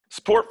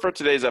Support for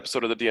today's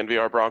episode of the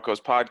DNVR Broncos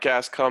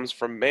podcast comes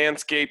from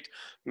Manscaped.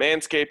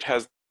 Manscaped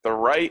has the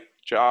right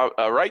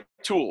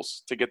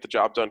tools to get the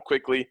job done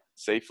quickly,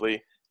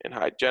 safely, and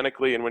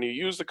hygienically. And when you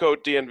use the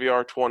code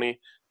DNVR20,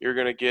 you're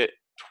going to get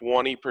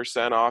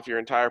 20% off your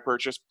entire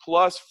purchase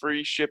plus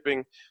free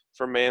shipping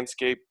from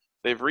Manscaped.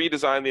 They've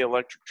redesigned the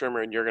electric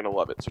trimmer, and you're going to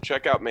love it. So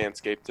check out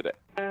Manscaped today.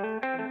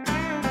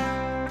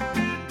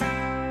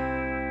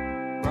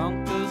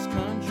 Broncos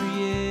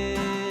Country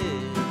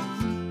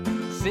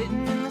is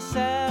sitting in the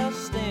south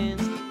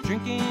stands,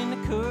 drinking the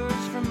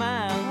Coors from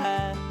Mile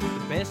High.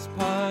 The best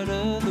part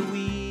of the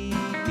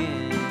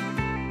weekend,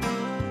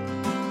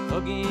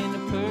 hugging a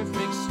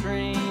perfect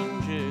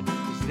stranger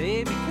as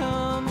they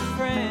become a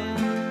friend,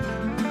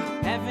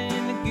 having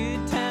a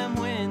good time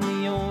when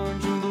the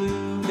orange and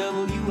blue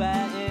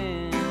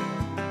WIN,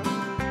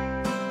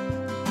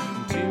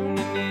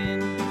 tuning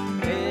in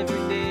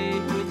every day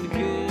with the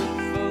good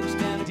folks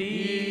down at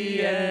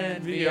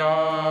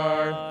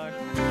DNVR.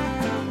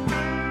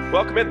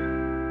 Welcome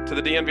in to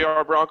the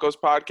DNVR Broncos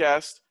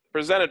podcast,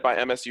 presented by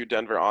MSU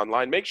Denver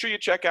Online. Make sure you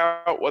check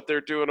out what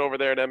they're doing over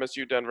there at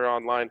MSU Denver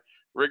Online.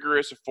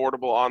 Rigorous,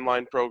 affordable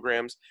online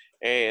programs.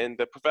 And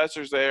the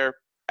professors there,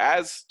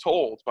 as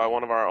told by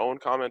one of our own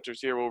commenters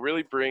here, will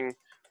really bring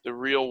the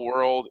real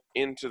world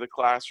into the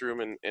classroom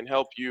and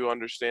help you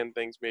understand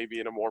things maybe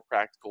in a more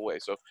practical way.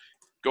 So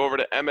go over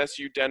to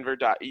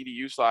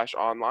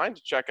msudenver.edu/online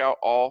to check out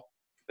all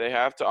they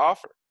have to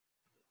offer.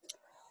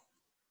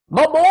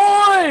 My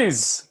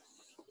boys!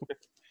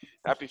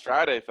 Happy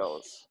Friday,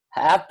 fellas.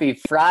 Happy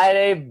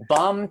Friday,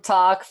 Bum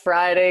Talk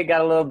Friday. Got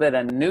a little bit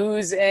of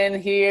news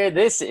in here.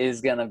 This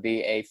is going to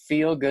be a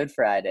feel-good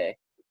Friday.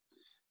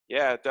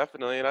 Yeah,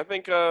 definitely. And I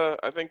think the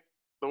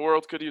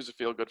world could use a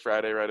feel-good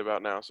Friday right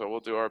about now, so we'll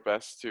do our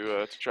best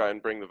to try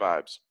and bring the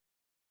vibes.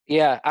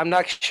 Yeah, I'm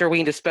not sure we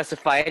need to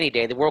specify any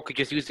day. The world could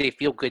just use a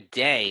feel-good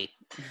day,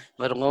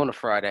 let alone a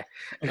Friday.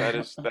 That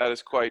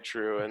is quite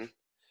true,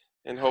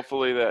 and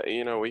hopefully that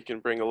we can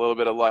bring a little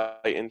bit of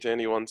light into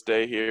anyone's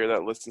day here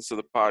that listens to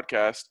the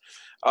podcast.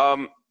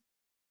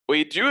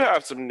 We do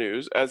have some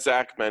news, as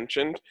Zac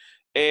mentioned,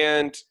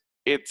 and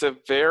it's a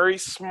very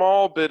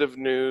small bit of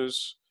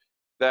news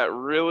that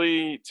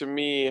really, to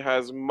me,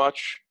 has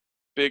much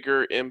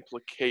bigger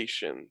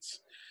implications.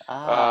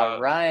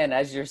 Ryan,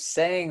 as you're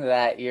saying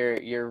that,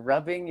 you're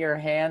rubbing your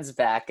hands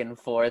back and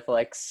forth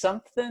like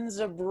something's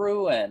a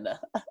brewing.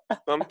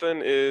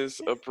 Something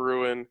is a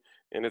brewing,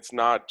 and it's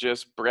not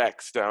just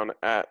Brex down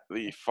at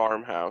the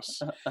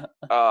farmhouse.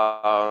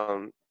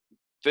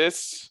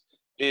 This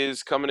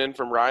is coming in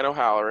from Ryan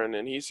O'Halloran,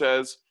 and he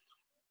says,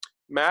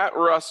 Matt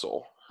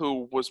Russell,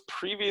 who was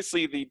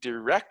previously the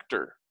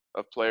director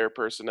of player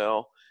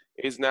personnel,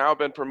 is now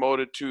been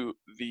promoted to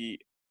the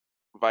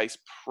vice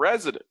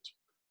president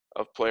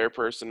of player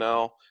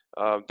personnel.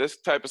 This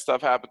type of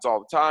stuff happens all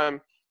the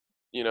time.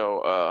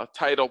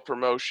 Title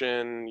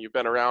promotion, you've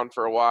been around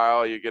for a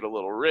while, you get a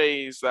little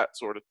raise, that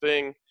sort of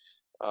thing.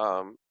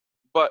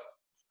 But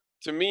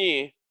to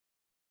me,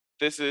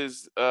 this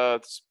is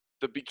the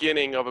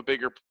beginning of a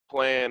bigger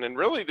plan. And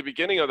really the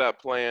beginning of that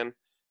plan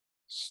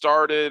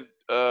started,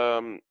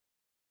 I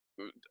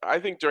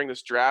think, during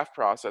this draft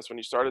process when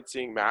you started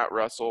seeing Matt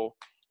Russell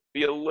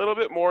be a little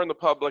bit more in the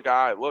public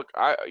eye. Look,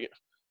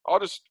 I'll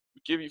just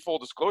give you full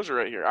disclosure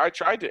right here. I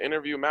tried to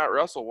interview Matt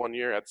Russell one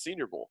year at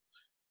Senior Bowl,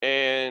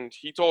 and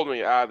he told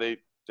me,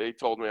 they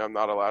told me I'm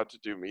not allowed to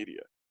do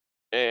media.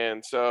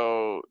 And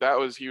so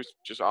he was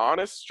just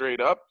honest, straight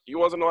up. He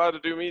wasn't allowed to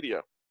do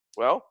media.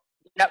 Well,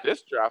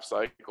 This draft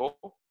cycle,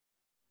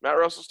 Matt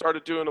Russell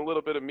started doing a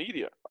little bit of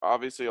media,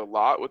 obviously a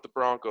lot with the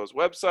Broncos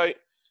website.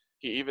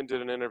 He even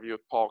did an interview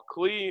with Paul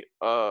Klee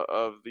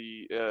of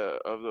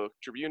the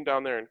Tribune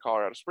down there in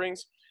Colorado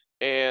Springs.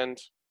 And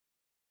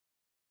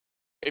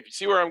if you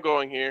see where I'm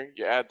going here,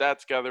 you add that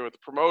together with the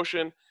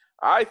promotion,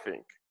 I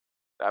think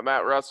that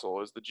Matt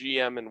Russell is the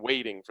GM in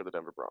waiting for the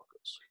Denver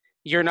Broncos.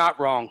 You're not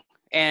wrong.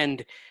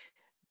 And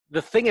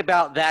the thing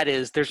about that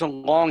is there's a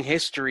long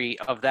history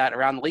of that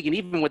around the league, and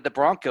even with the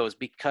Broncos,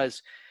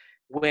 because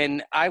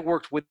when I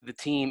worked with the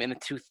team in the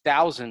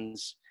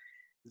 2000s,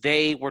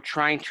 they were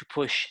trying to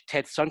push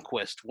Ted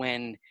Sundquist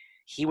when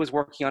he was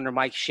working under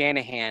Mike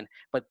Shanahan,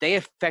 but they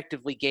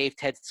effectively gave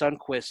Ted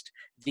Sundquist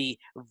the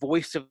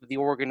voice of the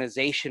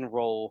organization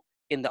role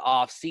in the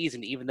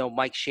offseason, even though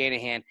Mike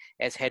Shanahan,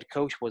 as head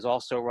coach, was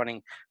also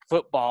running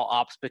football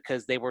ops,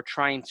 because they were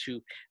trying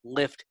to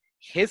lift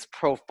his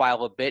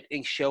profile a bit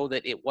and show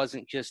that it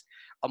wasn't just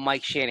a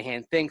Mike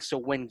Shanahan thing. So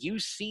when you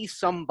see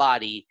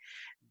somebody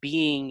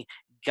being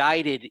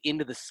guided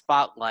into the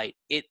spotlight,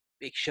 it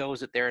shows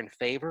that they're in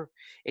favor.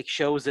 It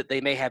shows that they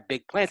may have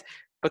big plans.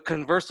 But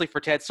conversely, for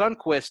Ted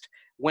Sundquist,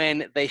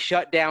 when they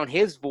shut down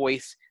his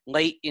voice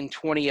late in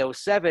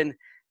 2007,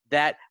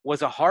 that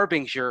was a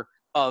harbinger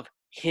of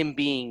him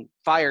being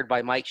fired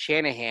by Mike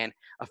Shanahan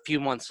a few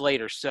months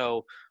later.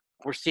 So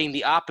we're seeing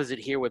the opposite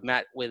here with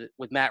Matt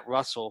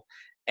Russell.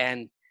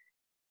 And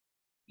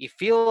you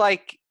feel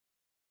like,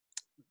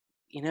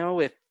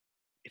 if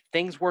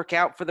things work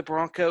out for the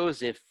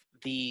Broncos, if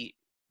the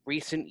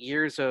recent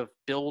years of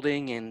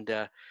building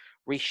and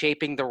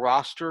reshaping the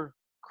roster,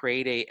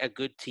 create a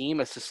good team,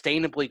 a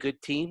sustainably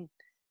good team,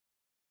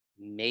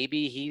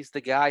 maybe he's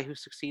the guy who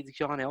succeeds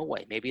John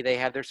Elway. Maybe they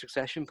have their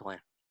succession plan.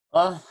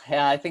 Well,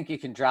 yeah, I think you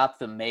can drop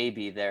the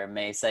maybe there,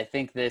 Mace. I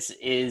think this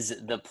is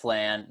the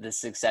plan, the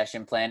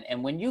succession plan.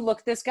 And when you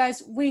look at this,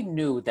 guys, we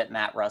knew that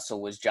Matt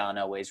Russell was John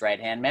Elway's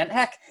right-hand man.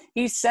 Heck,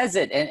 he says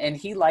it, and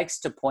he likes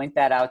to point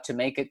that out to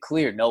make it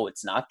clear. No,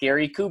 it's not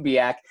Gary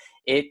Kubiak.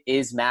 It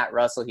is Matt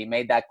Russell. He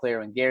made that clear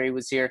when Gary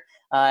was here.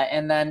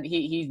 And then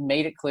he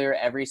made it clear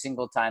every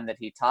single time that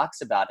he talks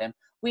about him.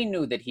 We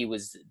knew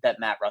that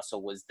Matt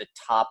Russell was the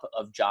top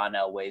of John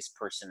Elway's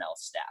personnel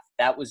staff.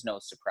 That was no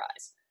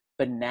surprise.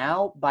 But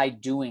now, by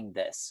doing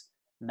this,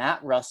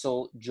 Matt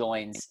Russell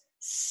joins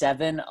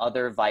 7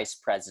 other vice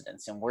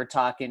presidents, and we're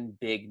talking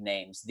big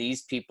names.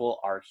 These people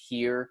are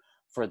here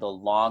for the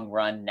long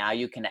run. Now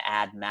you can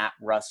add Matt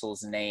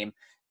Russell's name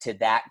to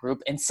that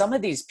group. And some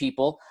of these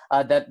people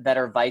that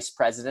are vice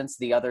presidents,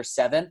 the other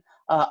 7,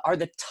 are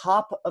the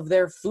top of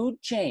their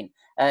food chain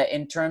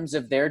in terms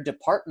of their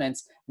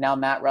departments. Now,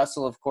 Matt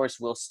Russell, of course,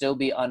 will still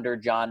be under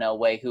John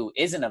Elway, who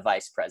isn't a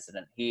vice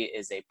president. He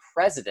is a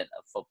president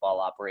of football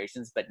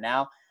operations, but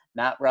now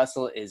Matt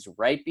Russell is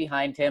right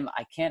behind him.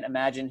 I can't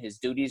imagine his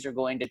duties are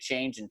going to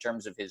change in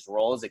terms of his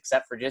roles,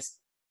 except for just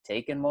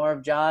taking more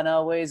of John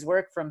Elway's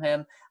work from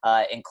him,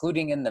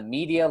 including in the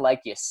media,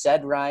 like you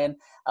said, Ryan,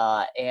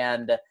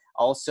 and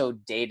also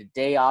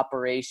day-to-day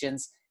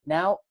operations.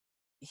 Now,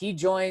 he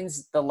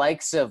joins the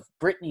likes of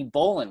Brittany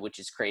Boland, which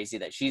is crazy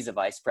that she's a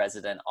vice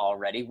president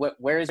already.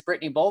 Where is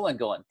Brittany Boland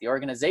going? The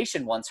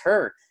organization wants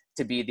her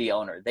to be the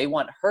owner. They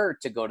want her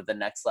to go to the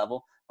next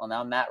level. Well,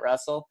 now Matt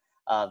Russell,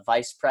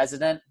 vice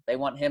president, they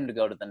want him to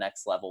go to the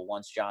next level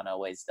once John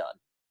Elway's done.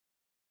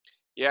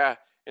 Yeah,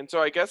 and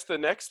so I guess the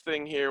next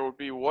thing here would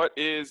be, what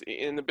is,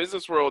 in the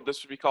business world,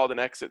 this would be called an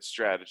exit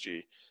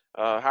strategy.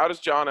 How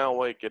does John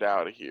Elway get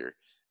out of here?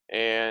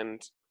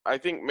 And I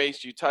think,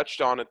 Mace, you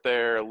touched on it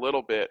there a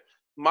little bit.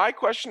 My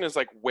question is,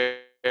 like,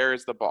 where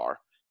is the bar?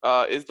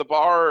 Is the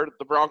bar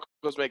the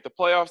Broncos make the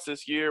playoffs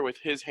this year with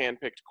his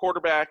handpicked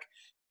quarterback,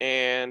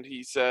 and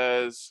he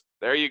says,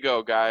 there you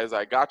go, guys.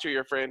 I got you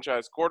your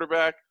franchise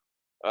quarterback.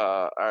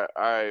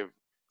 I've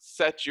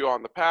set you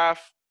on the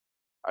path.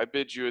 I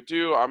bid you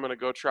adieu. I'm going to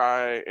go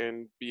try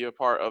and be a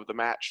part of the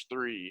match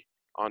 3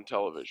 on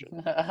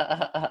television.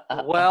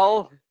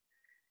 Well,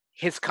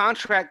 his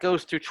contract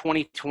goes through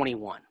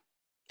 2021,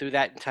 through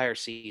that entire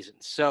season.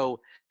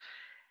 So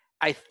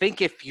I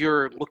think if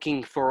you're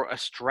looking for a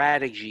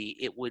strategy,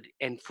 it would,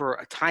 and for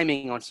a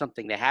timing on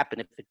something to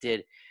happen, if it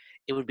did,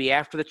 it would be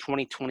after the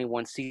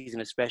 2021 season,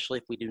 especially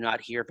if we do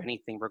not hear of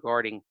anything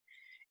regarding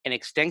an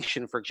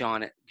extension for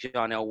John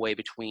Elway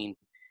between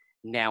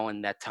now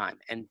and that time.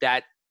 And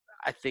that,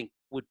 I think,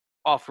 would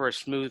offer a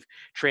smooth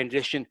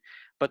transition.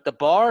 But the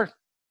bar,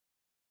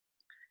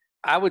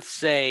 I would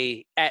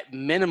say at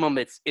minimum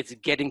it's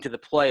getting to the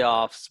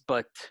playoffs,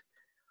 but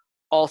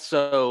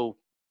also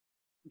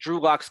Drew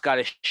Lock's got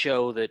to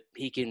show that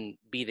he can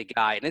be the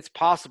guy. And it's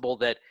possible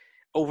that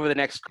over the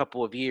next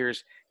couple of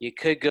years, you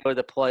could go to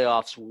the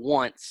playoffs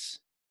once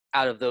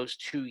out of those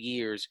 2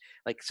 years.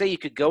 Like, say you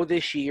could go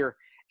this year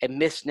and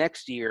miss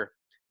next year,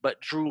 but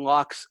Drew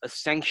Lock's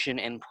ascension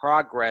and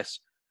progress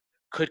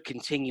could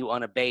continue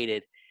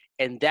unabated.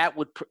 And that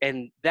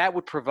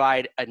would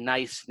provide a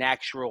nice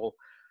natural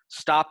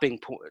stopping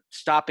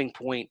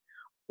point,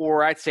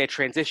 or I'd say a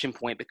transition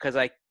point, because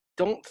I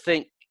don't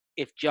think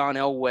if John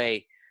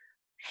Elway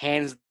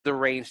hands the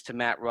reins to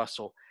Matt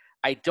Russell,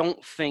 I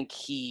don't think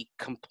he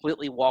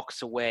completely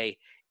walks away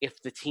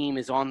if the team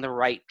is on the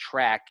right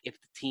track, if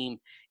the team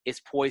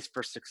is poised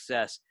for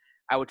success.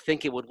 I would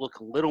think it would look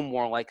a little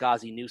more like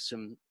Ozzie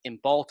Newsome in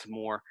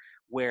Baltimore,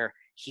 where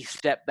he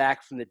stepped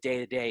back from the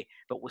day-to-day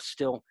but was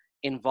still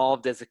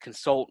involved as a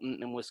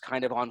consultant and was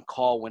kind of on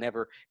call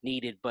whenever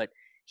needed, but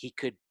he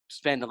could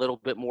spend a little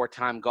bit more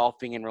time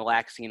golfing and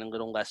relaxing and a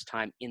little less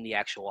time in the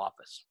actual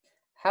office.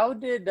 How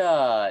did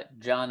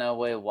John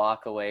Elway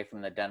walk away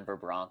from the Denver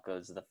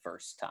Broncos the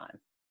first time?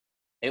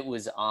 It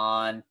was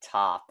on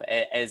top,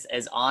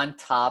 as on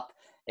top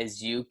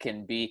as you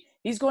can be.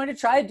 He's going to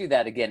try to do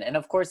that again. And,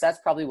 of course, that's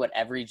probably what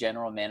every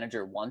general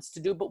manager wants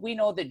to do. But we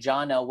know that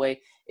John Elway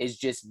is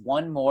just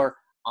one more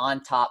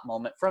on-top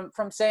moment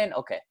from saying,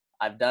 okay,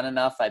 I've done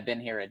enough. I've been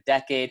here a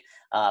decade.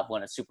 I've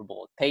won a Super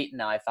Bowl with Peyton.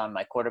 Now I found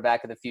my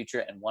quarterback of the future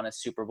and won a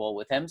Super Bowl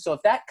with him. So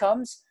if that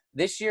comes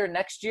this year,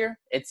 next year,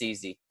 it's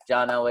easy.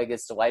 John Elway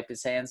gets to wipe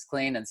his hands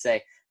clean and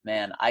say,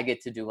 man, I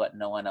get to do what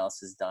no one else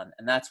has done.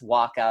 And that's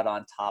walk out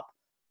on top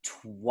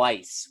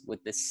twice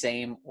with the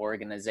same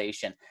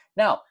organization.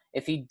 Now,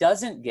 if he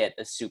doesn't get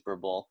a Super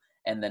Bowl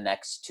in the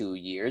next 2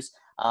 years,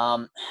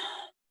 I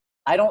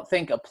don't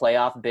think a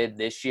playoff bid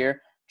this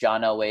year,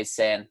 John Elway's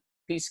saying,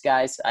 peace,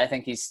 guys. I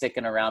think he's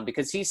sticking around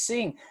because he's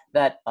seeing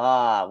that,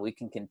 we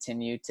can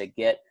continue to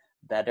get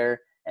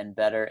better and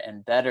better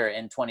and better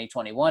in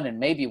 2021 and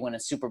maybe win a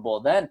Super Bowl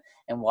then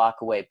and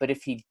walk away. But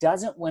if he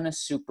doesn't win a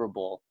Super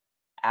Bowl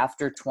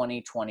after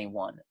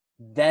 2021,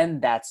 then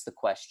that's the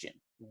question.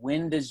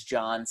 when does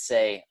John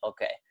say,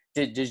 okay,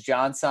 does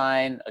John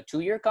sign a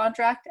 2-year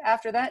contract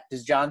after that?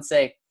 Does John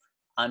say,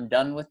 I'm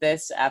done with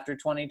this after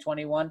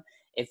 2021?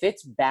 If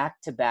it's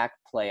back-to-back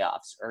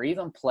playoffs or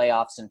even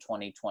playoffs in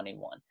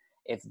 2021,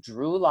 if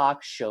Drew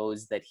Lock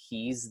shows that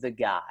he's the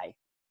guy,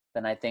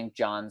 then I think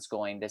John's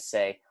going to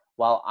say,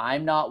 while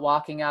I'm not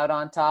walking out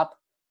on top,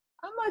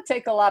 I'm going to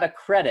take a lot of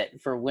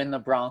credit for when the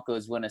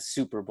Broncos win a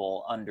Super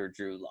Bowl under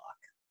Drew Lock.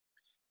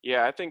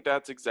 Yeah, I think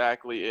that's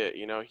exactly it.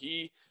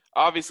 He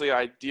obviously,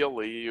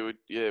 ideally, you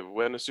would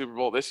win a Super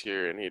Bowl this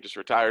year and he just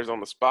retires on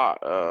the spot,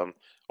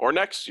 or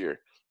next year.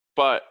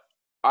 But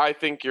I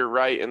think you're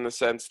right in the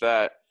sense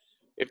that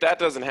if that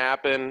doesn't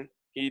happen,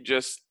 he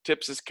just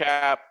tips his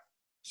cap,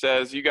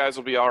 says, you guys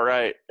will be all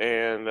right,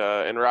 and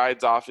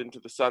rides off into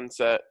the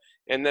sunset.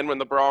 And then when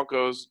the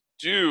Broncos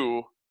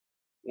do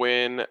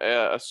win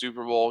a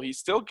Super Bowl, he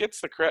still gets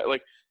the credit.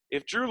 Like,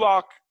 if Drew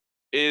Lock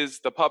is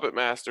the puppet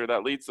master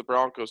that leads the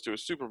Broncos to a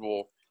Super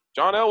Bowl,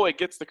 John Elway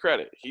gets the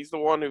credit. He's the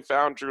one who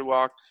found Drew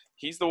Lock.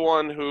 He's the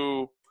one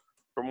who,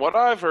 from what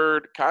I've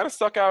heard, kind of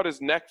stuck out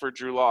his neck for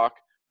Drew Lock,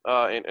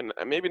 and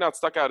maybe not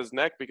stuck out his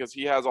neck because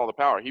he has all the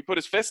power. He put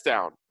his fist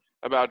down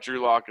about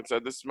Drew Lock and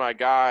said, this is my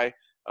guy.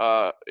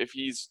 If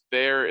he's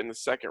there in the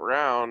second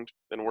round,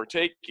 then we're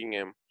taking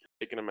him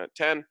at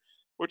 10,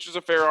 which is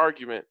a fair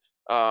argument.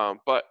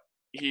 But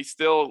he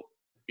still,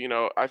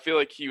 I feel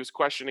like he was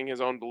questioning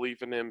his own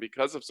belief in him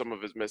because of some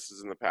of his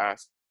misses in the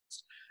past.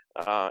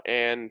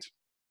 And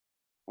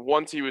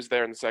once he was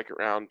there in the second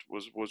round,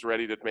 was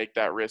ready to make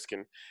that risk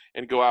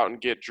and go out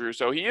and get Drew.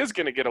 So he is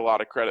going to get a lot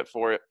of credit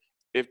for it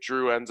if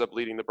Drew ends up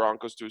leading the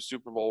Broncos to a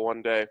Super Bowl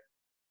one day.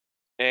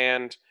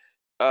 And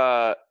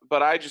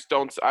but I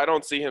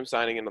don't see him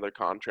signing another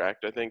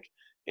contract. I think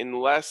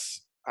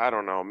unless, I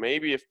don't know,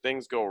 maybe if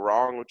things go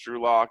wrong with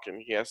Drew Lock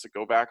and he has to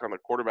go back on the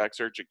quarterback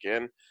search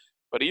again.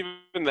 But even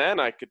then,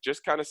 I could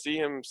just kind of see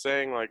him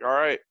saying, like, all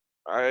right,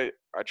 I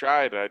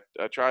tried.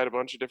 I tried a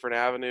bunch of different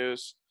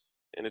avenues,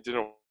 and it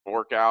didn't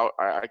work out.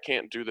 I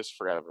can't do this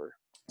forever.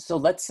 So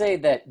let's say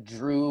that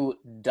Drew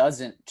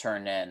doesn't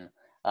turn in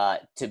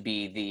to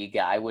be the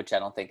guy, which I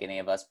don't think any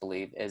of us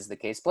believe is the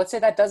case. But let's say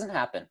that doesn't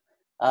happen.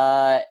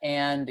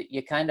 And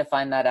you kind of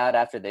find that out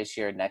after this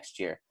year,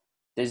 next year.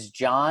 Does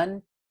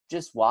John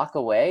just walk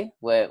away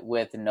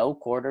with no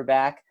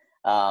quarterback,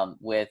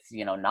 with,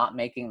 not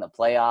making the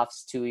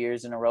playoffs 2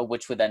 years in a row,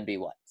 which would then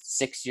be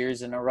 6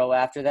 years in a row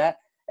after that?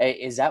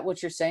 Is that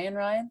what you're saying,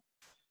 Ryan?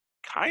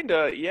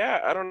 Kinda,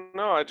 yeah. I don't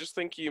know. I just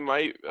think he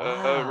might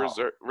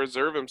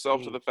reserve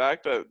himself to the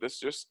fact that this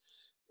just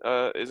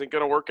isn't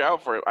going to work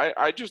out for him.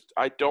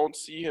 I don't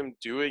see him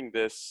doing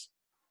this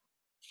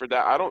for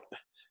that.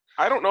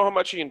 I don't know how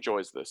much he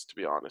enjoys this, to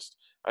be honest.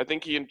 I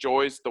think he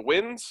enjoys the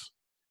wins.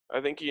 I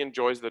think he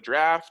enjoys the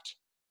draft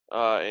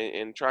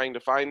and trying to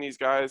find these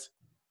guys.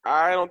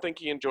 I don't think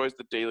he enjoys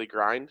the daily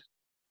grind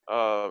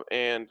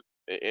and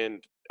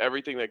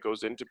everything that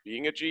goes into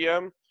being a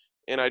GM.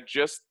 And I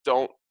just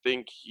don't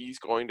think he's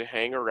going to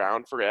hang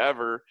around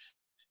forever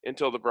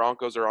until the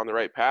Broncos are on the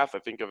right path. I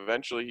think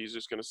eventually he's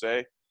just going to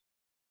say,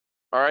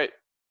 all right,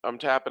 I'm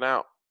tapping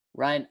out.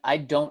 Ryan, I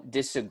don't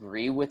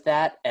disagree with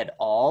that at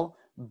all.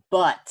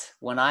 But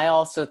when I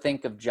also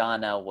think of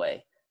John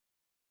Elway,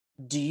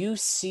 do you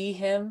see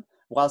him,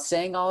 while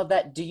saying all of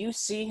that, do you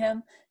see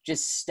him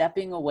just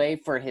stepping away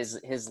for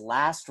his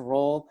last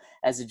role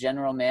as a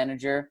general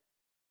manager,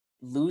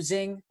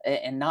 losing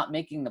and not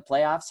making the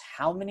playoffs?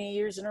 How many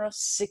years in a row?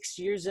 6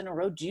 years in a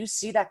row? Do you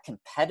see that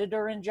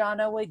competitor in John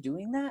Elway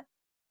doing that?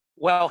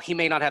 Well, he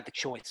may not have the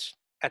choice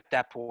at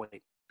that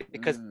point,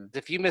 because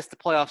if you miss the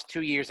playoffs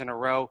 2 years in a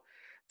row,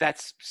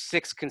 that's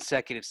 6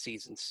 consecutive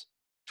seasons,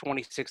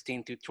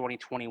 2016 through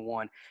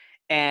 2021.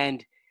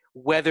 And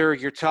whether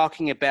you're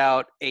talking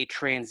about a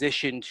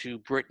transition to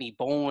Brittany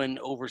Bowen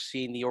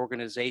overseeing the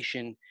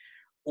organization,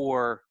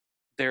 or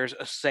there's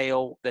a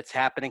sale that's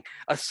happening,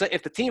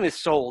 if the team is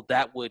sold,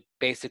 that would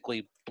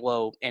basically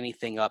blow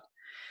anything up.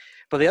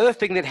 But the other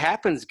thing that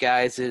happens,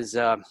 guys, is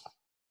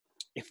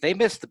if they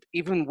miss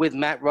even with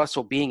Matt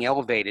Russell being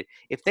elevated,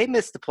 if they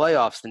miss the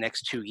playoffs the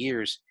next 2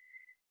 years,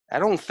 I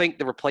don't think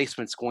the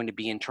replacement's going to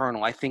be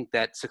internal. I think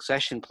that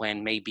succession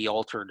plan may be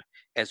altered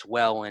as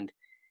well, and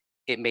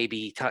it may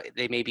be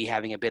they may be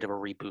having a bit of a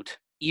reboot,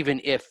 even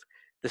if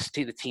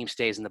the team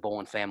stays in the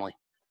Bowen family.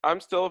 I'm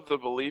still of the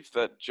belief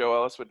that Joe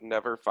Ellis would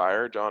never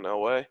fire John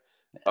Elway.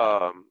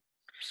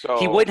 So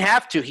he wouldn't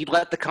have to. He'd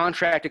let the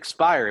contract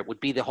expire. It would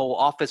be the whole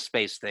office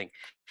space thing. It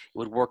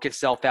would work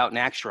itself out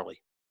naturally.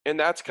 And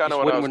that's kind of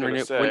what I was going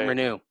to say. Wouldn't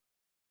renew.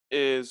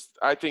 Is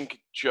I think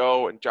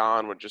Joe and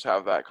John would just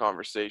have that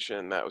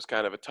conversation. That was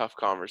kind of a tough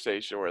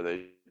conversation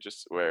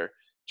where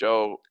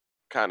Joe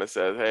kind of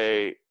says,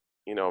 hey,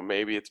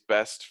 maybe it's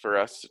best for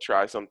us to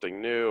try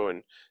something new.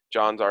 And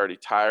John's already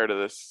tired of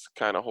this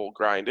kind of whole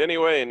grind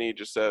anyway. And he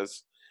just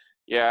says,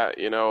 yeah,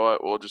 you know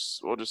what, we'll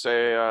just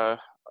say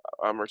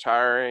I'm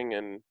retiring,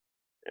 and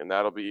and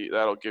that'll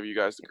give you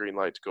guys the green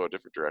light to go a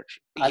different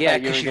direction. Yeah,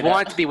 because you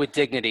want it to be with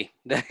dignity.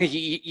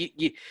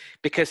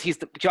 Because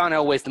John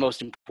Elway is the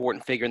most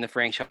important figure in the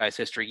franchise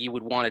history. You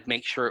would want to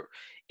make sure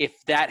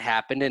if that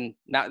happened, and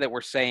not that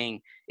we're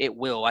saying it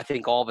will. I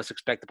think all of us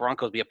expect the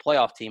Broncos to be a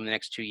playoff team in the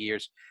next 2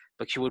 years,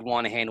 but you would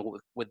want to handle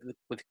it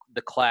with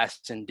the class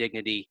and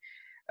dignity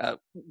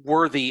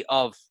worthy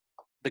of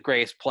the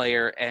greatest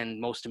player and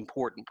most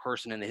important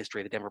person in the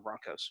history of the Denver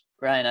Broncos.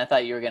 Ryan, I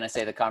thought you were going to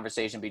say the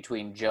conversation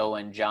between Joe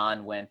and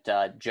John went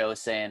Joe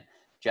saying,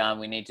 John,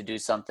 we need to do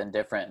something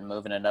different and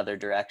move in another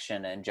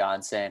direction. And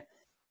John saying,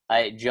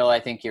 Joe, I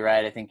think you're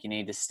right. I think you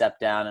need to step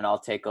down and I'll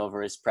take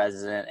over as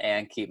president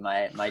and keep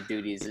my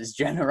duties as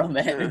general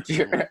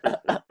manager.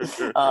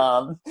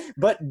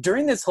 But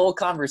during this whole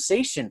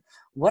conversation,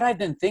 what I've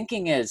been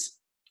thinking is,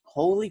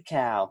 holy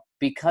cow,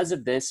 because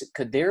of this,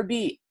 could there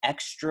be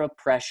extra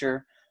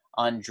pressure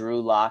on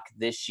Drew Lock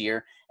this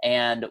year?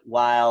 And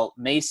while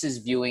Mace is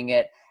viewing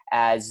it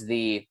as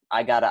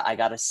I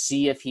gotta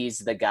see if he's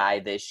the guy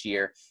this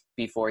year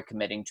before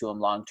committing to him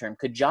long term,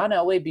 could John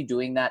Elway be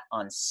doing that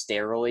on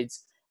steroids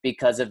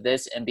because of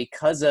this, and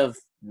because of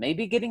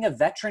maybe getting a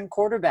veteran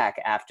quarterback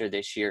after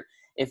this year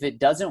if it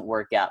doesn't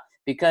work out?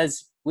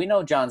 Because we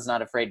know John's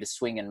not afraid to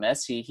swing and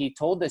miss. He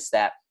told us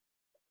that.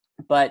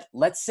 But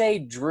let's say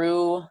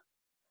Drew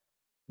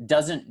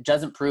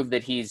doesn't prove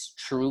that he's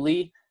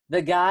truly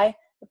the guy,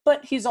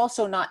 but he's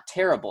also not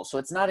terrible. So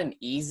it's not an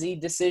easy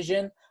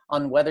decision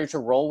on whether to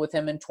roll with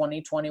him in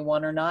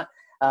 2021 or not.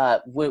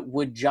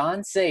 Would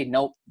John say,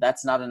 nope,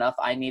 that's not enough?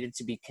 I needed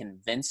to be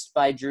convinced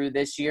by Drew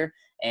this year.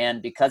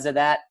 And because of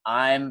that,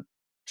 I'm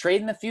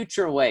trading the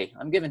future away.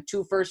 I'm giving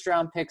 2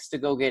 first-round picks to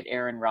go get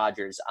Aaron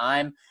Rodgers.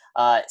 I'm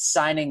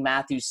signing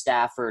Matthew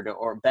Stafford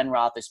or Ben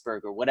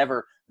Roethlisberger,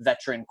 whatever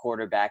veteran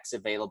quarterbacks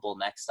available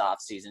next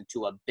offseason,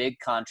 to a big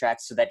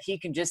contract so that he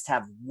can just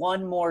have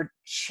one more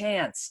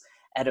chance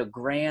at a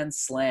grand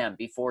slam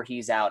before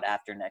he's out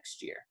after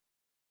next year.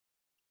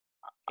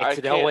 It's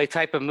an Elway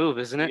type of move,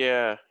 isn't it?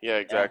 Yeah,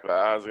 exactly. Yeah.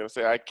 I was going to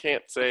say, I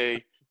can't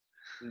say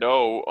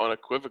no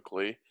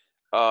unequivocally.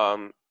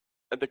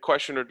 The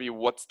question would be,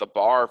 what's the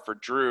bar for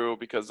Drew?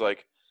 Because,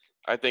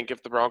 I think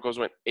if the Broncos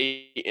went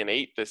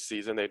 8-8 this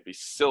season, they'd be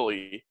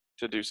silly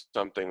to do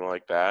something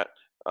like that.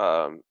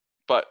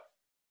 But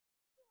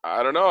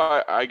I don't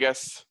know. I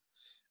guess –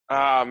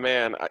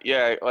 man,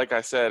 yeah. Like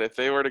I said, if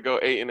they were to go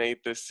 8-8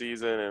 this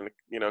season,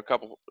 and a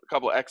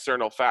couple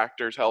external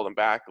factors held them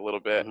back a little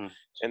bit,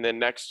 and then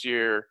next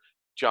year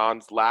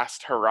John's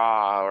last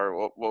hurrah,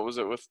 or what was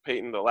it with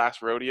Peyton, the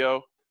last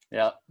rodeo?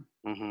 Yeah.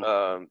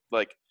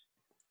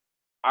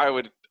 I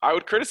would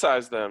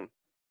criticize them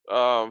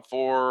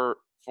for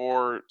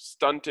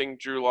stunting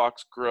Drew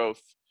Lock's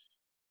growth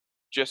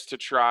just to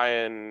try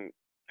and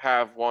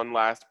have one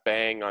last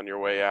bang on your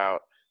way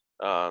out.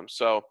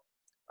 So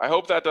I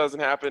hope that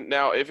doesn't happen.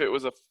 Now, if it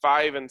was a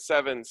 5-7,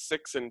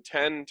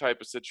 6-10 type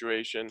of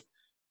situation,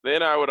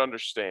 then I would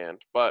understand.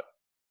 But,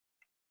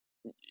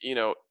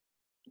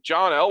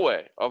 John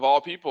Elway, of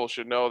all people,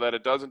 should know that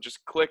it doesn't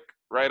just click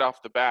right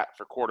off the bat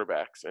for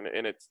quarterbacks,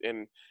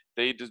 and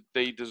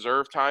they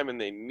deserve time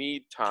and they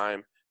need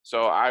time.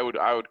 So I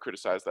would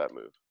criticize that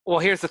move. Well,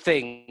 here's the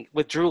thing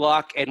with Drew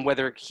Lock and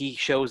whether he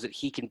shows that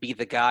he can be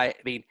the guy.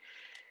 I mean,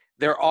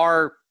 there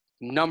are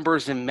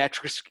numbers and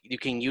metrics you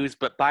can use,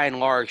 but by and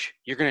large,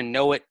 you're going to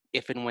know it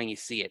if and when you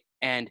see it.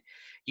 And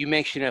you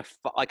mentioned a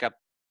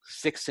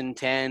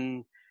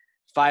 6-10,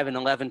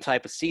 5-11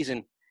 type of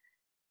season.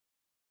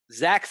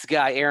 Zach's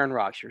guy, Aaron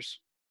Rodgers,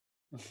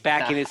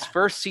 back in his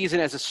first season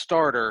as a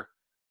starter,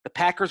 the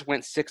Packers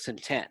went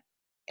 6-10,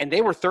 and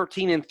they were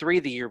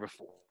 13-3 the year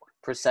before.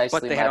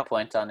 Precisely my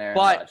point on Aaron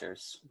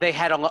Rodgers. They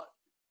had a lot.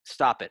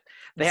 Stop it.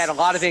 They had a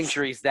lot of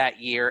injuries that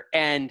year,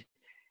 and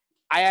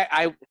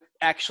I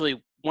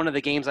actually, one of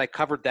the games I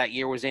covered that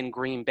year was in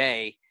Green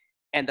Bay,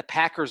 and the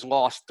Packers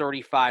lost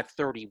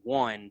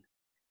 35-31,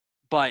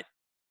 but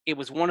it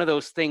was one of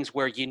those things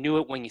where you knew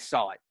it when you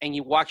saw it. And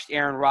you watched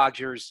Aaron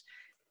Rodgers,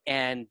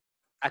 and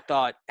I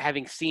thought,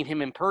 having seen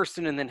him in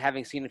person and then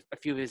having seen a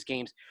few of his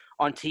games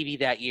on TV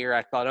that year,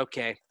 I thought,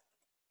 okay,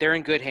 they're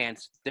in good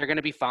hands. They're going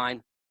to be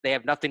fine. They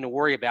have nothing to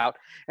worry about.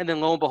 And then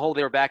lo and behold,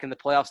 they were back in the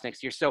playoffs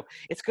next year. So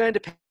it's going to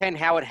depend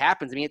how it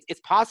happens. I mean, it's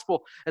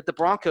possible that the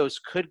Broncos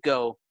could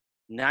go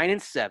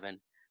 9-7,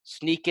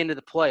 sneak into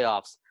the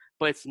playoffs,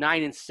 but it's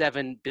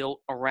 9-7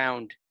 built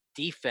around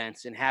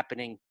defense and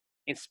happening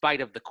in spite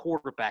of the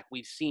quarterback.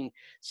 We've seen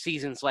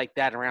seasons like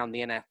that around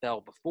the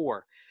NFL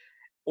before.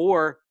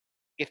 Or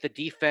if the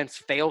defense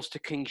fails to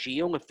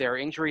congeal, if there are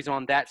injuries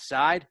on that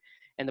side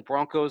and the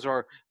Broncos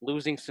are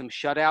losing some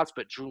shutouts,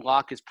 but Drew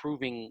Lock is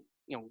proving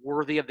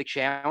worthy of the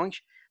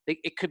challenge,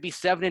 it could be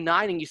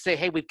 7-9 and you say,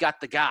 hey, we've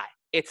got the guy.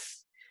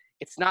 It's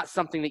not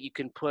something that you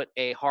can put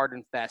a hard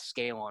and fast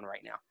scale on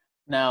right now.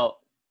 Now,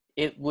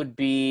 it would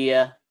be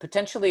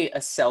potentially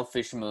a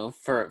selfish move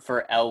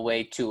for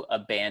Elway to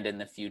abandon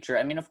the future.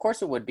 I mean, of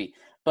course it would be.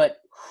 But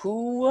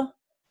who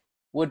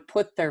would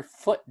put their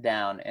foot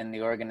down in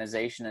the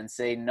organization and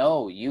say,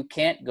 no, you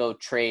can't go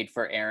trade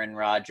for Aaron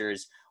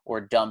Rodgers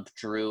or dump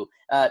Drew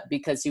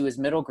because he was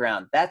middle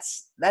ground.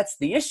 That's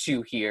the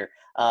issue here.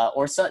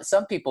 Or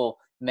some people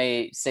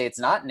may say it's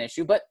not an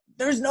issue, but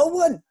there's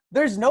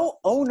no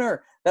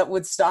owner that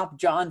would stop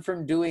John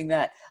from doing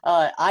that.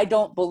 I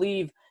don't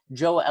believe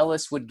Joe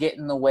Ellis would get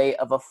in the way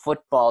of a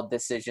football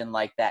decision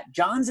like that.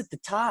 John's at the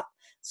top.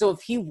 So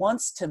if he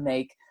wants to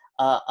make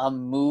a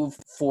move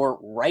for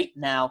right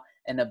now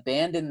and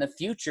abandon the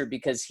future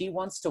because he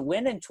wants to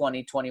win in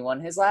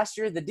 2021, his last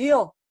year of the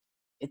deal,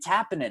 it's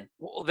happening.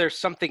 Well, there's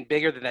something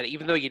bigger than that.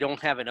 Even though you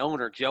don't have an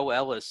owner, Joe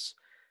Ellis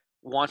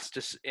wants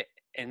to,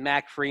 and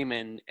Mac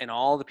Freeman and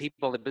all the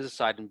people on the business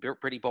side and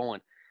Brittany Bowen,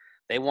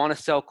 they want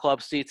to sell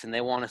club seats and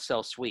they want to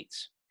sell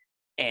suites.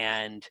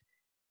 And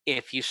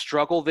if you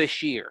struggle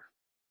this year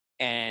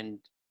and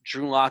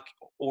Drew Lock,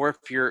 or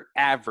if you're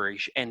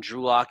average and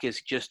Drew Lock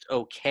is just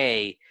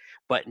okay,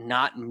 but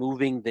not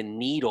moving the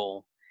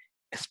needle,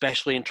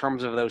 especially in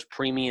terms of those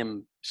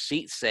premium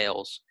seat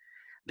sales,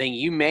 then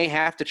you may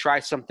have to try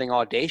something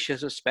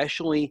audacious,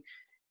 especially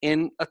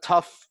in a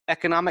tough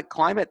economic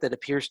climate that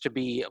appears to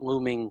be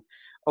looming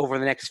over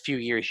the next few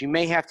years. You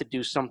may have to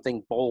do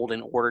something bold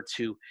in order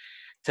to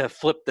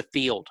flip the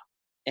field.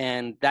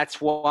 And that's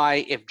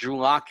why if Drew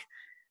Lock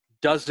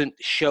doesn't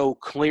show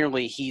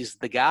clearly he's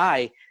the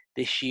guy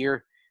this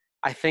year,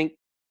 I think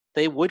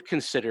they would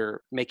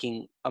consider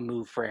making a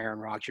move for Aaron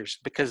Rodgers,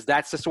 because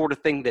that's the sort of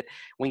thing that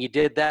when you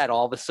did that,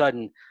 all of a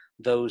sudden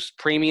those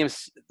premium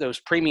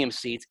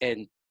seats,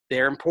 and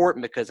they're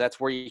important because that's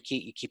where you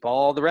keep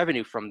all the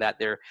revenue from that.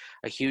 They're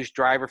a huge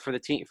driver for the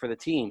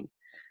team.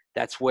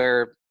 That's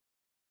where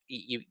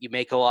you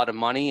make a lot of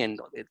money. And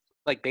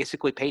like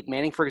basically Peyton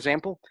Manning, for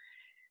example,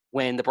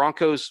 when the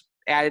Broncos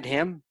added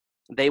him,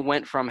 they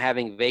went from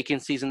having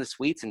vacancies in the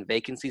suites and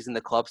vacancies in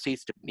the club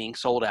seats to being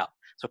sold out.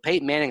 So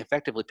Peyton Manning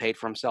effectively paid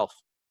for himself.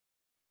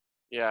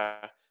 Yeah.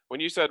 When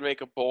you said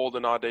make a bold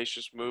and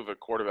audacious move at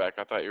quarterback,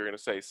 I thought you were going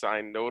to say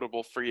sign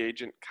notable free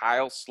agent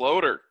Kyle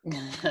Sloter.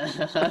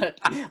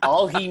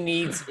 All he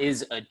needs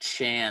is a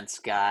chance,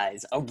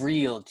 guys, a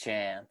real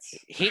chance.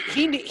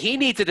 He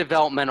needs a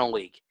developmental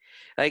league.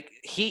 Like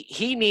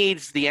he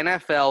needs the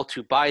NFL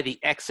to buy the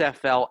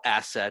XFL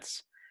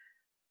assets,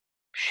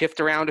 shift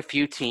around a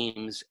few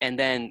teams, and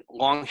then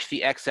launch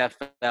the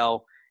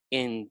XFL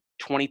in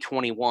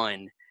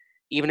 2021.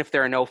 Even if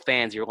there are no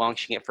fans, you're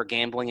launching it for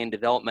gambling and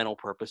developmental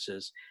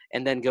purposes,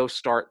 and then go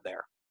start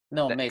there.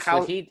 No, Mace,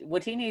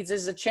 what he needs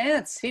is a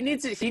chance. He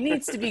needs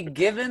to be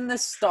given the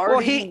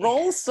starting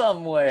role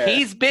somewhere.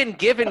 He's been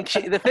given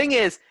 – the thing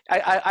is,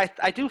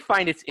 I do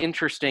find it's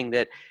interesting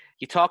that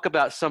you talk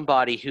about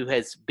somebody who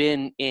has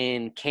been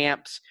in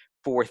camps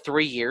for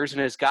 3 years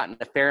and has gotten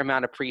a fair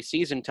amount of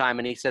preseason time,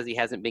 and he says he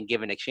hasn't been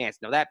given a chance.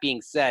 Now, that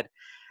being said,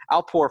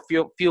 I'll pour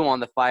fuel on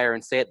the fire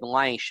and say that the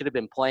Lions should have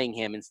been playing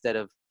him instead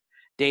of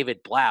David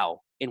Blau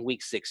in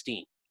Week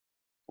 16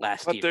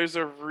 last year. But there's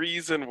a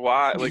reason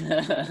why. Like,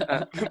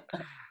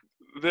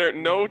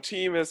 no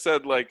team has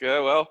said, like,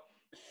 well,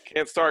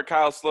 can't start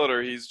Kyle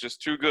Sloter. He's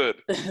just too good.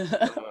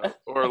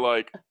 Or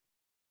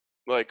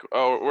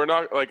oh, we're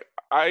not – like,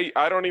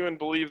 I don't even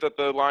believe that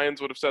the Lions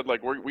would have said,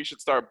 like, we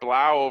should start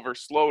Blau over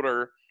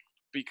Sloter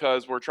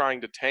because we're trying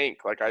to tank.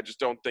 Like, I just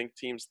don't think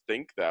teams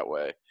think that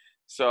way.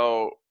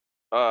 So,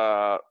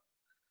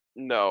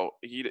 no,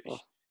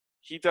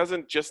 he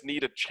doesn't just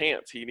need a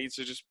chance. He needs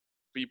to just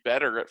be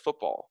better at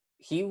football.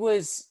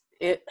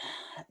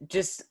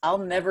 I'll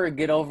never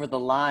get over the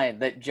line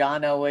that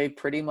John Elway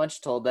pretty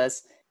much told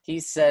us. He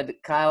said,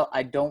 Kyle,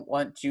 I don't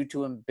want you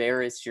to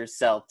embarrass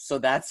yourself, so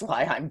that's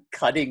why I'm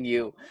cutting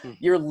you.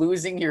 You're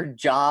losing your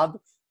job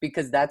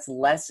because that's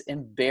less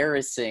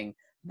embarrassing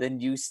than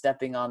you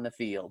stepping on the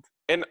field.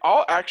 And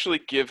I'll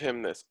actually give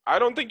him this. I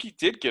don't think he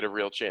did get a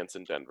real chance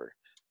in Denver.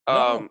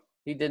 No,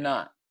 he did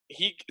not.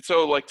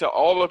 To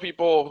all the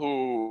people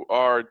who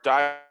are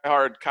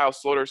diehard Kyle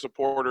Sloter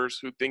supporters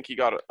who think he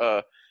got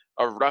a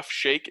rough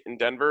shake in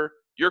Denver,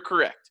 you're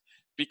correct.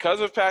 Because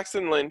of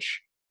Paxton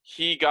Lynch,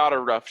 he got a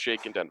rough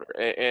shake in Denver,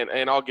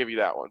 and I'll give you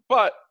that one.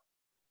 But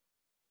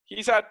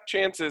he's had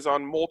chances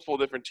on multiple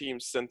different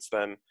teams since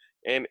then,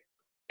 and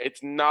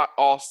it's not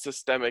all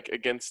systemic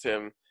against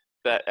him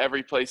that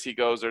every place he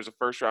goes there's a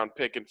first-round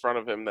pick in front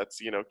of him that's,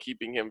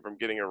 keeping him from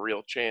getting a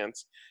real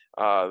chance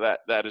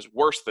that is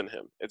worse than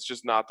him. It's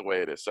just not the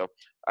way it is. So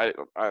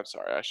I'm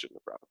sorry, I shouldn't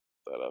have brought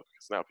that up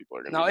because now people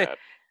are going to be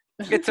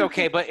mad. It's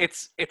okay, but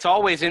it's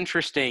always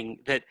interesting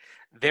that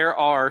there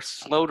are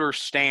Sloter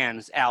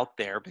stands out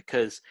there,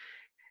 because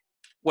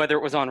whether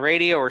it was on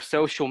radio or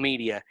social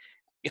media,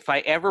 if I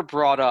ever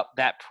brought up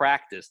that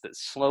practice that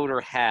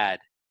Sloter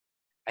had,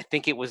 I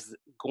think it was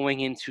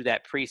going into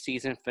that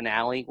preseason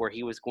finale where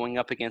he was going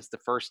up against the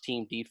first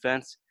team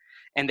defense,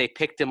 and they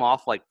picked him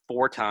off like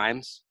 4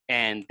 times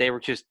and they were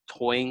just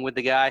toying with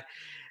the guy,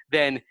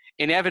 then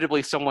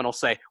inevitably someone will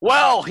say,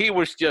 well, he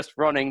was just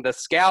running the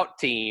scout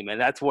team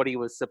and that's what he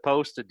was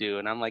supposed to do.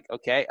 And I'm like,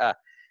 okay,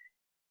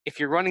 if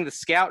you're running the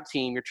scout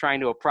team, you're trying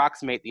to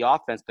approximate the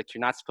offense, but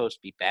you're not supposed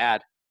to be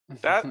bad.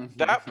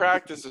 That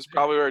practice is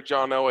probably where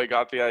John Elway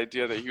got the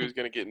idea that he was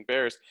going to get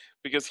embarrassed,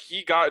 because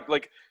he got,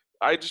 like,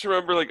 I just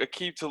remember like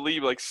Aqib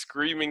Talib like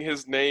screaming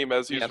his name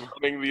as he was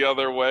running the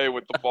other way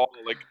with the ball.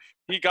 Like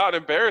he got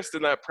embarrassed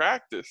in that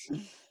practice.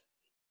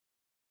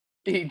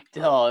 It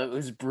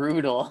was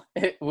brutal.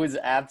 It was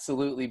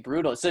absolutely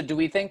brutal. So do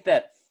we think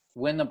that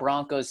when the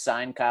Broncos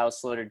sign Kyle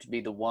Sloter to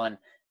be the one,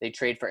 they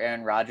trade for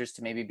Aaron Rodgers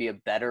to maybe be a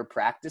better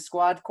practice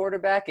squad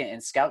quarterback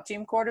and scout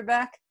team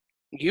quarterback?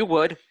 You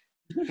would.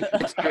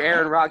 Mr.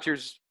 Aaron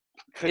Rodgers.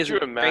 Could you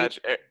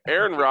imagine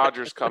Aaron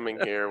Rodgers coming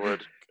here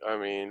would,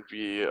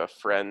 be a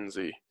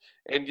frenzy.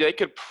 And they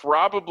could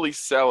probably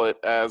sell it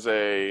as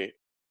this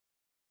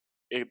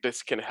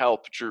can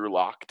help Drew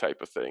Lock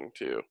type of thing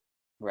too.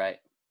 Right.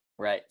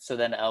 So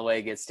then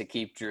Elway gets to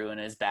keep Drew in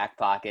his back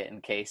pocket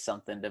in case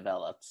something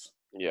develops.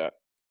 Yeah.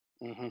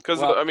 Because,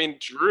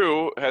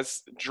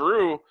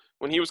 Drew,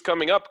 when he was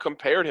coming up,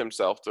 compared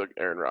himself to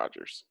Aaron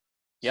Rodgers.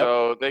 Yep.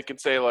 So they could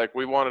say, like,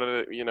 we want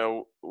to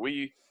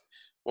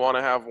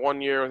have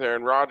 1 year with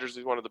Aaron Rodgers.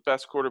 He's one of the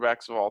best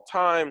quarterbacks of all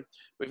time.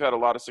 We've had a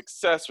lot of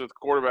success with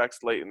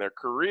quarterbacks late in their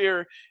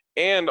career.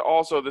 And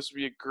also, this would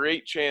be a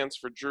great chance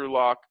for Drew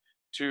Lock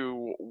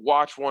to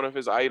watch one of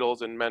his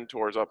idols and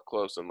mentors up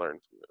close and learn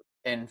from him.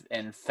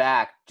 In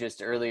fact,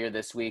 just earlier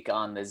this week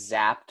on the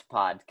Zapped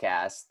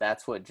podcast,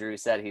 that's what Drew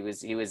said. He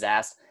was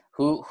asked,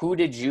 who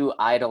did you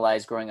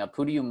idolize growing up?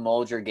 Who do you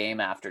mold your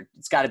game after?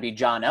 It's got to be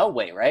John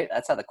Elway, right?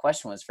 That's how the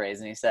question was phrased.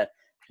 And he said,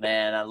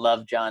 man, I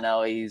love John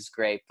Elway. He's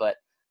great. But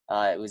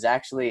it was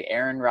actually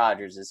Aaron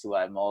Rodgers is who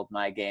I mold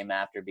my game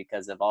after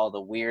because of all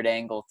the weird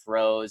angle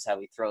throws, how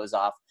he throws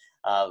off.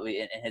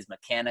 And his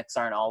mechanics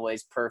aren't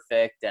always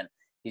perfect. And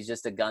he's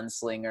just a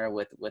gunslinger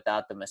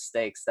without the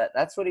mistakes.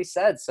 That's what he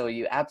said. So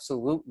you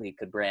absolutely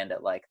could brand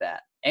it like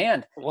that.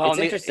 And it's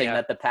interesting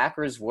that the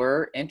Packers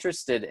were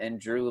interested in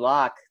Drew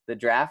Lock, the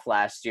draft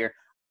last year.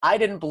 I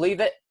didn't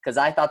believe it because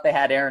I thought they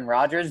had Aaron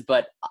Rodgers,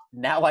 but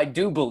now I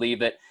do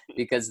believe it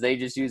because they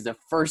just used a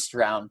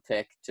first-round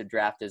pick to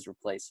draft his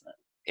replacement.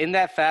 Isn't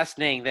that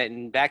fascinating that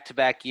in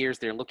back-to-back years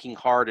they're looking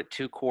hard at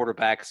two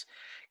quarterbacks,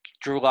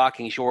 Drew Lock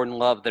and Jordan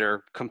Love, that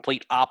are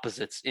complete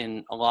opposites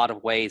in a lot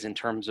of ways in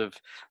terms of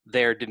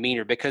their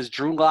demeanor. Because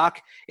Drew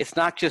Lock, it's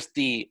not just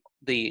the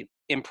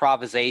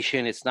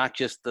improvisation, it's not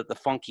just the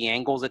funky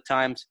angles at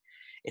times,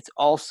 it's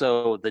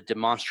also the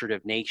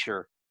demonstrative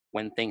nature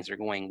when things are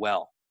going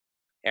well.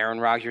 Aaron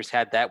Rodgers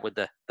had that with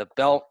the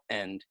belt,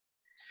 and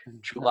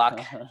Drew Lock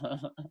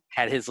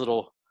had his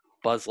little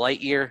Buzz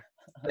Lightyear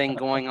thing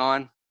going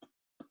on.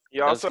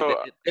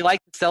 They like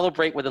to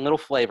celebrate with a little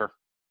flavor.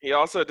 He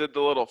also did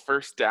the little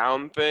first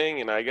down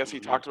thing, and I guess he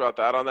talked about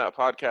that on that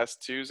podcast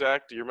too,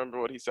 Zach. Do you remember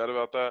what he said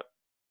about that?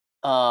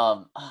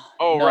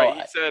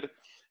 Right.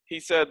 He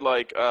said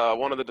like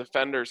one of the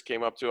defenders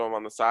came up to him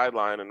on the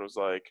sideline and was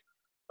like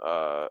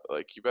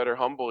you better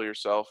humble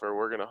yourself or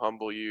we're gonna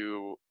humble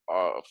you.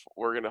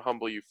 We're gonna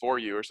humble you for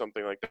you or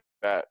something like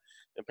that.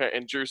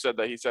 And Drew said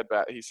that he said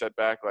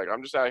back like,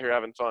 I'm just out here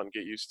having fun.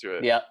 Get used to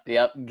it.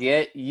 Yep.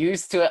 Get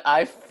used to it.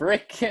 I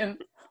freaking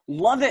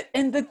love it.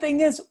 And the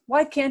thing is,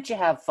 why can't you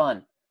have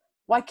fun?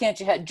 Why can't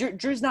you have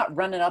Drew's not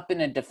running up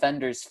in a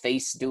defender's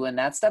face doing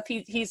that stuff.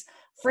 He's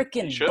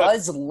freaking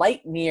Buzz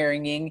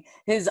Lightyearing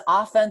his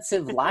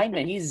offensive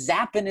lineman. He's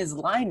zapping his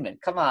lineman.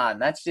 Come on,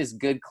 that's just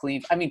good,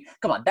 clean. I mean,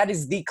 come on, that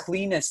is the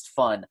cleanest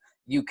fun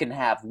you can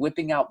have.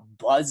 Whipping out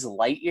Buzz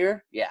Lightyear.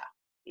 Yeah.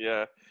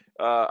 Yeah.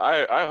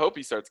 I hope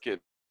he starts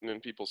getting in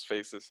people's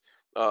faces.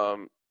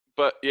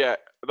 But yeah,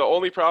 the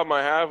only problem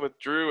I have with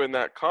Drew in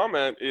that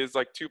comment is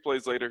like 2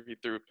 plays later he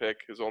threw a pick,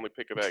 his only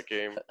pick of that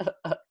game.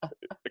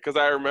 Because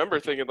I remember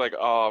thinking like,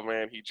 oh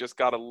man, he just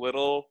got a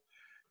little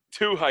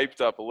too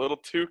hyped up, a little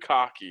too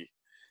cocky,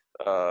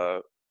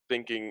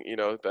 thinking,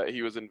 that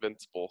he was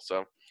invincible.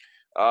 So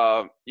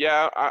I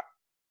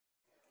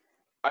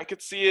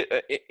could see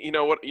it. You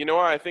know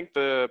why I think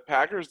the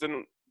Packers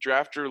didn't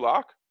draft Drew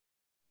Lock?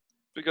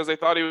 Because they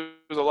thought he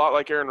was a lot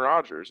like Aaron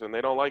Rodgers, and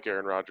they don't like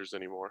Aaron Rodgers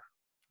anymore.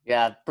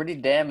 Yeah, pretty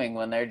damning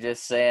when they're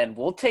just saying,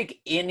 we'll take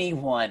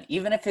anyone,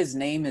 even if his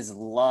name is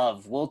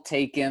Love, we'll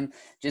take him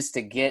just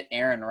to get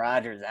Aaron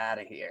Rodgers out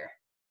of here.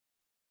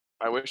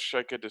 I wish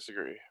I could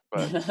disagree,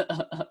 but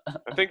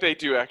I think they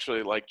do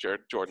actually like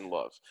Jordan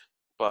Love.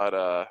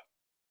 But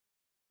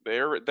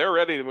they're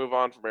ready to move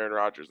on from Aaron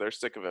Rodgers. They're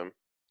sick of him.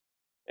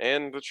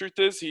 And the truth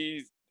is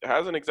he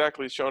hasn't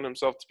exactly shown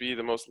himself to be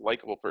the most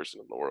likable person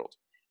in the world.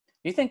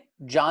 You think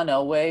John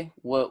Elway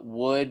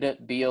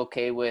would be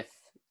okay with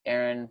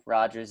Aaron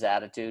Rodgers'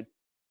 attitude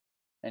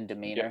and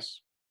demeanor?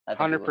 Yes,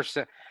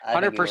 100%.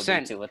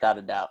 100%, without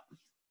a doubt.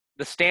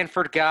 The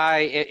Stanford guy,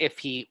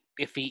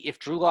 if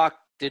Drew Lock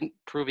didn't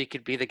prove he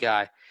could be the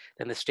guy,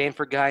 then the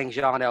Stanford guy and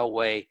John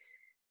Elway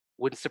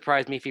wouldn't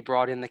surprise me if he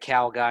brought in the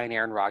Cal guy and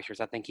Aaron Rodgers.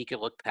 I think he could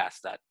look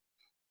past that.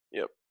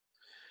 Yep.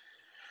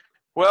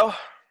 Well,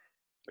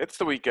 it's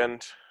the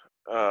weekend.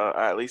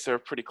 At least they're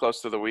pretty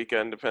close to the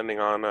weekend, depending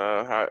on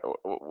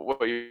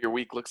what your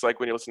week looks like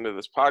when you listen to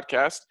this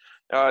podcast.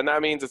 And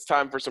that means it's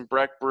time for some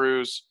Breck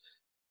Brews.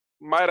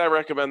 Might I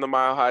recommend the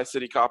Mile High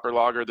City Copper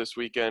Lager this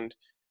weekend?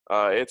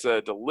 It's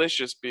a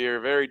delicious beer,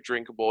 very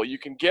drinkable. You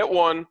can get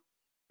one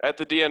at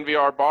the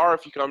DNVR bar.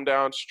 If you come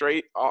down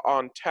straight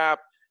on tap,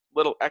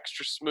 little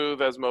extra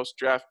smooth as most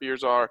draft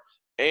beers are.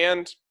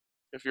 And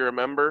if you're a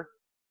member,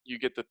 you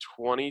get the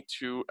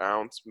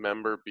 22-ounce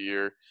member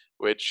beer,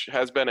 which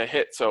has been a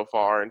hit so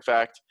far. In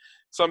fact,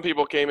 some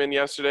people came in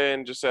yesterday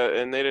and just said,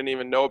 and they didn't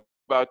even know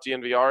about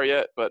DNVR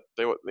yet, but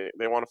they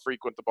want to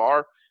frequent the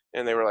bar.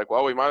 And they were like,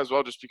 well, we might as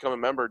well just become a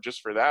member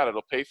just for that.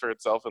 It'll pay for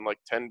itself in like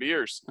 10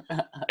 beers.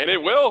 And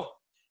it will.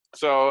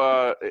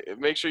 So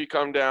make sure you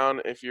come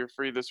down if you're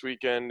free this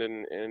weekend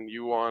and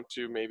you want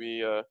to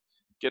maybe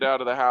get out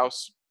of the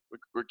house.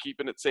 We're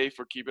keeping it safe.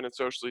 We're keeping it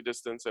socially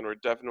distanced, and we're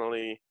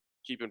definitely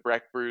keeping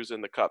Breck Brews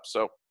in the cup.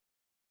 So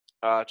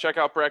check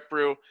out Breck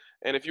Brew.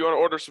 And if you want to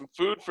order some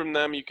food from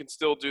them, you can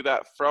still do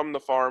that from the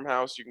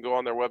farmhouse. You can go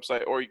on their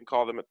website, or you can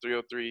call them at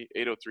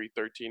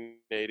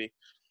 303-803-1380.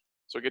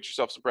 So get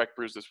yourself some Breck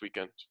Brews this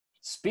weekend.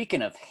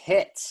 Speaking of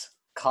hits,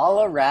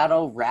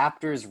 Colorado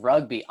Raptors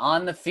rugby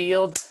on the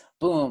field.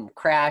 Boom,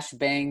 crash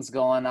bangs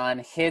going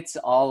on, hits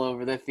all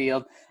over the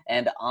field,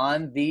 and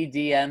on the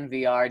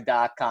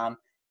DNVR.com,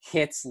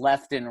 hits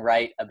left and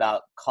right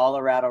about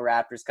Colorado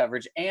Raptors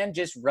coverage and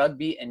just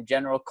rugby in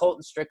general.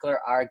 Colton Strickler,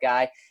 our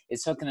guy,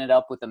 is hooking it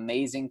up with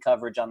amazing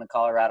coverage on the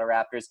Colorado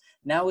Raptors.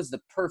 Now is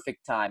the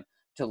perfect time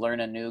to learn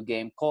a new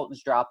game.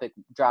 Colton's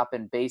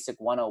dropping basic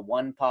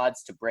 101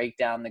 pods to break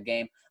down the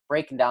game,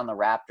 breaking down the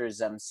Raptors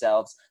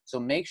themselves.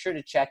 So make sure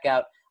to check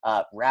out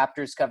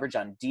Raptors coverage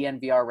on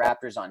DNVR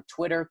Raptors on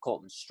Twitter,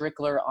 Colton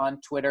Strickler on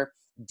Twitter,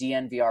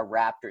 DNVR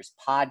Raptors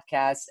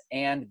podcast,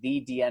 and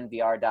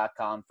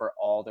thednvr.com for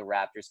all the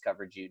Raptors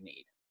coverage you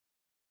need.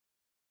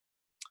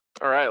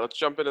 All right, let's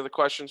jump into the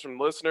questions from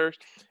listeners.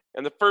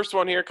 And the first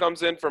one here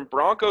comes in from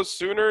Broncos,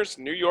 Sooners,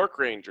 New York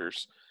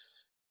Rangers.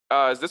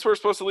 Is this where we're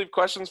supposed to leave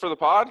questions for the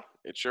pod?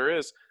 It sure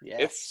is.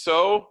 Yes. It's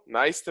so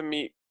nice to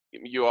meet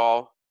you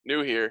all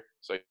new here.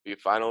 So you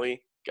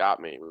finally got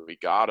me. We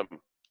got him.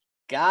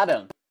 Got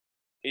him.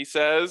 He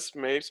says,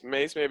 Mace,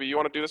 maybe you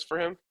want to do this for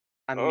him?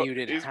 I'm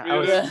muted. He's I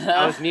muted.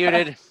 was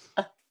muted.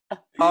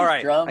 All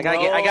right. I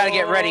gotta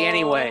get ready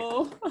anyway.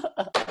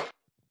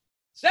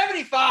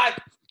 75.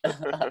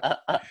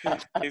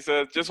 He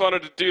says, just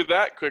wanted to do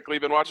that quickly.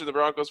 Been watching the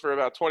Broncos for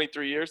about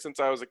 23 years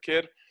since I was a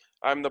kid.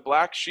 I'm the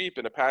black sheep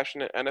in a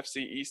passionate NFC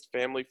East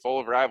family full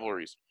of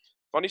rivalries.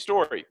 Funny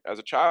story. As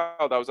a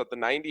child, I was at the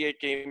 98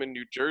 game in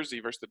New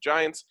Jersey versus the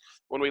Giants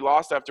when we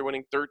lost after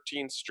winning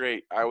 13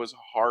 straight. I was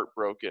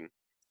heartbroken.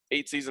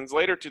 8 seasons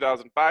later,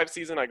 2005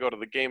 season, I go to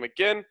the game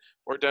again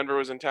where Denver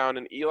was in town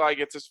and Eli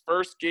gets his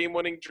first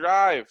game-winning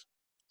drive.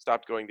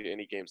 Stopped going to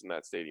any games in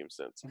that stadium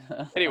since.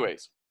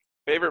 Anyways,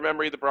 favorite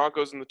memory of the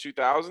Broncos in the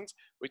 2000s.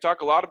 We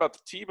talk a lot about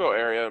the Tebow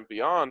area and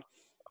beyond,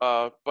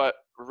 but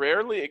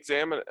rarely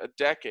examine a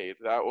decade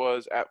that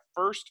was at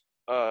first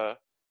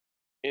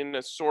in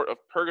a sort of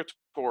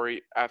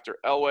purgatory after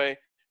Elway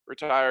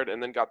retired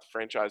and then got the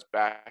franchise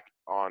back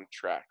on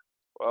track.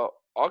 Well,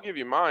 I'll give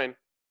you mine.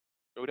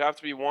 It would have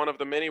to be one of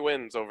the many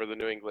wins over the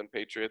New England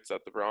Patriots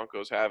that the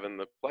Broncos have in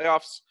the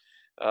playoffs,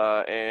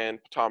 and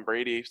Tom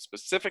Brady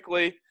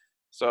specifically.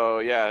 So,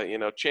 yeah,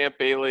 Champ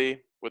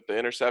Bailey with the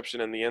interception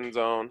in the end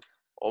zone,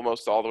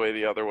 almost all the way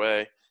the other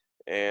way,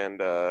 and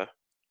that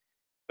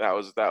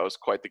was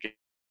quite the game.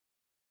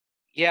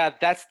 Yeah,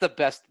 that's the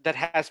best. That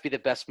has to be the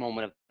best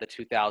moment of the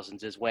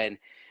 2000s is when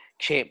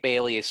Champ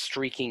Bailey is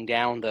streaking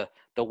down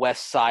the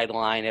west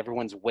sideline.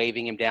 Everyone's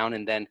waving him down,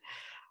 and then,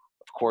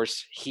 of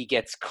course, he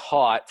gets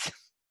caught,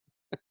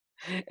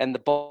 and the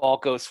ball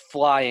goes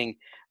flying.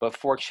 But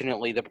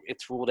fortunately,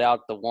 it's ruled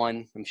out the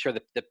one. I'm sure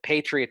the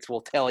Patriots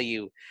will tell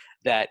you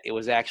that it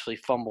was actually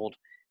fumbled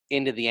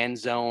into the end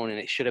zone, and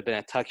it should have been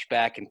a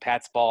touchback and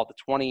Pat's ball at the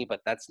 20,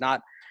 but that's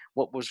not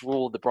what was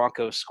ruled. The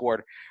Broncos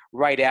scored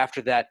right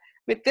after that.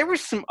 I mean, there were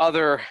some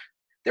other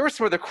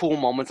cool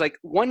moments. Like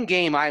one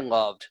game I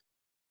loved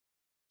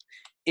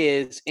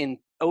is in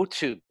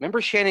 2002.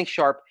 Remember Shannon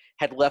Sharp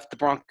had left the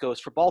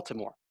Broncos for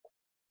Baltimore.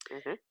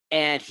 Mm-hmm.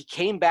 And he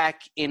came back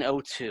in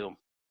 2002.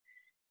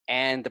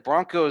 And the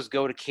Broncos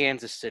go to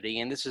Kansas City.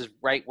 And this is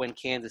right when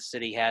Kansas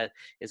City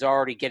is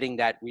already getting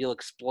that real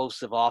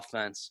explosive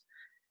offense.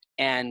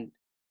 And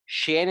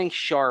Shannon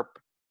Sharp,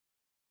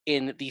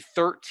 in the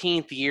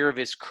 13th year of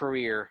his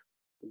career,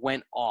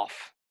 went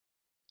off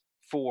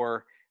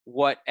for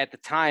what at the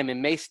time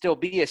and may still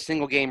be a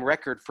single game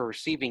record for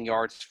receiving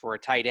yards for a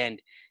tight end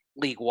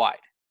league-wide.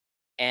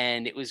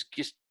 And it was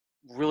just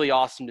really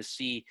awesome to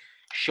see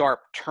Sharp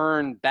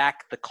turn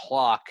back the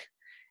clock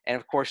and,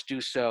 of course,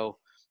 do so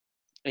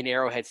in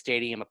Arrowhead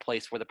Stadium, a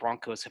place where the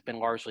Broncos have been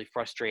largely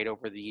frustrated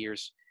over the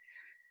years.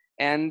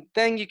 And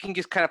then you can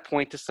just kind of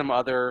point to some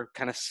other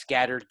kind of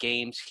scattered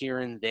games here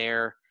and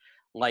there,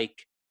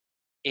 like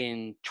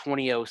in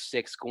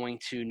 2006 going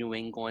to New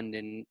England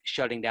and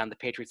shutting down the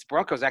Patriots. The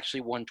Broncos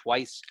actually won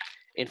twice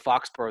in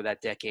Foxborough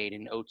that decade,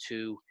 in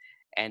 2002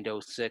 and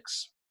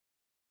 2006.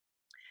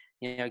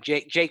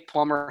 Jake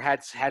Plummer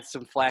had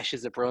some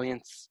flashes of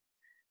brilliance.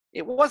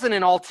 It wasn't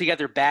an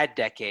altogether bad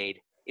decade.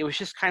 it was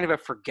just kind of a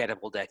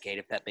forgettable decade,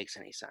 if that makes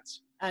any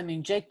sense. I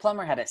mean, Jake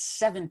Plummer had a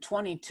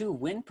 722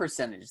 win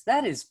percentage.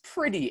 That is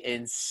pretty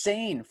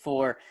insane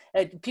for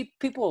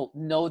people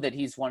know that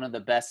he's one of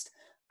the best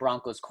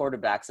Broncos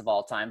quarterbacks of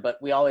all time, but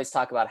we always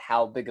talk about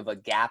how big of a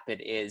gap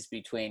it is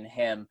between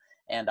him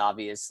and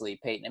obviously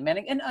Peyton and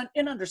Manning,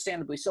 and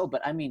understandably so.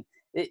 But I mean,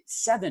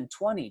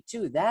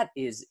 722, that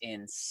is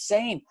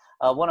insane.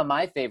 One of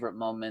my favorite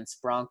moments,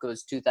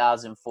 Broncos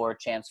 2004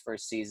 champs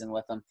first season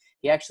with him.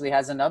 He actually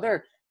has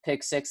another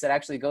pick six that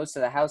actually goes to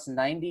the house,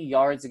 90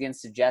 yards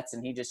against the Jets,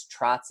 and he just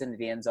trots into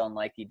the end zone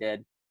like he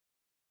did.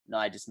 No,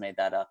 I just made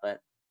that up, but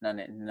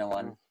no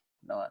one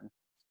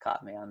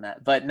caught me on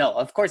that. But no,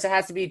 of course it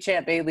has to be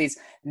Champ Bailey's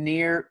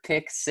near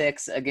pick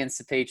six against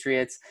the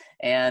Patriots,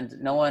 and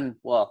no one,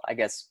 well, I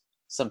guess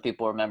some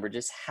people remember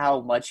just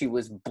how much he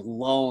was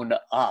blown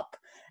up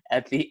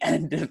at the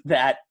end of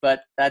that,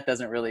 but that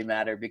doesn't really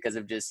matter because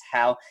of just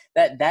how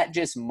that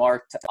just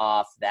marked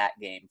off that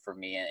game for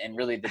me and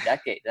really the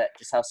decade, that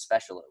just how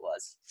special it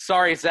was.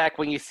 Sorry, Zach,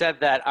 when you said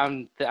that,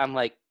 I'm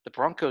like, the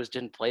Broncos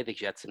didn't play the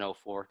Jets in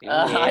 04. The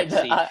only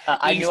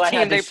I knew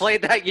team they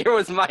played that year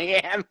was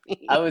Miami.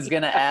 I was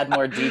going to add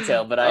more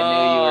detail, but I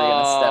knew you were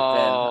going to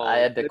step in. I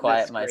had to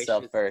quiet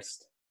myself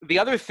first. The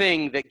other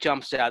thing that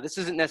jumps out, this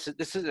isn't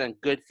a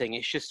good thing,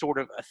 it's just sort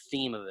of a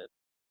theme of it,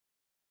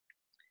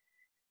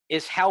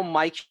 is how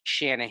Mike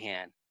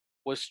Shanahan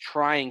was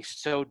trying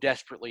so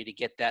desperately to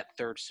get that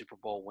third Super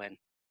Bowl win.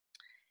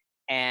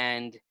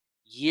 And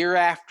year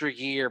after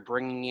year,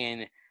 bringing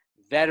in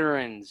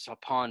veterans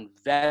upon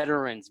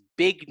veterans,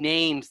 big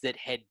names that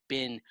had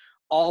been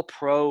all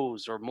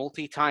pros or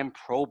multi-time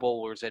Pro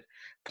Bowlers at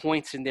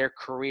points in their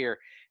career,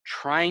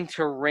 trying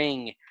to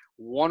wring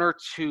one or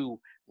two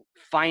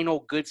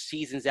final good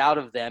seasons out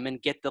of them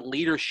and get the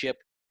leadership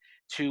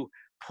to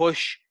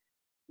push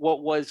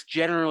what was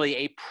generally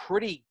a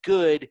pretty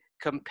good,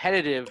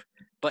 competitive,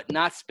 but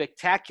not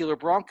spectacular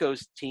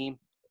Broncos team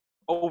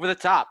over the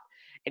top.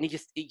 And he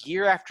just,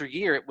 year after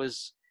year, it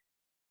was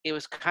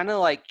kind of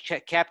like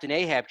Captain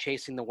Ahab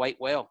chasing the white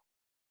whale.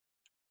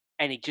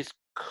 And he just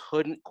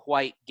couldn't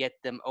quite get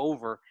them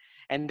over.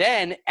 And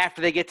then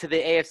after they get to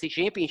the AFC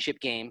Championship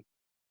game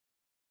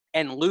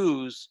and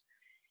lose,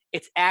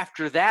 it's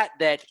after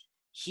that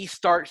he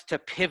starts to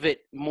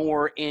pivot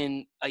more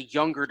in a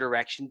younger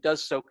direction,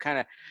 does so kind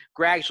of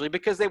gradually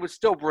because they would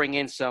still bring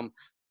in some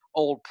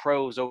old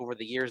pros over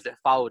the years that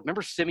followed.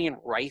 Remember Simeon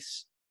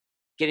Rice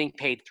getting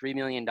paid $3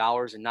 million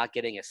and not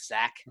getting a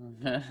sack?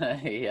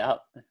 Yep.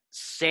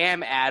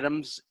 Sam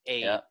Adams,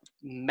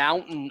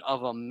 mountain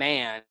of a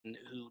man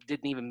who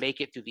didn't even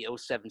make it through the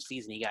 2007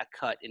 season. He got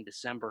cut in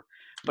December.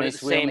 But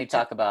we only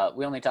talk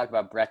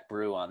about Breck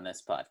Brew on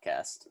this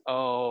podcast.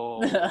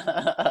 Oh,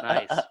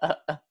 nice.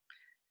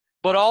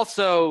 But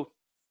also,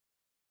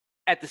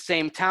 at the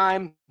same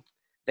time,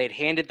 they'd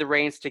handed the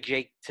reins to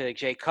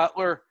Jay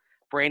Cutler.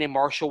 Brandon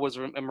Marshall was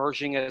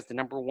emerging as the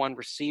number one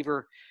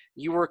receiver.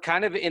 You were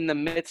kind of in the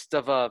midst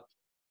of a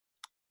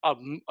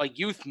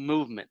youth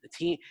movement. The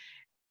team,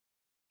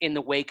 in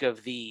the wake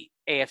of the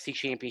AFC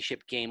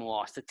Championship game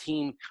loss, the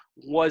team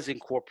was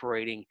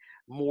incorporating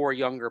more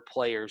younger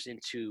players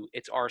into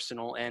its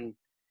arsenal, and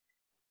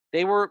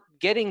they were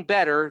getting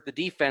better. The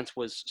defense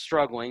was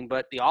struggling,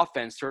 but the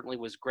offense certainly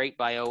was great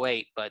by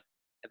 2008. But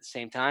at the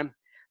same time,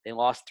 they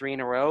lost 3 in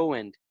a row,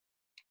 and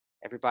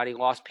everybody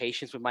lost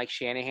patience with Mike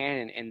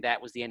Shanahan, and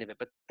that was the end of it.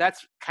 But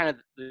that's kind of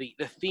the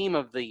theme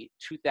of the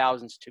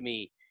 2000s to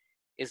me,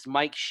 is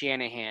Mike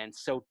Shanahan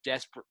so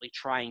desperately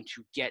trying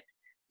to get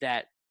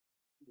that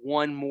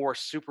one more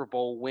Super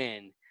Bowl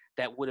win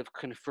that would have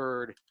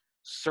conferred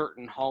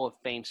certain Hall of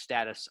Fame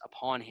status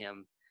upon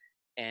him,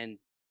 and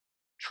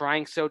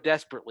trying so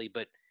desperately.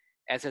 But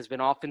as has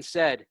been often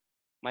said,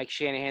 Mike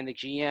Shanahan, the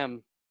GM,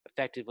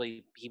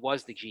 effectively, he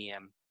was the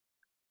GM,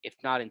 if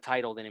not in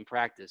title, then in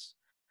practice.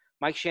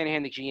 Mike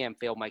Shanahan, the GM,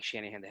 failed Mike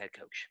Shanahan, the head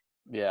coach.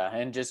 Yeah,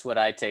 and just what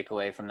I take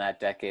away from that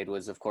decade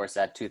was, of course,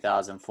 that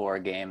 2004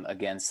 game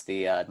against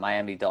the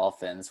Miami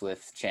Dolphins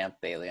with Champ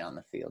Bailey on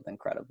the field.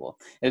 Incredible.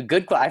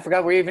 I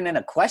forgot we're even in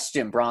a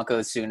question,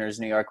 Broncos,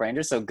 Sooners, New York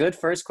Rangers. So good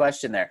first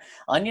question there.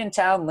 Onion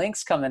Town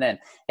links coming in.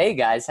 Hey,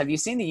 guys, have you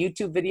seen the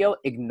YouTube video,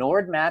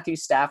 Ignored Matthew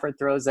Stafford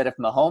Throws That If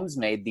Mahomes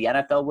Made, the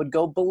NFL Would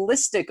Go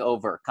Ballistic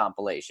Over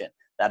compilation?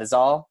 That is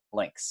all.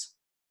 Links.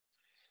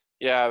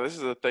 Yeah, this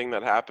is a thing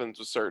that happens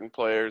with certain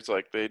players.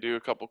 Like, they do a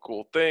couple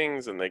cool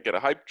things and they get a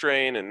hype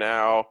train, and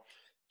now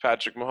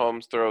Patrick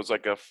Mahomes throws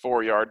like a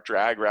 4-yard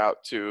drag route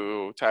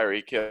to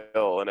Tyreek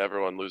Hill and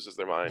everyone loses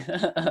their mind.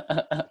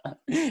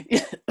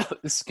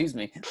 Excuse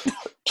me.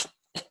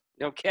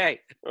 Okay.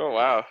 Oh,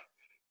 wow.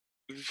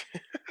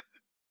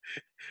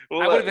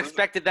 I would have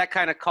expected that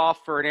kind of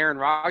cough for an Aaron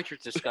Rodgers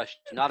discussion,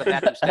 not a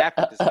Matthew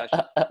Stafford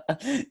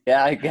discussion.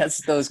 Yeah, I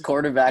guess those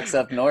quarterbacks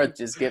up north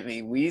just get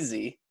me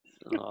wheezy.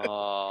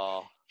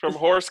 Oh. From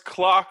Horse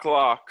Clock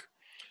Lock.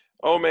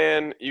 Oh,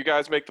 man, you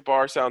guys make the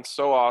bar sound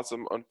so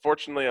awesome.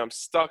 Unfortunately, I'm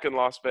stuck in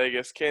Las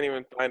Vegas. Can't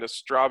even find a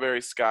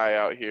strawberry sky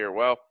out here.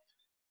 Well,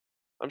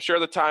 I'm sure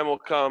the time will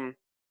come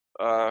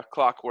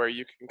clock where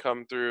you can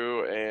come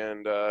through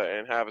and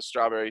have a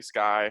strawberry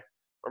sky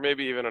or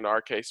maybe even an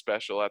RK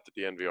special at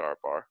the DNVR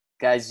bar.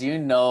 Guys, you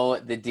know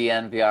the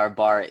DNVR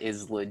bar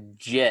is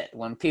legit.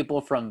 When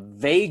people from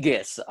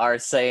Vegas are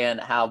saying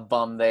how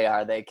bummed they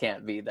are, they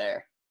can't be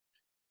there.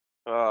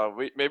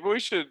 Maybe we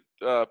should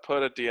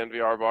put a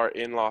DNVR bar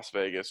in Las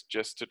Vegas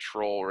just to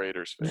troll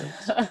Raiders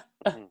fans.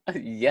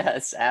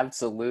 Yes,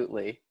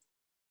 absolutely.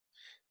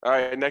 All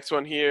right, next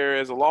one here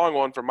is a long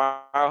one from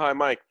Mile High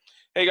Mike.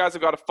 Hey, guys,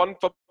 I've got a fun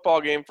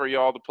football game for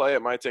y'all to play.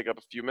 It might take up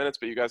a few minutes,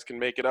 but you guys can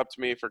make it up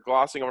to me for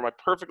glossing over my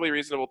perfectly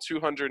reasonable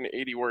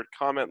 280-word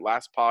comment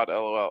last pod,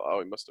 LOL. Oh,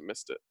 we must have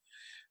missed it.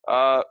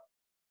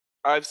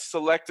 I've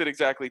selected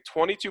exactly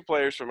 22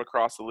 players from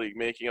across the league,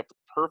 making up the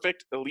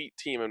perfect elite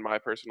team in my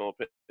personal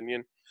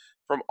opinion.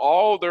 From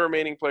all the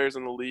remaining players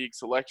in the league,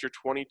 select your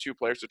 22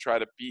 players to try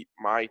to beat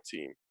my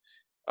team.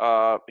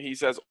 He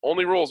says,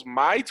 only rules,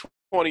 my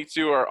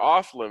 22 are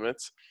off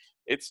limits.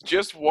 It's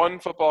just one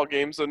football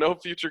game, so no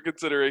future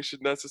consideration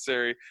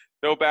necessary.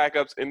 No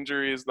backups,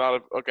 injuries,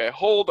 okay,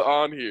 hold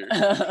on here.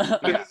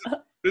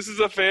 This is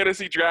a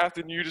fantasy draft,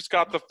 and you just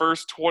got the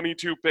first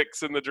 22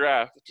 picks in the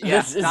draft.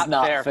 Yeah, This is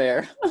not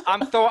fair.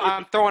 I'm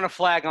throwing a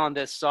flag on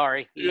this.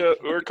 Sorry. Yeah,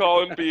 we're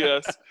calling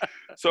BS.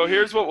 So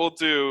here's what we'll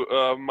do,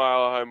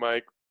 Mile High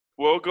Mike.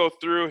 We'll go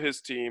through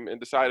his team and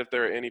decide if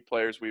there are any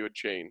players we would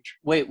change.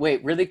 Wait,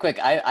 really quick.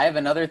 I have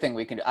another thing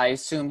we can do. I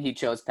assume he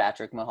chose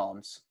Patrick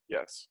Mahomes.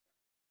 Yes.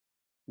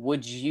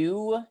 Would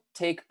you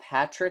take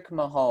Patrick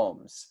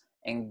Mahomes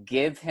and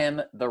give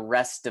him the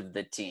rest of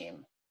the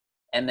team,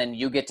 and then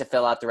you get to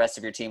fill out the rest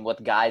of your team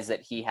with guys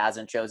that he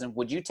hasn't chosen?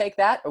 Would you take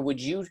that, or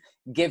would you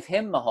give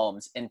him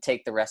Mahomes and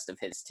take the rest of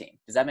his team?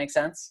 Does that make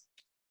sense?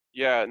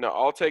 Yeah, no,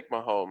 I'll take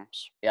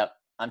Mahomes. Yep,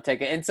 I'm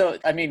taking – and so,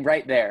 I mean,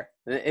 right there.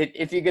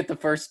 If you get the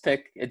first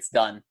pick, it's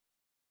done.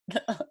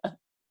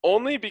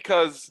 Only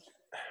because,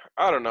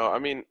 I don't know, I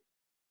mean,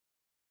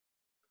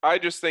 I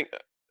just think –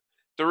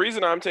 the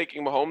reason I'm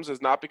taking Mahomes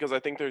is not because I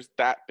think there's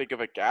that big of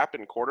a gap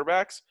in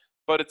quarterbacks,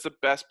 but it's the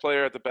best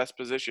player at the best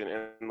position.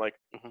 And, like,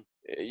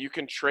 you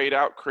can trade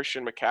out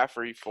Christian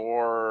McCaffrey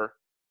for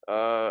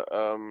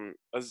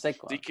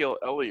Ezekiel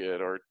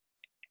Elliott or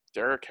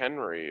Derrick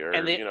Henry or, Yeah.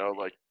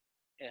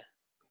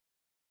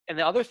 And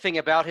the other thing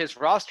about his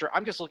roster,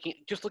 I'm just looking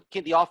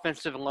at the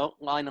offensive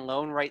line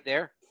alone right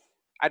there.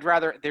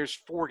 There's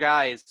four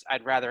guys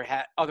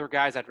other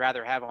guys I'd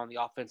rather have on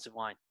the offensive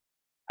line.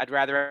 I'd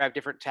rather have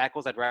different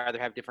tackles. I'd rather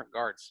have different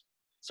guards.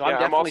 So I'm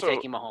definitely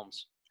taking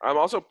Mahomes. I'm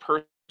also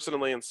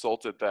personally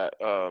insulted that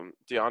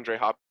DeAndre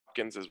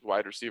Hopkins is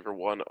wide receiver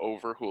 1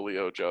 over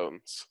Julio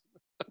Jones.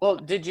 Well,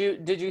 did you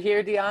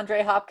hear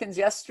DeAndre Hopkins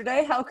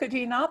yesterday? How could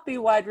he not be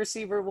wide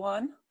receiver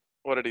 1?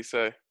 What did he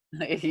say?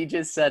 He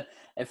just said,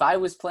 if I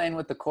was playing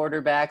with the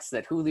quarterbacks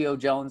that Julio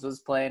Jones was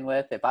playing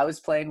with, if I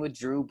was playing with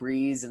Drew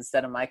Brees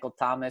instead of Michael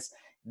Thomas,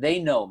 they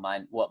know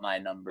what my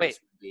numbers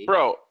would be.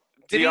 Bro.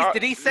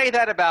 Did he say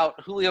that about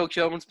Julio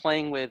Jones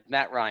playing with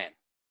Matt Ryan?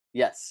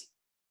 Yes.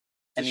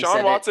 And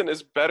Deshaun Watson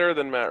is better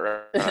than Matt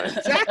Ryan.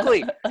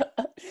 Exactly.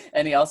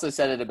 And he also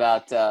said it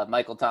about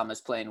Michael Thomas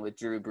playing with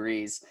Drew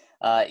Brees.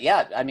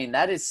 Yeah, I mean,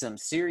 that is some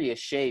serious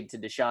shade to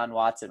Deshaun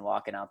Watson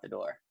walking out the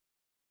door.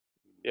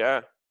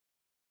 Yeah.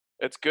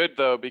 It's good,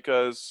 though,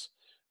 because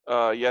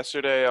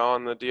yesterday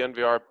on the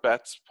DNVR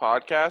Bets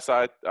podcast,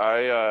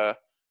 I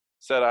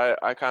said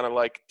I kind of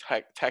like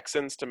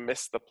Texans to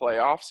miss the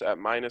playoffs at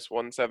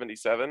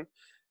 -177.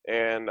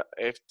 And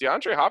if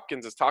DeAndre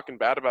Hopkins is talking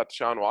bad about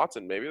Deshaun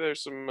Watson, maybe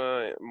there's some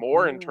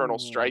more internal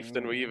strife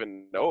than we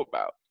even know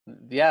about.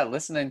 Yeah,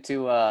 listening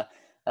to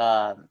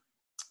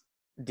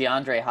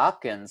DeAndre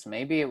Hopkins,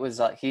 maybe it was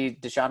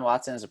Deshaun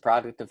Watson is a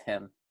product of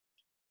him.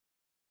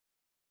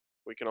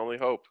 We can only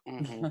hope,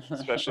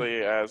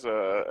 especially as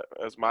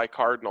my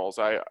Cardinals.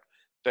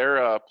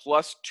 They're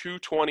plus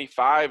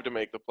 225 to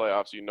make the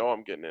playoffs. You know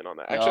I'm getting in on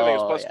that. Actually, I think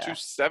it's plus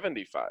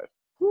 275.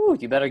 Ooh,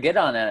 you better get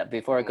on it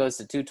before it goes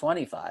to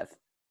 225.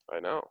 I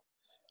know.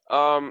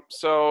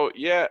 So,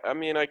 yeah, I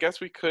mean, I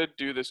guess we could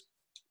do this.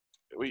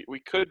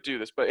 We could do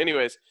this. But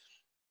anyways,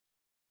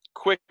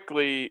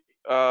 quickly,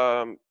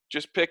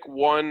 just pick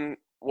one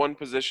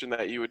position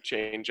that you would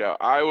change out.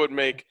 I would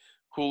make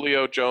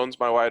Julio Jones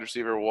my wide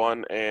receiver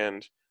 1,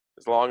 and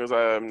as long as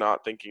I'm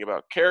not thinking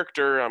about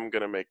character, I'm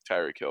going to make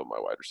Tyreek Hill my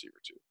wide receiver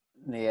 2.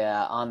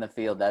 Yeah, on the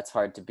field, that's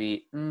hard to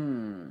beat.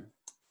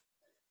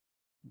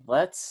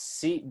 Let's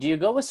see. Do you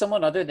go with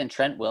someone other than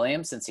Trent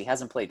Williams since he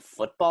hasn't played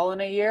football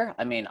in a year?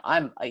 I mean,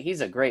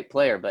 he's a great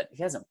player, but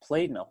he hasn't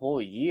played in a whole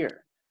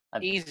year.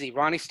 Easy.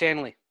 Ronnie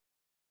Stanley.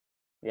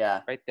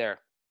 Yeah. Right there.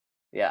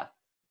 Yeah.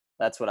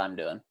 That's what I'm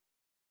doing.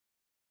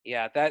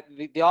 Yeah,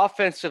 the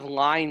offensive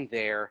line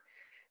there,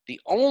 the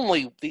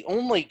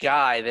only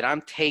guy that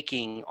I'm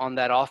taking on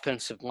that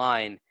offensive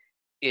line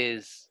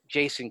is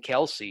Jason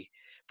Kelce.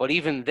 But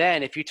even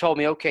then, if you told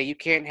me, okay, you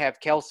can't have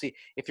Kelce,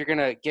 if you're going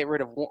to get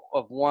rid of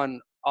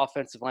one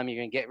offensive lineman,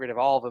 you're going to get rid of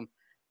all of them,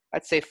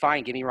 I'd say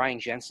fine, give me Ryan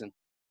Jensen,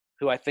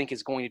 who I think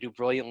is going to do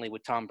brilliantly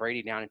with Tom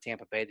Brady down in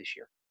Tampa Bay this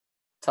year.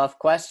 Tough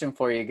question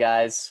for you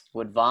guys.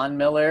 Would Von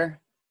Miller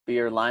be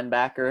your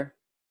linebacker?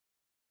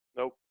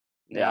 Nope.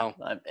 No.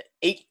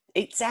 Yeah.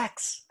 8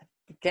 sacks.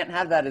 I can't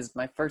have that as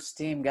my first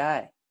team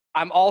guy.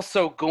 I'm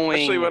also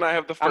going. Especially when I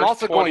have the I'm first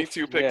also going-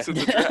 22 picks yeah. in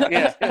the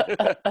draft.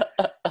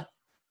 Yeah.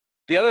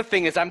 The other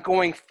thing is I'm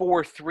going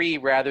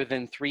 4-3 rather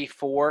than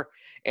 3-4,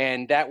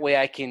 and that way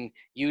I can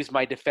use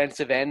my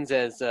defensive ends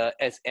as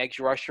edge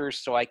rushers,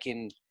 so I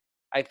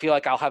feel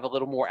like I'll have a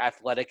little more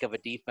athletic of a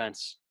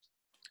defense.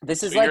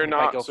 This is So like you're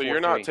not. So 4-3. you're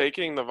not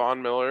taking the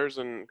Von Millers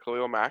and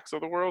Khalil Macks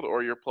of the world,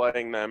 or you're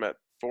playing them at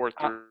 4-3.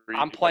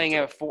 I'm playing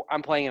him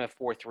at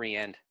 4-3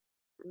 end.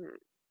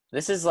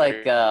 this is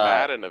like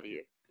Madden of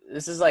you.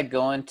 this is like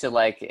going to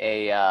like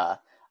a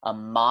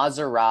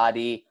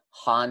Maserati,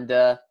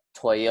 Honda,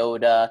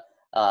 Toyota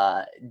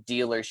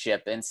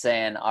dealership and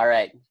saying, all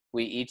right,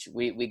 we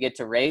get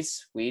to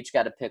race. We each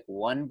got to pick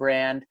one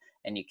brand,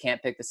 and you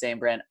can't pick the same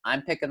brand.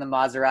 I'm picking the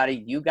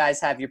Maserati. You guys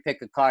have your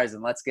pick of cars,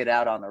 and let's get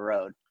out on the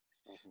road.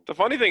 The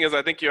funny thing is,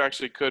 I think you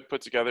actually could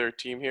put together a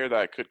team here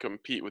that could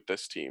compete with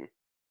this team.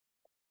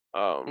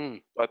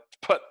 But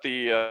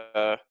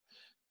the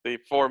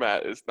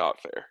format is not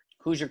fair.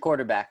 Who's your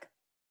quarterback?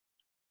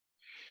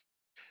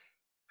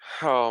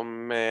 Oh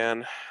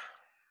man,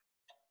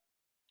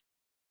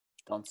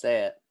 Don't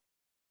say it.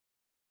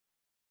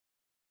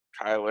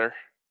 Kyler.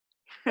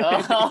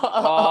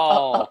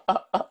 Oh.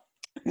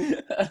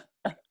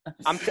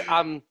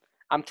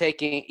 I'm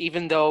taking,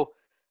 even though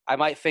I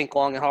might think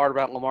long and hard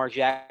about Lamar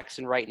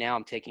Jackson right now,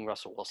 I'm taking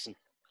Russell Wilson.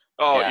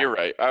 Oh, Yeah. You're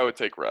right. I would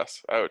take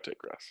Russ.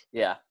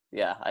 Yeah.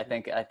 I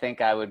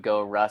think I would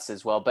go Russ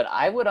as well. But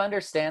I would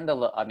understand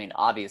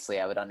obviously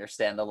I would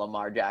understand the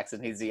Lamar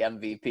Jackson. He's the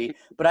MVP.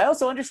 But I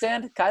also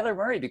understand Kyler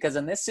Murray, because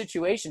in this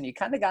situation, you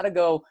kind of got to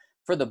go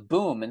for the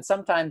boom. And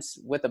sometimes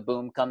with a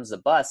boom comes a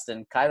bust.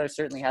 And Kyler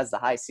certainly has the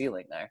high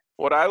ceiling there.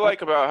 What I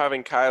like about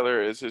having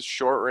Kyler is his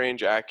short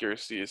range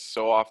accuracy is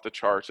so off the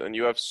charts, and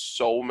you have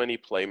so many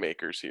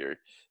playmakers here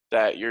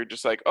that you're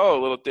just like, oh,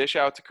 a little dish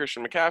out to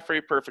Christian McCaffrey,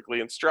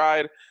 perfectly in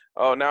stride.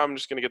 Oh, now I'm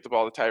just going to get the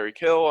ball to Tyreek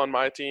Hill on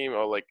my team.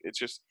 Oh, like, it's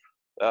just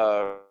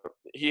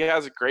he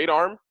has a great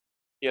arm.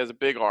 He has a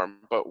big arm.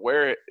 But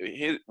where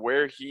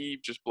he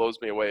just blows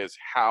me away is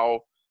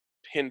how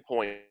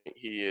pinpoint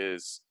he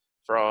is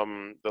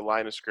from the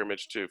line of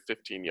scrimmage to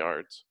 15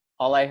 yards.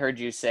 All I heard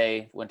you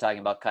say when talking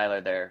about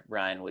Kyler there,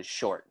 Ryan, was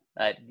short.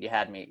 You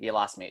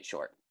lost me at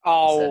short.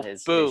 Oh,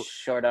 his boo.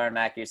 short arm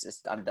accuracy.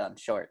 I'm done.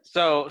 Short.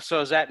 So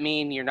does that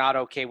mean you're not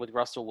okay with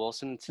Russell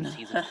Wilson since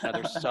he's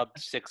another sub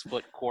 6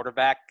 foot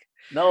quarterback?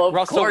 No,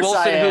 of course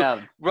I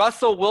am.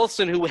 Russell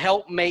Wilson, who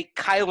helped make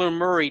Kyler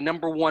Murray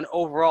 #1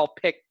 overall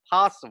pick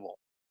possible.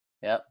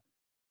 Yep.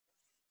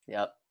 Give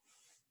All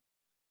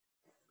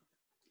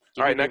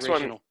right, me the next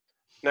one. original.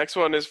 Next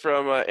one is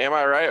from Am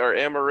I Right or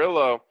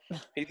Amarillo.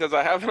 He says,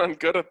 I have it on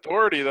good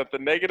authority that the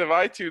negative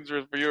iTunes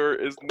reviewer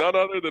is none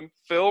other than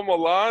Phil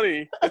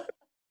Milani.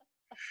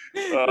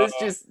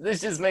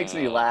 This just makes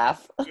me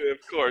laugh. Of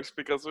course,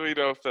 because we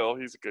know Phil.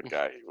 He's a good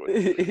guy. He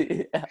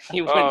wouldn't.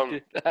 He wouldn't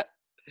do that.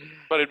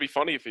 But it'd be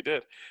funny if he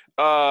did.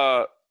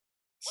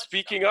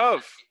 Speaking of.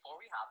 Before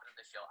we hop into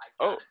the show,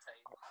 Oh,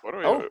 what do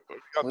we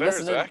got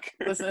there, Zach?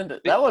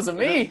 That wasn't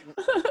me.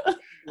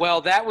 Well,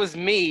 that was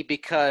me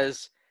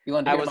because You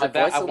wanted to hear my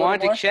voice I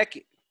wanted to check.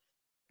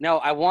 No,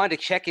 I wanted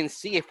to check and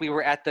see if we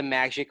were at the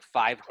magic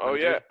 500. Oh,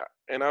 yeah.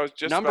 And I was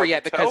just Number about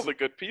yet, to tell because- the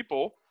good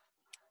people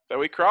that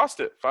we crossed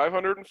it,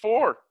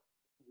 504.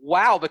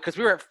 Wow, because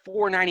we were at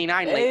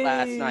 499 late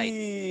last night.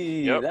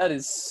 Yep. That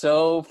is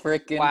so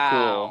freaking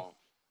Wow.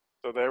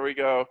 So there we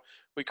go.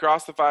 We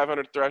crossed the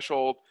 500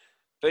 threshold.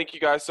 Thank you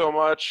guys so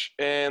much.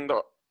 And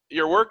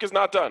your work is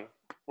not done.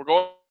 We're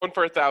going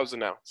for 1,000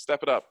 now.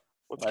 Step it up.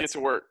 Let's get to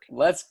work. cool.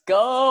 Let's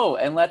go,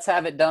 and let's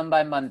have it done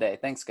by Monday.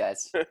 Thanks,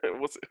 guys.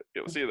 We'll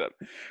see you then.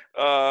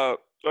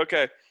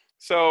 Okay,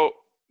 so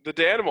the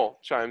Danimal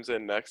chimes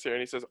in next here,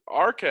 and he says,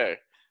 RK,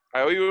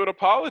 I owe you an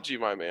apology,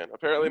 my man.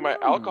 Apparently my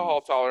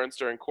alcohol tolerance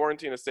during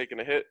quarantine has taken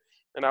a hit,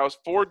 and I was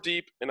 4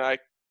 deep, and I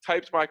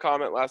typed my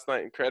comment last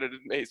night and credited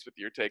Mace with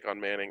your take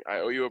on Manning. I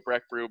owe you a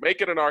Breck Brew.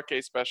 Make it an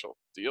RK special.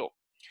 Deal.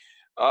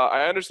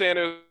 I understand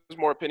it was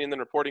more opinion than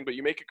reporting, but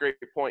you make a great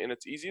point, and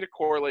it's easy to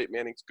correlate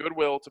Manning's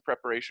goodwill to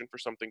preparation for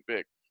something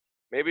big.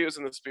 Maybe it was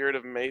in the spirit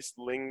of Mace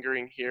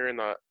lingering here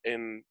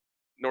in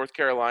North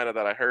Carolina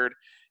that I heard.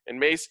 And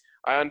Mace,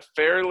 I've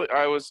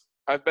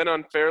been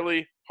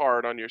unfairly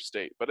hard on your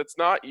state, but it's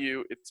not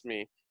you, it's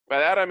me. By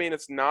that I mean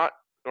it's not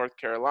North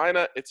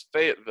Carolina, it's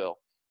Fayetteville.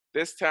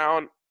 This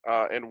town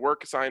and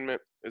work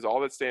assignment is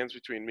all that stands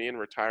between me and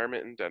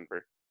retirement in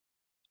Denver.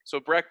 So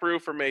Breck Brew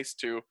for Mace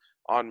too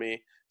on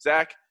me.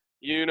 Zach,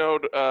 you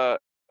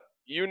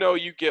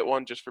get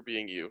one just for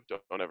being you.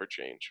 Don't ever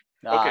change.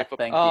 Okay,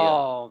 Thank you.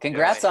 Oh,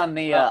 Congrats on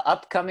the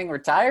upcoming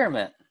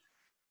retirement.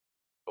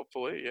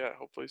 Hopefully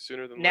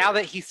sooner than Now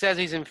later. that he says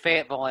he's in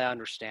Fayetteville, I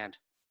understand.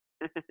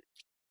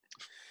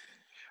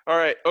 All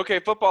right,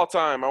 okay, football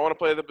time. I want to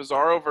play the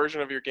bizarro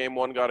version of your game,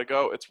 One Gotta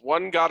Go. It's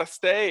One Gotta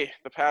Stay.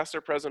 The past or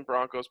present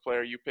Broncos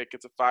player you pick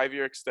gets a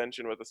 5-year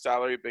extension with a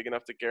salary big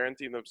enough to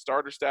guarantee them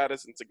starter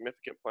status and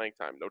significant playing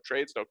time. No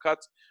trades, no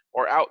cuts,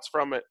 or outs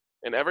from it.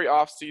 and every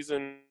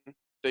offseason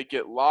they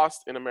get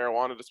lost in a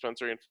marijuana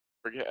dispensary and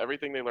forget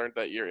everything they learned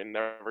that year and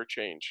never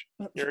change.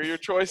 Here are your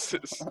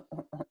choices.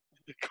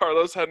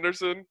 Carlos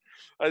Henderson,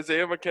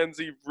 Isaiah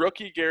McKenzie,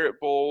 rookie Garrett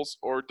Bowles,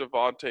 or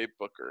Devontae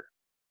Booker.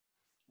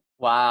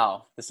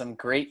 Wow, there's some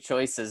great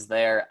choices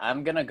there.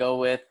 I'm going to go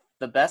with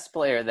the best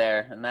player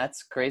there, and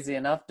that's crazy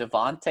enough,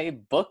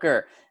 Devontae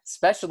Booker,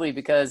 especially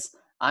because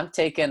I'm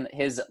taking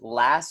his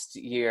last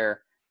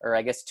year, or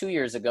I guess 2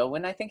 years ago,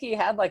 when I think he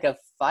had like a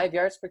 5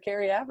 yards per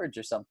carry average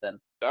or something.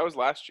 That was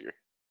last year.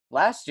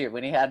 Last year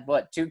when he had,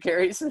 2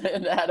 carries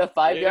and had a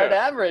 5-yard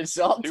average,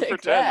 so I'll 2 take for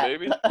 10, that.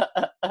 baby.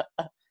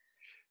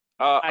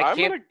 I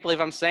can't believe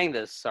I'm saying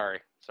this. Sorry.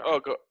 Oh,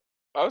 go.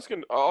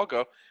 I'll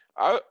go.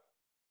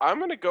 I'm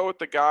gonna go with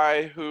the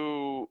guy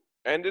who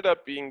ended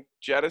up being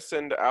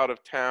jettisoned out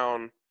of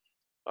town,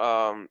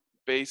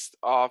 based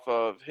off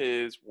of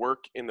his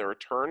work in the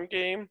return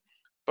game,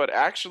 but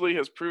actually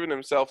has proven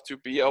himself to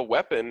be a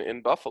weapon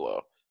in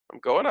Buffalo. I'm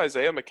going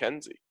Isaiah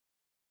McKenzie.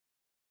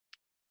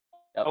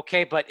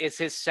 Okay, but is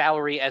his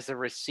salary as a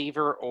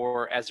receiver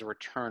or as a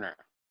returner?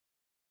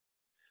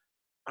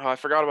 Oh, I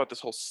forgot about this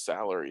whole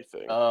salary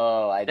thing.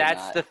 Oh,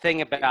 That's the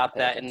thing about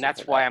that, and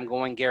that's why I'm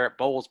going Garrett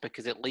Bowles,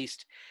 because at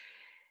least,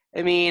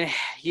 I mean,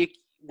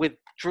 with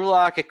Drew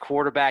Lock at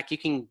quarterback, you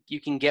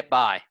can get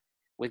by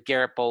with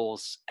Garrett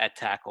Bowles at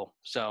tackle.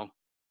 So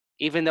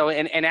even though,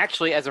 and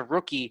actually as a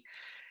rookie,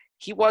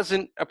 he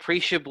wasn't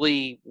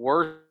appreciably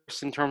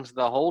worse in terms of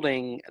the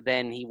holding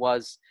than he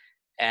was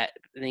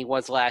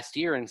last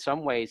year. In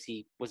some ways,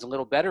 he was a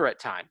little better at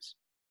times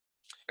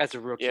as a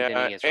rookie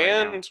than he is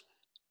right now.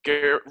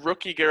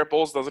 Rookie Garrett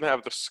Bowles doesn't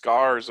have the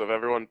scars of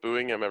everyone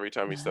booing him every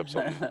time he steps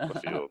on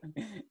the field.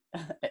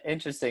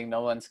 Interesting.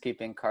 No one's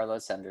keeping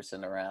Carlos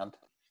Henderson around.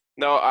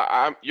 No,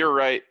 you're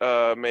right,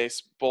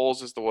 Mace.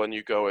 Bowles is the one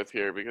you go with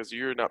here because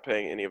you're not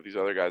paying any of these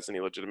other guys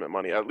any legitimate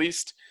money. At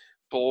least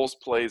Bowles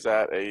plays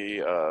at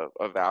a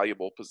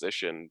valuable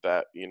position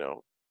that,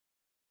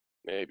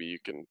 maybe you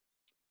can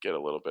get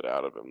a little bit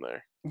out of him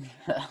there.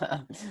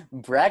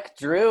 Breck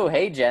Drew,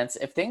 hey gents,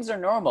 if things are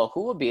normal,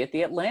 who will be at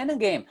the Atlanta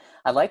game?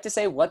 I'd like to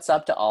say what's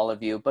up to all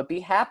of you, but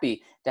be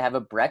happy to have a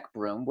Breck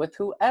broom with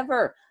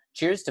whoever.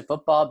 Cheers to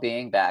football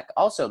being back.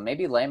 Also,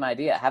 maybe lame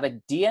idea, have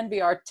a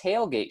DNVR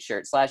tailgate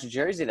shirt /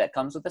 jersey that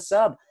comes with a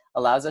sub.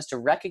 Allows us to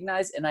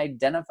recognize and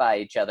identify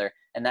each other,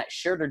 and that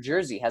shirt or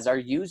jersey has our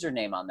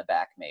username on the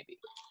back maybe.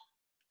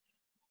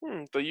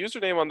 The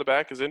username on the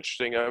back is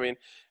interesting. I mean,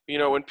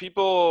 when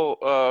people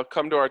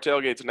come to our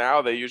tailgates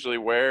now, they usually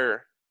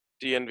wear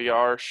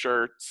DNVR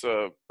shirts,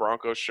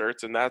 Broncos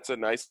shirts, and that's a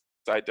nice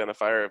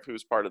identifier of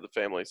who's part of the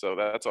family. So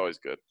that's always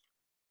good.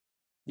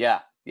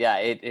 Yeah.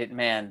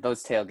 Man,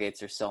 those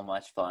tailgates are so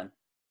much fun.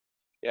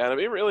 Yeah, and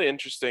it'll be really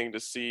interesting to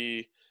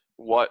see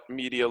what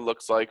media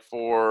looks like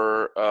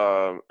for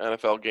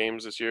NFL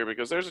games this year,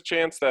 because there's a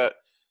chance that,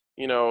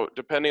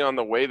 depending on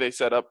the way they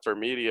set up for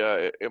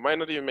media, it might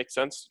not even make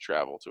sense to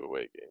travel to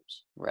away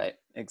games. Right,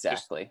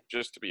 exactly.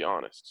 Just to be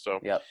honest. So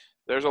yep.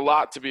 There's a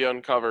lot to be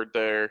uncovered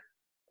there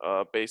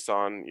based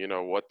on,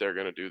 what they're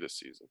going to do this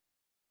season.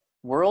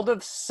 World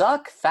of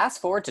Suck.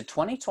 Fast forward to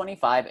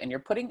 2025, and you're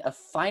putting a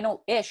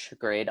final-ish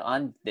grade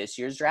on this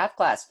year's draft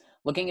class.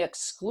 Looking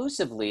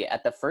exclusively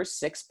at the first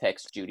 6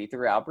 picks, Judy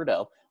through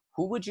Alberto,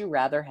 who would you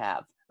rather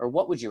have? Or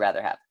what would you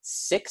rather have?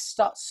 6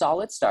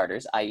 solid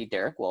starters, i.e.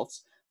 Derek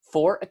Wolf's,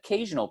 4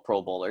 occasional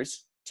Pro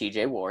Bowlers,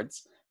 TJ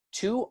Ward's,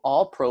 2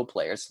 all-pro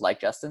players like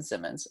Justin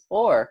Simmons,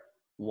 or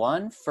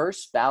 1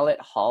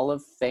 first-ballot Hall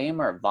of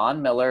Famer, Von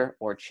Miller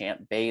or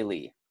Champ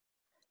Bailey?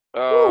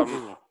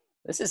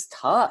 This is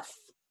tough.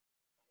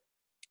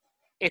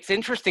 It's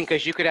interesting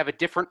because you could have a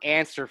different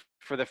answer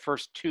for the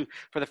first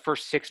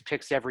 6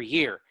 picks every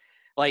year.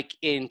 Like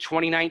in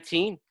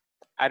 2019,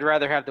 I'd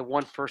rather have the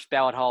 1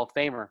 first-ballot Hall of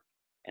Famer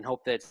and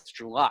hope that it's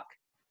Drew Lock.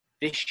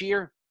 This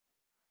year,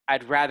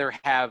 I'd rather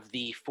have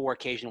the 4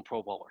 occasional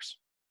Pro Bowlers.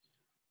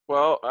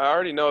 Well, I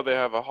already know they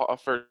have a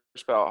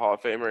first-ballot Hall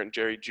of Famer in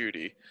Jerry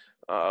Jeudy.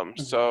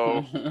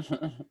 So,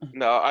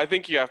 no, I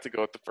think you have to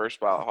go with the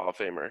first-ballot Hall of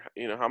Famer.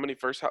 How many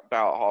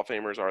first-ballot Hall of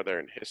Famers are there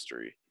in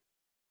history?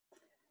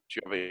 Do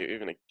you have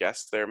even a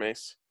guess there,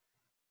 Mace?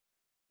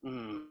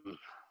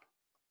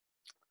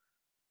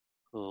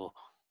 Oh.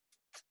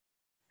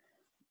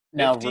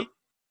 Now,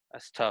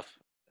 that's tough.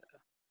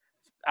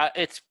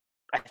 I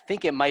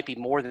think it might be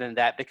more than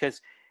that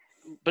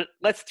but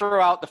let's throw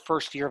out the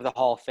first year of the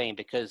Hall of Fame,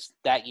 because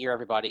that year in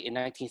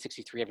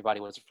 1963, everybody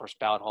was a first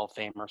ballot Hall of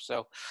Famer.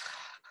 So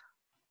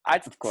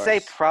I'd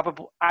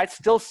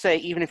still say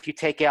even if you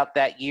take out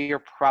that year,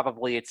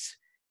 probably it's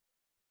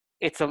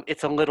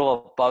a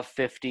little above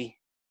 50,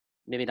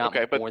 maybe not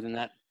more than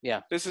that.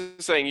 Yeah. This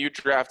is saying you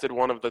drafted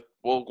one of the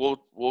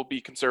we'll be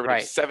conservative,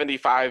 right,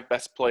 75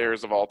 best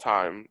players of all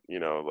time.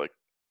 Like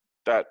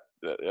that.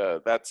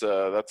 That's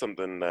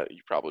something that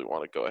you probably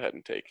want to go ahead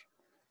and take.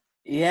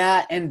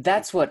 Yeah, and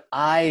that's what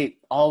I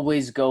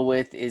always go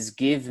with, is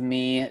give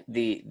me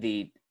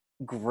the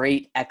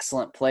great,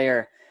 excellent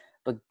player.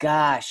 But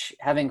gosh,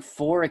 having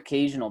 4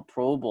 occasional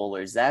Pro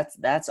Bowlers,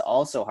 that's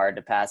also hard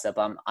to pass up.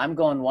 I'm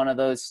going one of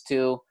those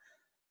 2.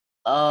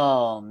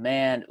 Oh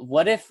man,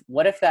 what if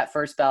that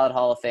first ballot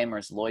Hall of Famer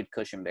is Lloyd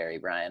Cushenberry,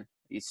 Brian?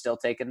 You still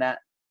taking that?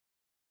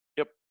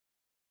 Yep.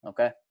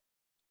 Okay.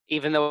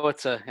 Even though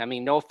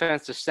no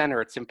offense to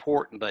center, it's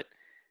important, but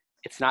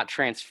it's not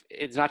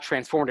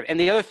transformative. And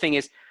the other thing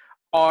is,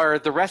 are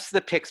the rest of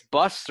the picks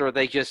busts, or are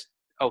they just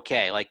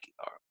okay? Like,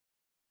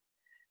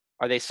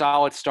 are they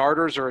solid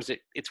starters, or is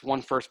it's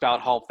one first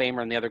ballot Hall of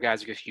Famer and the other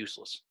guys are just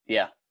useless?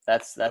 Yeah,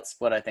 that's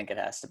what I think it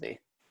has to be.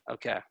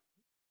 Okay.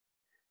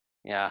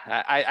 Yeah,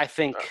 I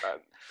think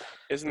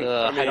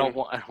I don't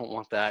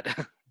want that.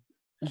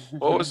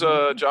 What was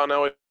John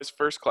Elway's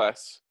first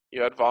class?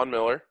 You had Von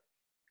Miller,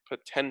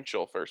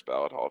 potential first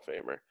ballot Hall of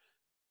Famer.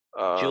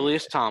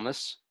 Julius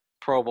Thomas,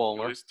 Pro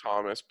Bowler. Julius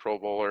Thomas, Pro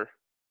Bowler.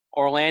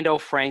 Orlando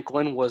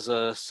Franklin was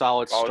a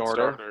solid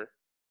starter.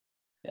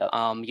 Yep.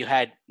 You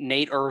had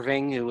Nate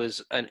Irving, who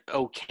was an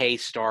okay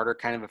starter,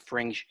 kind of a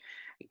fringe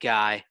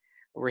guy.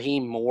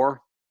 Raheem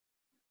Moore.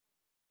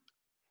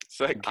 Does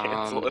that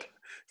cancel it?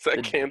 Does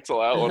that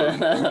cancel out one of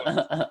them?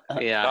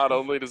 Yeah. Not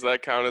only does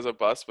that count as a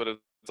bust, but it's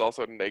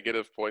also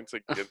negative points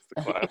against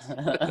the class.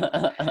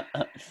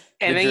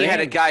 And then you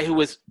had a guy who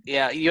was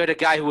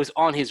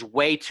on his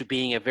way to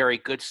being a very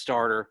good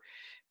starter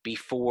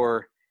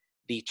before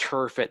the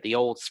turf at the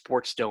old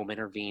Sports Dome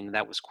intervened.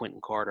 That was Quentin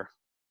Carter.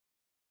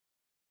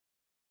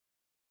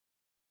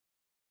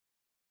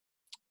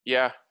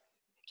 Yeah,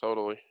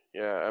 totally.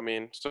 Yeah, I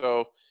mean,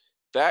 so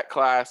that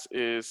class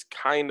is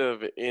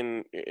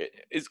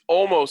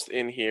almost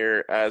in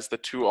here as the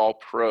two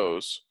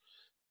All-Pros,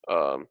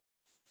 but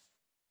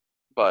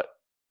a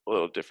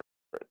little different.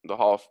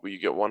 You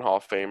get one Hall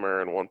of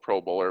Famer and one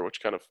Pro Bowler,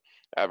 which kind of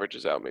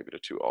averages out maybe to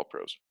two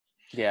All-Pros.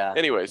 Yeah.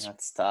 Anyways,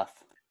 that's tough.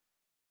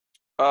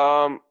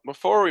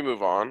 Before we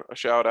move on, a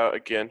shout out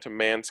again to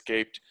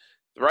Manscaped.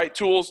 The right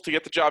tools to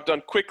get the job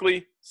done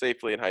quickly,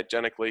 safely, and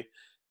hygienically.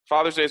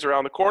 Father's Day is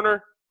around the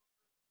corner.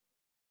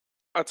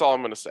 That's all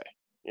I'm going to say.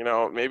 You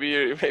know, maybe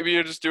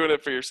you're just doing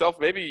it for yourself.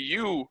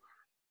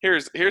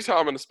 Here's how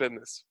I'm going to spin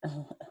this.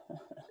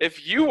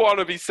 If you want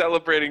to be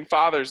celebrating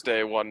Father's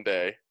Day one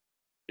day,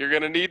 you're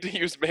going to need to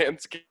use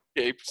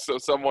Manscaped so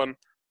someone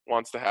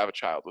wants to have a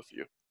child with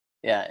you.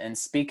 Yeah, and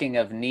speaking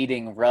of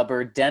needing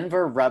rubber,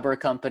 Denver Rubber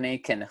Company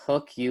can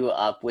hook you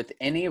up with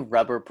any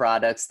rubber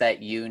products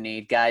that you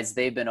need. Guys,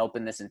 they've been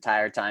open this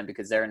entire time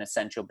because they're an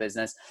essential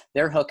business.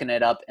 They're hooking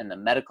it up in the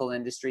medical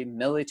industry,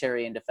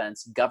 military and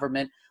defense,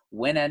 government,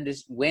 wind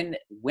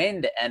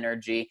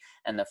energy,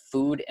 and the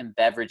food and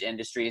beverage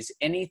industries.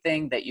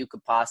 Anything that you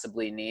could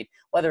possibly need,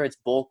 whether it's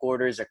bulk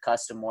orders or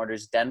custom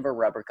orders, Denver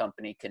Rubber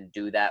Company can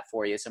do that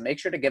for you. So make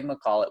sure to give them a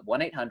call at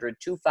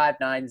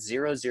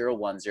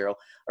 1-800-259-0010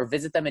 or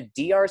visit them at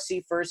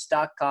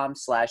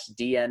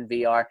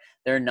drcfirst.com/DNVR.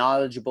 They're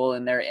knowledgeable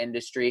in their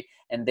industry,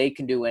 and they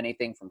can do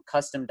anything from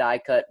custom die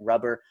cut,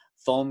 rubber,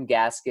 foam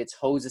gaskets,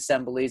 hose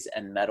assemblies,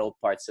 and metal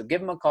parts. So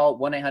give them a call,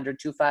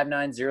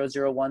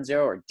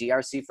 1-800-259-0010 or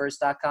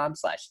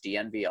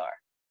drcfirst.com/DNVR.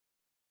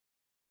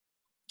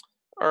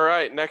 All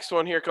right, next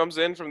one here comes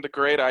in from the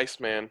great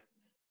Iceman.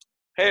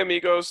 Hey,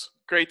 amigos.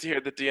 Great to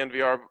hear that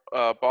DNVR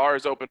bar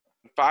is open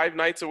 5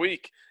 nights a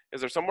week. Is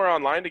there somewhere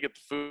online to get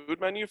the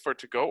food menu for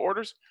to-go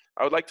orders?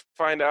 I would like to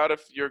find out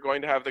if you're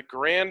going to have the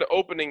grand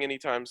opening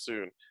anytime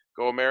soon.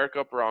 Go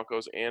America,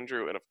 Broncos,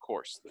 Andrew, and, of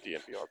course, the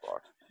DNVR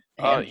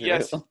bar.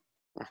 Yes.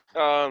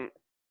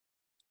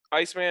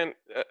 Iceman,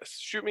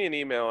 shoot me an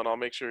email and I'll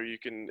make sure you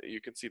can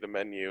see the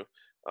menu.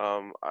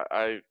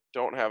 I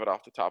don't have it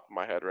off the top of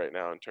my head right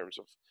now in terms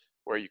of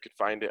where you could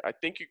find it. I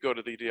think you go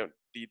to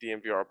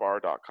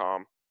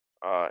DNVRbar.com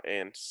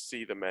and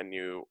see the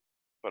menu,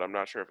 but I'm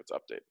not sure if it's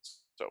updated.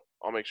 So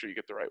I'll make sure you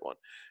get the right one.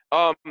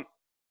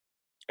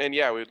 And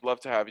yeah, we'd love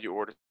to have you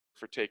order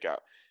for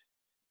takeout.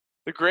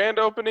 The grand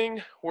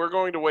opening, we're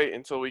going to wait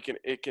until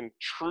it can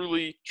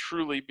truly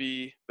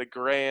be the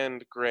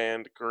grand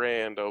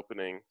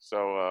opening.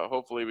 So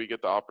hopefully we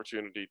get the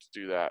opportunity to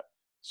do that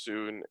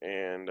soon,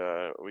 and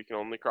we can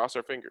only cross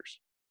our fingers.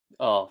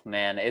 Oh,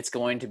 man, it's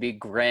going to be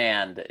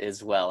grand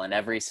as well in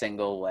every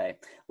single way.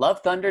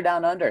 Love Thunder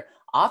Down Under.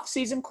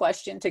 Off-season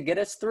question to get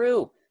us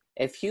through.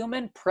 If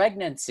human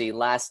pregnancy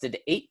lasted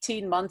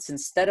 18 months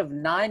instead of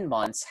 9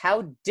 months,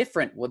 how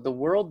different would the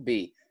world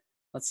be?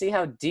 Let's see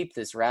how deep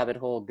this rabbit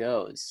hole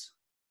goes.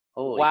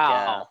 Holy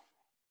wow.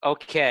 cow.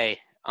 Okay.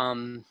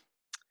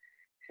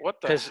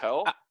 What the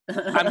hell?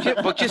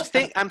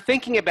 I'm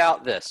thinking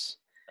about this.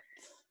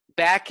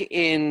 Back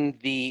in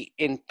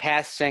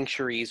past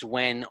centuries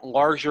when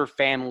larger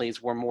families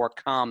were more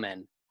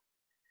common,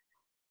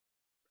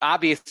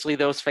 obviously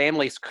those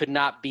families could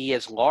not be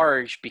as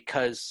large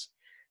because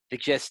the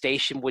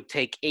gestation would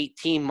take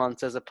 18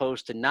 months as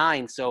opposed to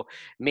 9. So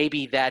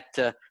maybe that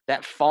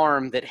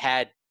farm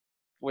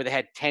where they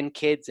had 10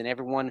 kids and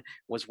everyone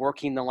was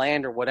working the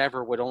land or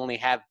whatever would only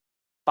have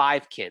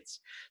 5 kids.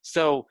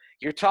 So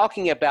you're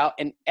talking about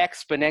an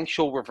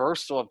exponential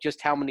reversal of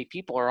just how many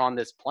people are on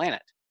this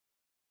planet.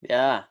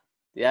 Yeah,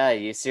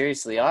 you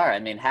seriously are. I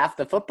mean, half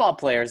the football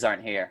players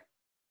aren't here,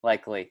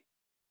 likely.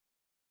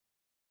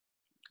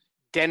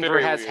 Denver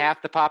has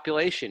half the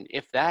population,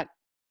 if that.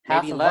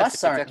 Half Maybe of less us if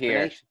it's aren't here.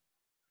 explanation.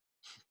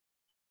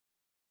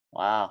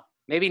 Wow.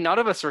 Maybe none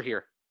of us are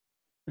here.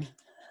 You've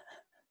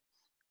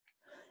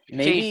changed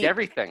Maybe.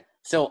 everything.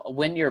 So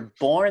when you're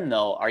born,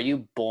 though, are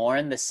you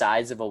born the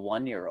size of a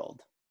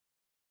 1-year-old?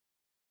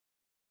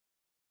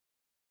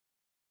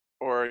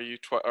 Or are you?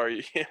 Are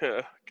you?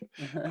 Yeah.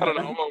 I don't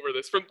know. I'm over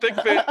this. From Thick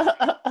Fin.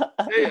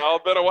 Hey,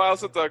 it's been a while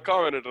since I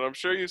commented, and I'm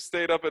sure you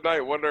stayed up at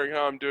night wondering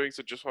how I'm doing.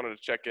 So just wanted to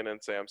check in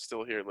and say I'm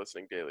still here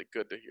listening daily.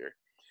 Good to hear.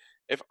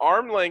 If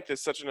arm length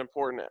is such an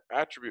important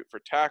attribute for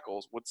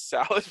tackles, would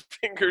salad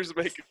fingers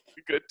make a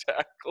good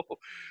tackle,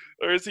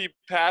 or is he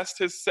past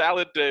his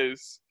salad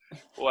days?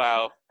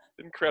 Wow.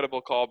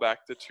 Incredible callback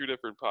to 2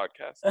 different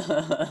podcasts.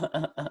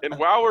 And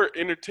while we're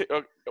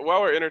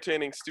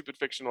entertaining stupid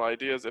fictional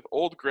ideas, if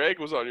old Greg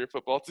was on your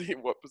football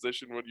team, what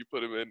position would you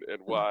put him in and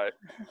why?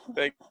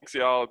 Thanks,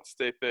 y'all, and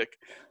stay thick.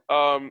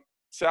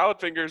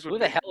 Salad fingers would Who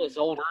the be hell is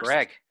old worst.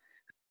 Greg?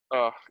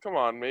 Come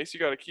on, Mace.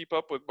 You got to keep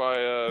up with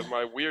my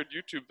my weird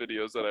YouTube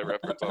videos that I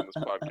reference on this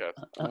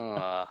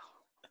podcast.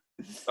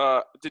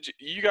 Did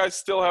you guys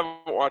still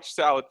haven't watched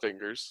Salad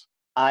Fingers?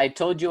 I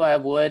told you I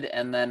would,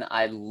 and then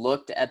I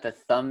looked at the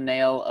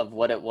thumbnail of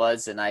what it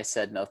was, and I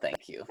said, no,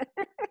 thank you.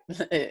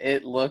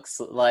 It looks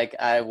like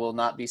I will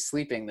not be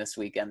sleeping this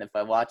weekend if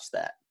I watch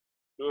that.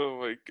 Oh,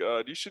 my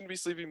God. You shouldn't be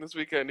sleeping this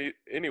weekend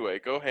anyway.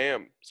 Go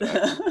ham.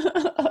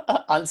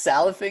 On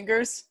Salad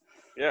Fingers?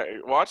 Yeah,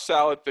 watch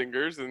Salad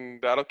Fingers, and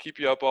that'll keep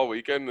you up all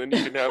weekend. Then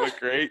you can have a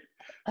great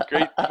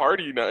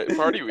party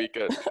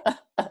weekend.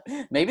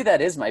 Maybe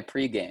that is my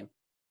pregame.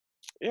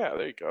 Yeah,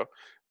 there you go.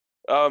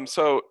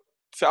 So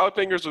Salad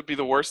Fingers would be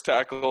the worst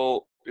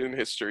tackle in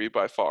history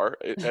by far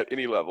at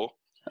any level.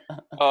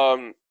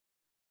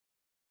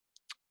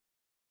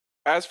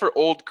 As for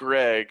old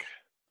Greg,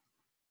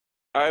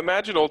 I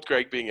imagine old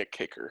Greg being a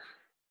kicker.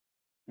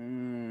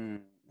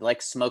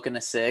 Like smoking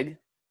a cig?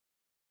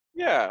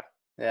 Yeah.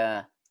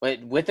 Yeah.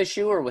 Wait, with a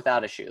shoe or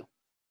without a shoe?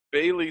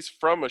 Bailey's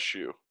from a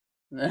shoe.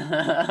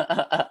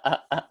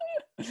 I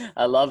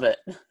love it.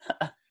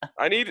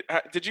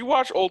 Did you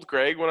watch Old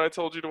Greg when I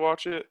told you to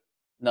watch it?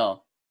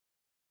 No.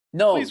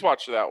 Please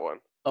watch that one.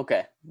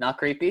 Okay. Not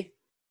creepy?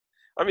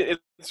 I mean,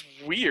 it's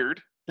weird.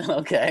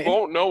 Okay. You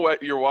won't know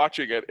what you're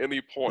watching at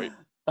any point.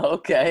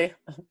 Okay.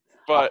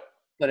 But I'll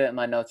put it in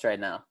my notes right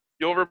now.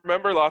 You'll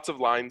remember lots of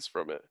lines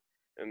from it.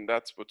 And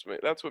that's what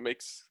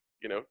makes,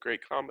 great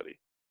comedy.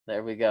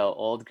 There we go.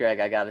 Old Greg,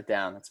 I got it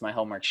down. That's my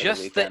homework for the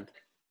weekend.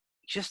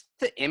 Just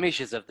the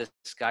images of this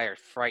guy are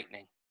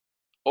frightening.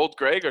 Old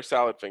Greg or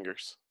Salad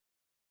Fingers?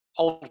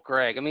 Old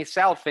Greg. I mean,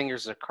 Salad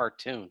Fingers is a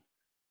cartoon.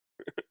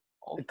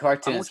 The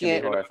cartoons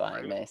can be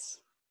horrifying,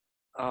 Mace.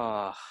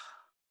 Yeah.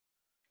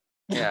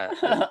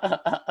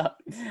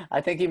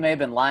 I think you may have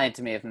been lying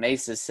to me if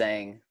Mace is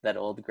saying that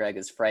Old Greg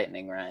is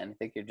frightening, Ryan. I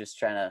think you're just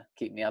trying to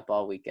keep me up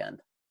all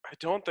weekend. I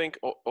don't think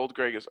Old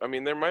Greg is. I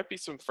mean, there might be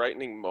some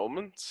frightening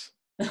moments,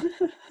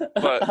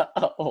 but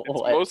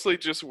it's mostly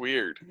just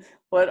weird.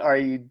 What are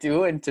you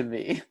doing to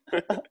me?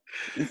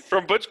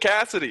 From Butch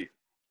Cassidy.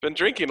 Been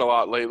drinking a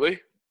lot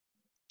lately.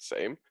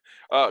 Same.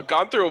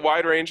 Gone through a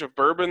wide range of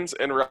bourbons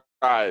and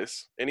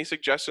ryes. Any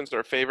suggestions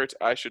or favorites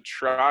I should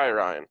try,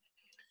 Ryan?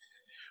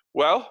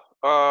 Well,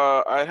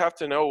 I'd have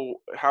to know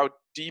how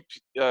deep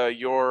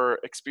your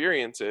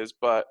experience is,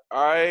 but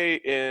I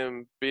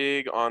am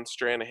big on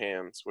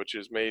Stranahan's, which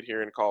is made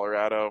here in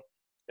Colorado.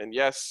 And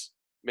yes,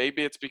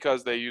 maybe it's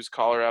because they use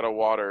Colorado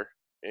water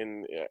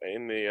in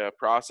the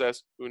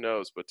process. Who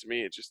knows? But to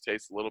me, it just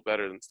tastes a little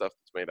better than stuff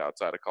that's made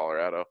outside of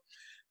Colorado.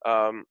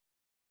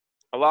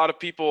 A lot of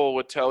people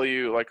would tell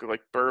you, like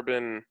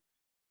bourbon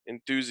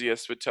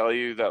enthusiasts would tell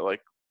you that like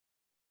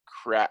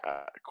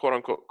quote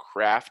unquote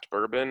craft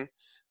bourbon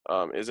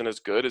isn't as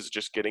good as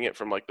just getting it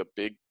from like the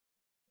big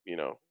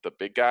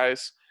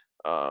guys.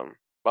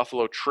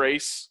 Buffalo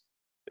Trace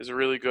is a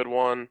really good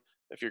one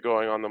if you're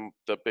going on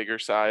the bigger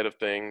side of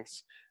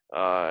things.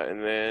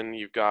 And then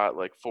you've got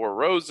like Four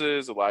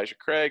Roses, Elijah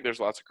Craig. There's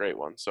lots of great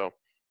ones. So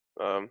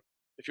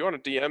if you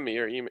want to DM me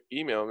or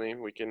email me,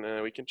 we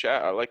can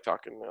chat. I like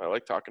talking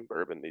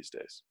bourbon these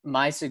days.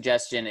 My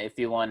suggestion, if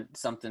you want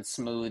something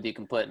smooth you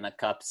can put in a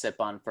cup, sip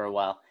on for a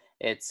while,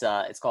 it's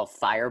called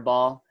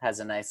Fireball.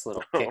 Has a nice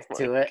little kick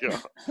to it.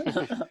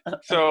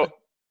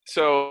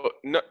 So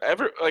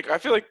I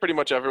feel like pretty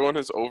much everyone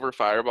is over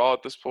Fireball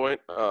at this point.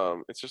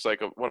 It's just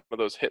like one of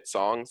those hit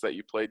songs that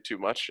you played too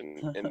much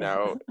and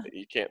now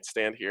you can't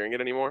stand hearing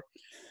it anymore.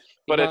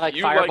 But if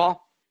you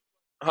Fireball?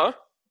 Huh?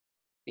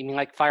 You mean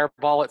like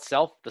Fireball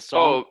itself, the song?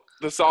 Oh,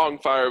 the song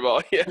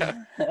Fireball,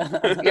 yeah.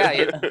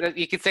 Yeah,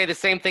 you could say the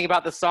same thing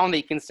about the song that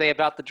you can say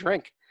about the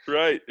drink.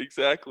 Right,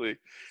 exactly.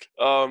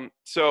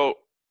 So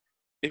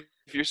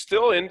if you're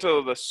still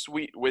into the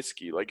sweet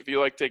whiskey, like if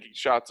you like taking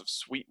shots of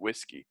sweet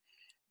whiskey,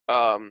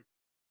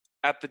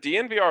 at the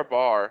DNVR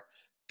bar,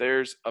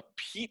 there's a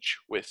peach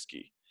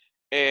whiskey.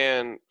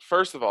 And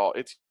first of all,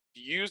 it's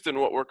used in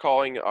what we're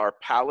calling our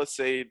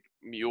Palisade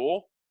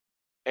Mule.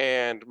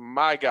 And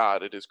my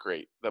God, it is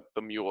great, the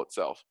mule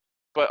itself.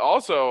 But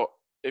also,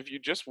 if you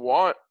just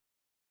want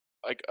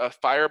like a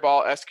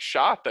fireball-esque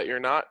shot that you're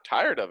not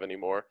tired of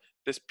anymore.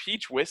 This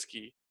peach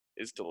whiskey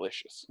is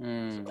delicious.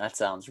 So That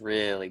sounds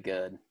really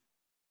good.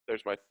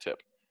 there's my tip.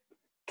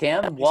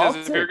 Cam He says Walter.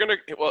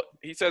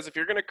 if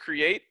you're gonna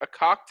create a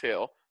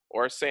cocktail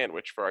or a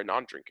sandwich for our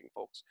non-drinking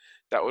folks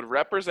that would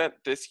represent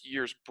this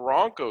year's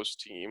Broncos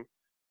team,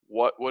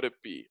 what would it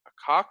be? A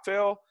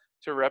cocktail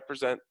to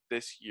represent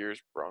this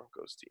year's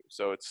Broncos team.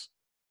 So it's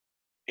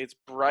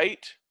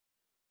bright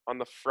on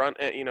the front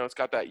end, it's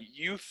got that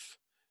youth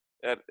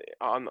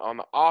on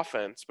the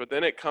offense, but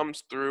then it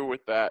comes through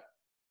with that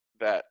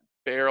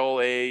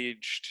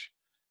barrel-aged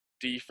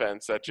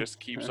defense that just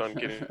keeps on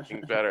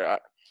getting better.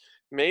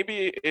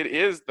 Maybe it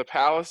is the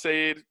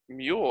Palisade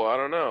Mule. I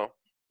don't know.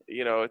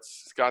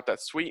 It's got that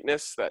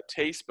sweetness, that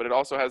taste, but it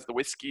also has the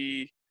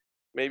whiskey.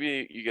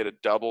 Maybe you get a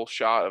double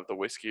shot of the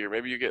whiskey, or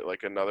maybe you get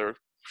like another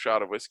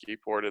shot of whiskey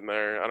poured in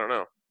there. I don't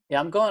know. Yeah,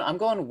 I'm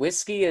going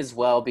whiskey as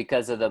well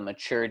because of the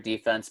mature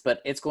defense, but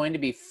it's going to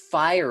be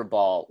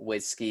Fireball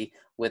whiskey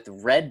with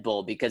Red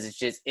Bull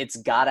because it's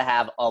got to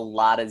have a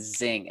lot of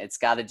zing. It's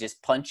got to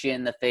just punch you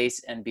in the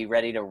face and be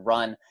ready to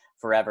run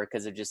forever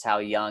because of just how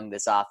young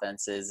this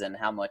offense is and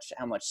how much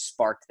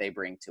spark they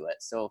bring to it.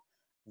 So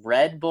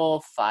Red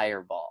Bull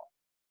Fireball.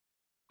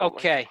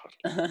 Okay.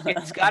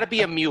 It's got to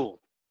be a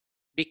mule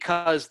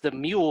because the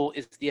mule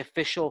is the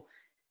official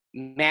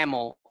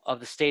mammal of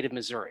the state of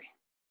Missouri.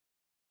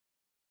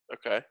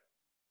 Okay.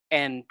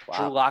 And Wow.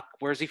 Drew Lock,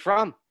 where's he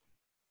from?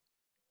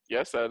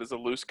 Yes, that is a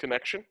loose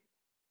connection.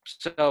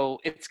 So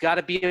it's got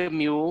to be a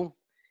mule.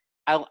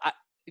 I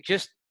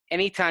just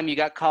anytime you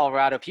got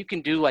Colorado, if you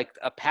can do like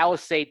a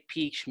Palisade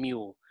Peach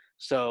Mule,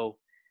 so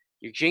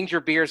your ginger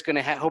beer is going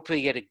to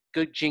hopefully get a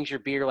good ginger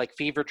beer like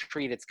Fever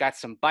Tree that's got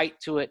some bite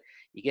to it.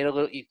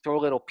 You throw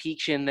a little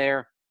peach in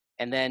there,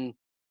 and then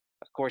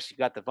of course you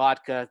got the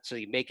vodka, so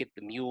you make it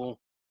the mule.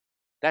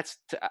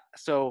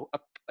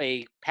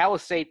 A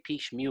Palisade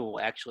Peach Mule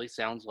actually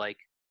sounds like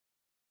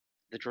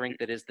the drink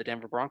that is the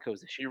Denver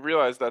Broncos this year. You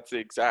realize that's the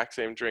exact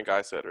same drink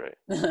I said, right?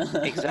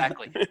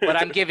 Exactly. But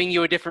I'm giving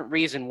you a different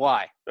reason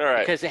why. All right.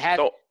 Because you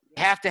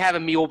have to have a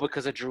mule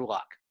because of Drew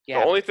Lock. The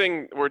only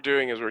thing we're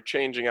doing is we're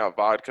changing out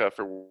vodka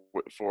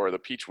for the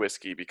peach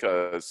whiskey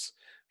because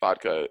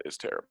vodka is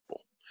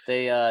terrible.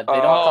 They don't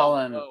call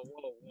him.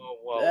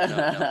 Whoa.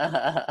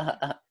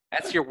 No.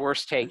 That's your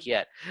worst take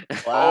yet.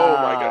 Wow.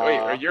 Oh my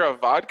God! Wait, you're a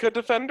vodka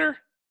defender?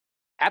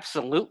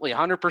 Absolutely,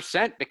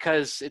 100%.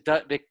 Because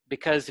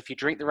if you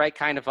drink the right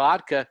kind of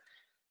vodka,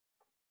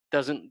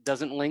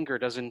 doesn't linger,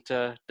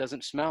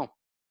 doesn't smell.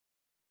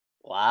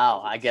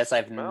 Wow, I guess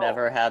I've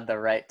never had the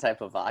right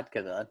type of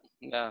vodka then.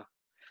 No,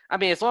 I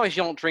mean as long as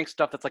you don't drink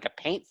stuff that's like a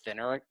paint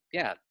thinner, like,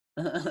 yeah.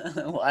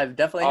 Well, I've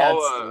definitely had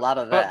a lot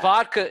of that.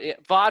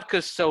 But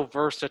vodka's so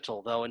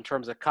versatile though in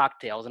terms of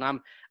cocktails, and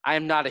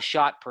I'm not a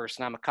shot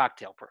person. I'm a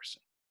cocktail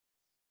person.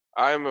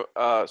 I'm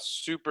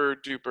super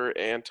duper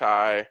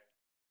anti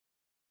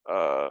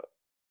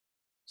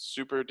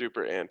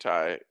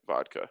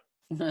vodka.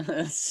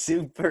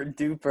 Super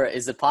duper.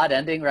 Is the pod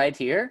ending right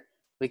here?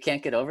 We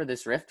can't get over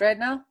this rift right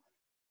now?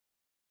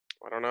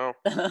 I don't know.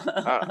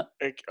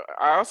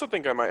 I also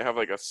think I might have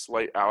like a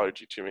slight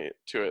allergy to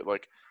it.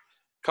 Like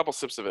a couple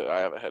sips of it, I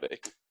have a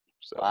headache.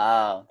 So.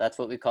 Wow, that's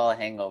what we call a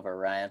hangover,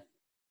 Ryan.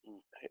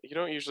 You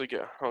don't usually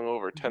get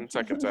hungover 10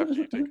 seconds after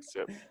you take a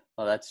sip.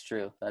 Well, that's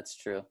true.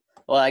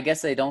 Well, I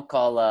guess they don't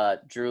call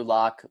Drew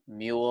Lock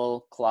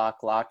Mule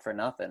Clock Lock for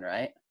nothing,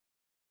 right?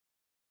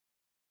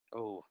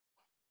 Oh.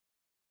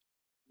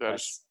 I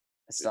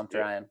stumped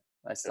Ryan.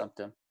 I stumped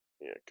him.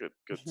 Yeah, good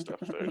stuff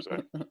there,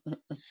 Zach.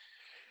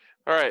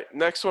 All right,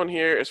 next one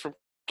here is from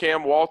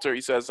Cam Walter.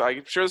 He says,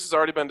 I'm sure this has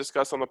already been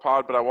discussed on the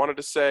pod, but I wanted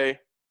to say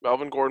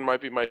Melvin Gordon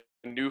might be my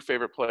new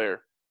favorite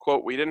player.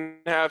 Quote, we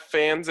didn't have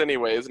fans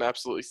anyway is an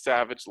absolutely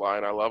savage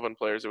line. I love when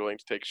players are willing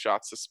to take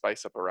shots to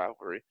spice up a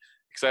rivalry.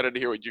 Excited to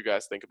hear what you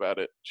guys think about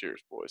it.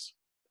 Cheers, boys.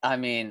 I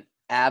mean,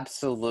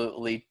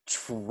 absolutely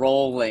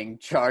trolling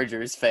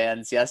Chargers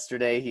fans.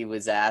 Yesterday he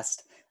was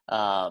asked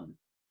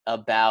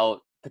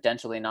about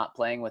potentially not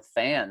playing with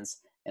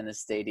fans in the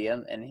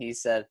stadium, and he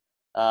said,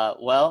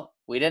 well,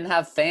 we didn't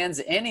have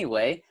fans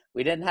anyway.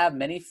 We didn't have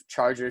many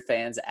Charger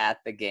fans at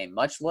the game.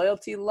 Much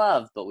loyalty,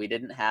 love, but we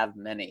didn't have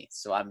many.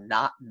 So I'm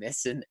not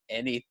missing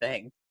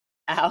anything.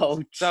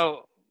 Ouch.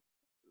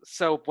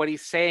 So what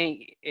he's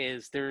saying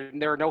is there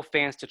are no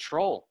fans to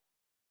troll.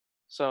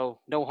 So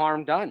no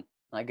harm done.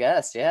 I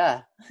guess,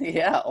 yeah.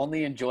 Yeah,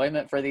 only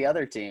enjoyment for the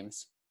other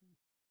teams.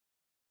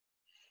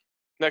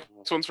 Next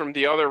one's from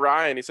the other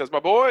Ryan. He says, my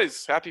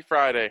boys, happy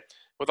Friday.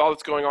 With all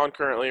that's going on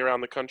currently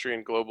around the country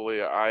and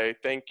globally, I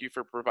thank you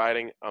for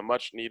providing a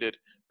much-needed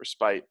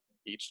respite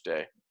each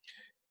day.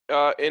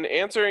 In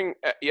answering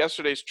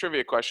yesterday's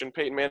trivia question,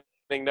 Peyton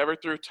Manning never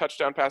threw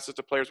touchdown passes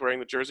to players wearing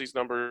the jerseys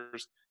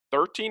numbers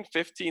 13,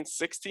 15,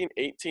 16,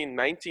 18,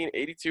 19,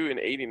 82, and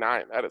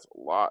 89. That is a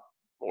lot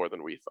more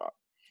than we thought.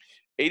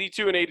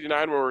 82 and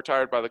 89 were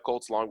retired by the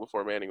Colts long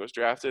before Manning was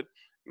drafted.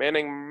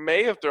 Manning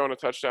may have thrown a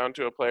touchdown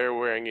to a player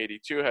wearing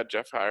 82 had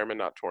Jeff Hireman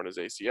not torn his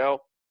ACL.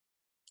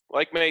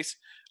 Like Mace,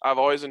 I've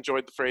always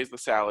enjoyed the phrase the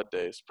salad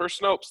days. Per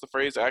Snopes, the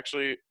phrase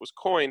actually was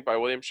coined by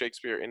William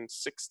Shakespeare in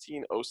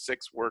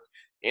 1606 work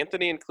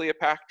Antony and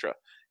Cleopatra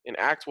in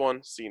Act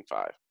 1, Scene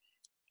 5.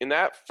 In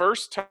that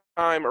first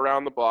time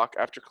around the block,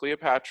 after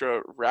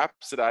Cleopatra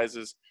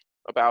rhapsodizes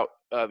about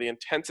the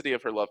intensity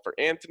of her love for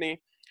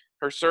Antony,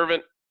 her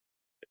servant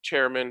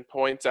chairman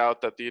points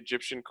out that the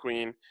Egyptian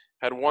queen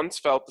had once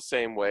felt the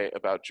same way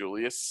about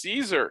Julius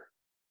Caesar.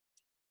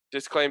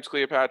 Disclaims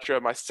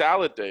Cleopatra, my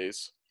salad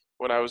days,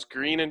 when I was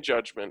green in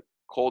judgment,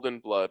 cold in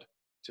blood,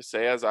 to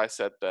say as I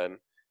said then.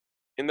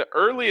 In the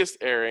earliest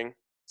airing,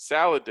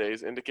 salad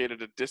days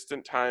indicated a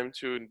distant time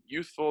to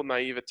youthful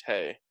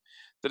naivete.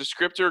 The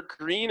descriptor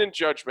green in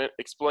judgment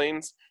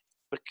explains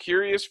the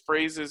curious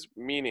phrase's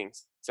meaning.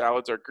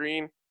 Salads are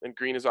green, and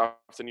green is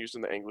often used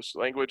in the English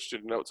language to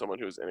denote someone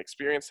who is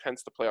inexperienced,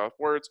 hence the play off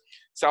words.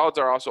 Salads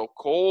are also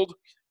cold,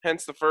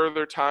 hence the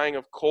further tying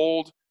of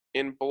cold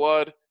in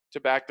blood to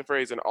back the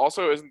phrase. And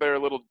also, isn't there a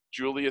little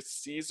Julius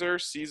Caesar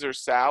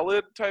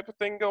salad type of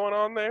thing going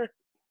on there?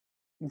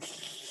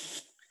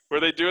 Were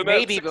they doing that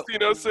Maybe, in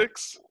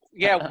 1606?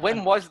 Yeah,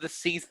 when was the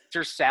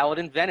Caesar salad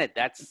invented?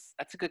 That's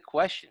a good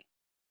question.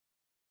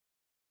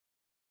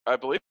 I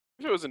believe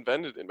it was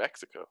invented in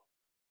Mexico.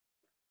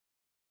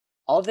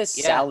 All this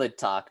Yeah. salad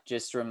talk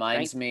just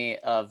reminds me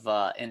of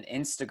an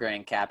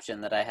Instagram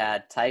caption that I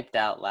had typed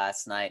out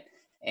last night.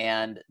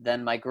 And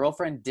then my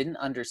girlfriend didn't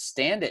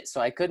understand it,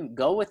 so I couldn't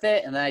go with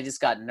it. And then I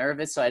just got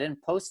nervous, so I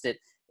didn't post it.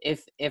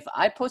 If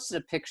I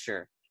posted a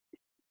picture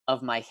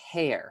of my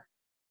hair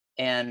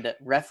and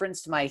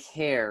referenced my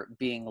hair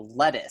being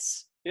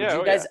lettuce, Yeah,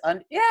 would you guys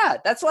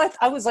that's why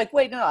I was like,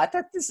 wait, no, I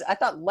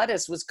thought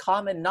lettuce was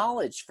common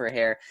knowledge for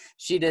hair.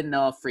 She didn't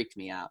know. It freaked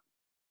me out.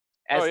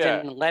 As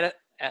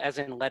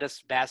in let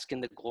us bask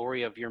in the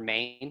glory of your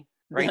mane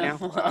right now.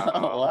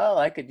 Well,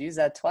 I could use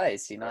that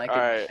twice. You know, I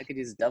Alright. could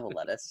use double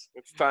lettuce.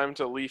 It's time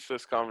to leave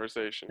this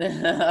conversation.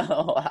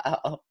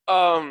 Wow.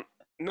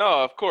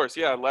 No, of course,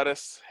 yeah,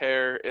 lettuce,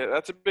 hair.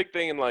 That's a big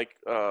thing in like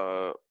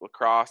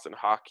lacrosse and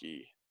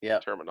hockey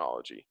Yep.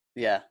 terminology.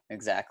 Yeah,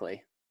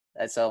 exactly.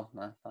 So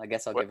I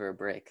guess I'll What- give her a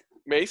break.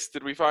 Mace,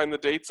 did we find the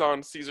dates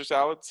on Caesar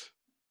salads?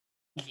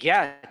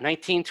 Yeah,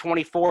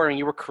 1924, and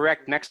you were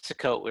correct.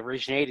 Mexico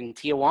originated in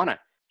Tijuana,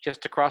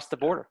 just across the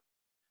border.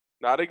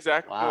 Not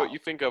exactly Wow. what you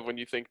think of when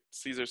you think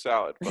Caesar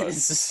salad, but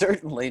It's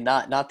certainly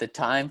not the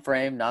time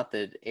frame, not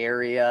the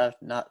area,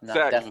 not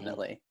Zach.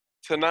 definitely.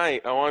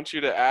 tonight I want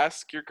you to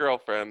ask your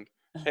girlfriend,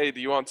 hey, do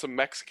you want some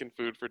Mexican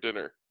food for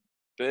dinner?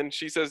 Then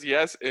she says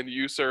yes, and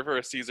you serve her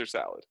a Caesar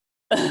salad.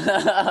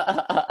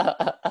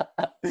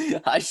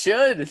 I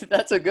should.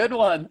 That's a good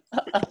one.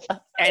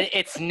 And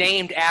it's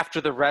named after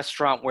the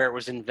restaurant where it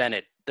was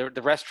invented. The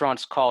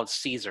restaurant's called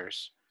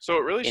Caesar's. So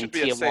it really In should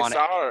be a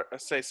Tijuana.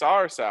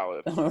 Caesar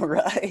salad.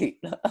 Right.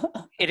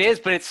 It is,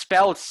 but it's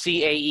spelled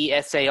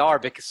Caesar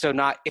because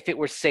if it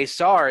were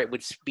Cesar, it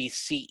would be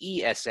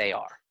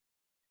Cesar.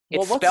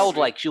 It's Well, spelled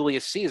like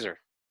Julius Caesar.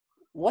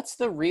 What's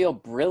the real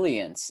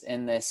brilliance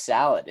in this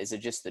salad? Is it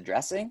just the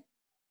dressing?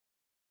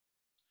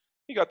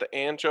 You got the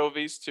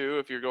anchovies too,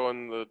 if you're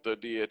going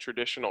the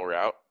traditional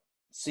route.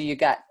 So you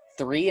got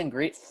 4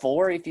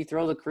 if you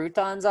throw the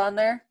croutons on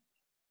there?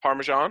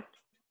 Parmesan.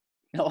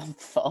 No,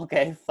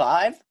 okay,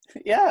 5?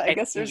 Yeah, I And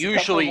guess there's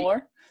usually- a couple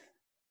more.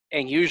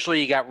 And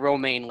usually you got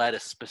romaine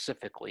lettuce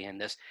specifically in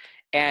this.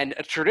 And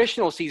a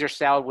traditional Caesar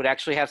salad would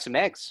actually have some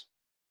eggs.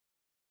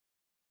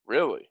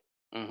 Really?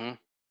 Mm-hmm.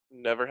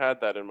 Never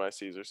had that in my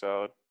Caesar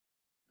salad.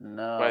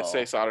 No. My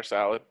Caesar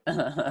salad.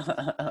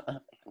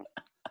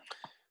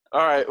 All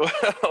right.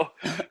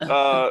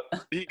 Well,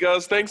 he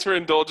goes, thanks for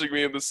indulging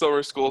me in the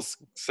summer school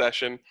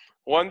session.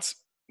 One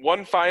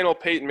final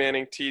Peyton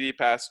Manning TD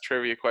pass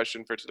trivia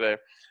question for today.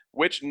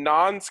 Which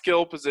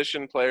non-skill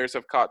position players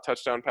have caught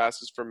touchdown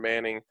passes from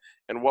Manning,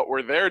 and what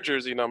were their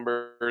jersey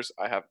numbers?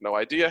 I have no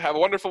idea. Have a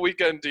wonderful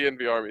weekend,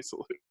 DNVR Army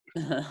salute.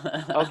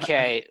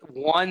 Okay,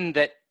 one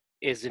that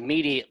is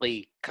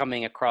immediately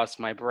coming across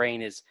my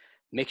brain is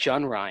Mitch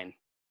Unrein,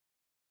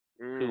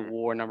 who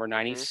wore number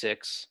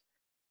 96.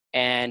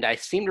 And I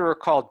seem to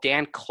recall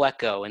Dan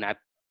Klecko, and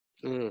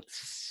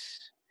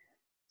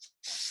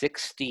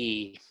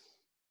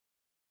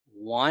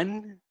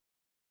 61.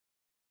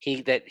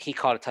 He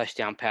caught a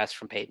touchdown pass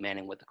from Peyton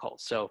Manning with the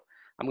Colts. So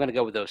I'm going to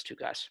go with those two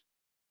guys.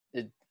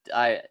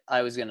 I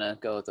was going to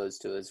go with those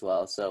two as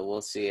well, so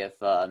we'll see if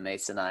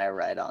Mason and I are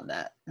right on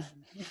that.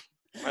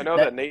 I know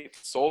that Nate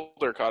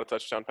Solder caught a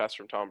touchdown pass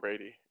from Tom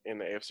Brady in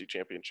the AFC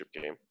Championship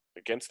game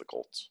against the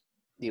Colts.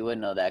 You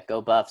wouldn't know that.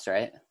 Go Buffs,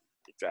 right?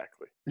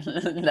 Exactly.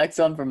 Next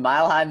one from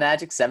Mile High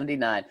Magic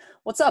 79.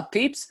 What's up,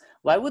 peeps?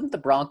 Why wouldn't the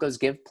Broncos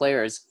give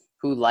players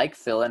who like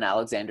Phil and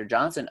Alexander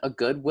Johnson a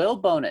goodwill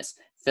bonus?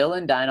 Phil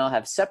and Dino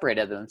have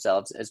separated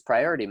themselves as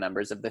priority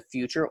members of the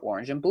future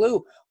Orange and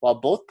Blue,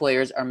 while both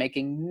players are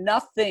making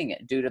nothing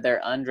due to their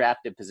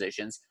undrafted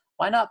positions.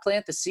 Why not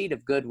plant the seed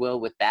of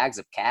goodwill with bags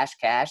of cash,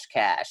 cash,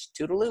 cash?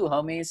 Toodaloo,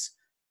 homies.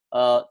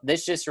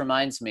 This just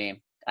reminds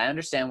me, I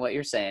understand what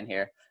you're saying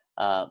here,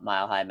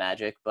 Mile High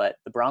Magic, but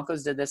the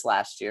Broncos did this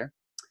last year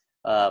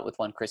with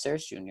one Chris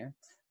Harris Jr.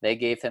 They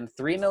gave him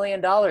 $3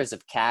 million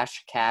of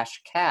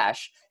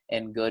cash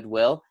in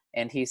goodwill.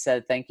 And he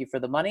said, thank you for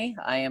the money.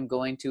 I am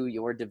going to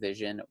your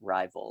division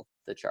rival,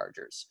 the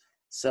Chargers.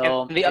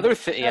 So and the other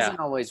thing, doesn't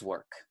always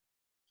work.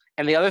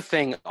 And the other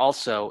thing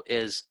also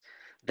is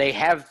they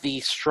have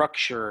the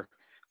structure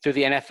through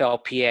the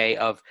NFLPA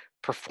of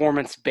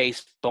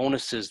performance-based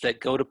bonuses that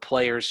go to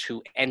players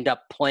who end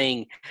up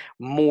playing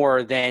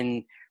more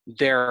than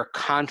their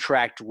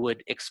contract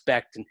would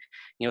expect. And,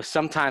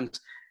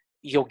 sometimes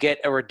you'll get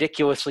a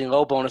ridiculously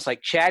low bonus.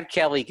 Like Chad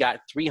Kelly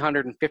got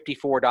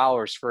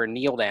 $354 for a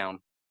kneel down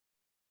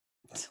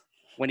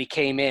when he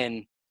came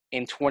in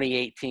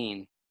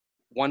 2018.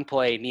 One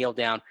play, kneel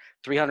down,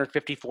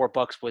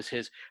 $354 was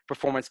his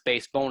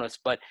performance-based bonus.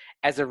 But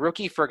as a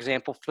rookie, for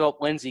example, Philip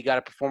Lindsay got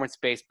a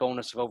performance-based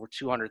bonus of over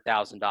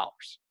 $200,000.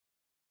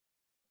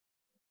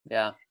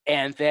 Yeah.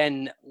 And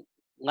then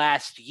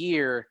last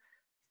year,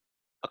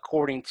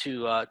 according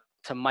to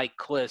Mike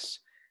Kliss,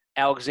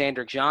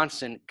 Alexander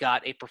Johnson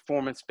got a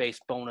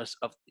performance-based bonus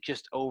of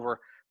just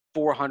over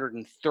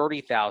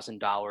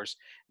 $430,000.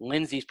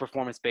 Lindsay's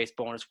performance-based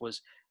bonus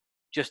was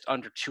just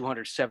under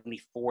 $274,000.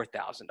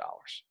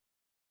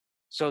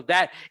 So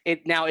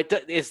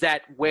is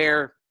that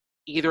where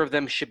either of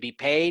them should be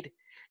paid?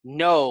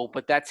 No,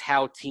 but that's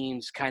how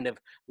teams kind of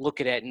look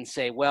at it and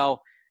say,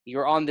 well,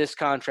 you're on this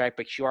contract,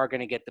 but you are going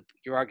to get the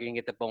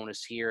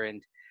bonus here.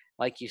 And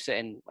like you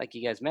said, and like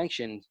you guys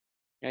mentioned,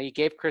 you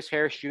gave Chris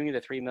Harris Jr.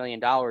 the $3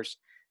 million,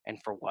 and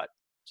for what?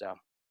 So.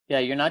 Yeah,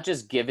 you're not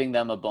just giving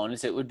them a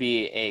bonus. It would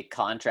be a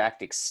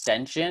contract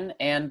extension.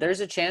 And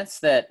there's a chance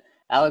that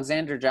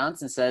Alexander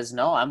Johnson says,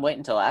 no, I'm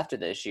waiting until after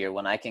this year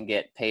when I can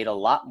get paid a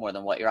lot more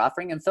than what you're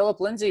offering. And Philip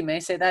Lindsay may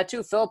say that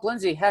too. Philip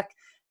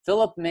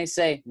may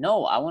say,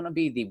 no, I want to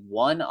be the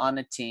one on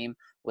a team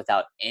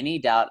without any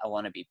doubt. I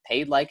want to be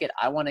paid like it.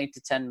 I want 8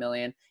 to 10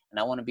 million, and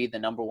I want to be the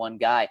number one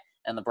guy.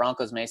 And the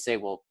Broncos may say,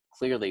 well,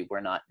 clearly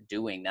we're not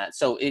doing that.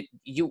 So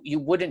you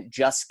wouldn't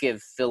just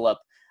give Philip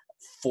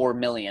 $4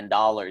 million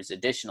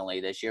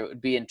additionally this year. It would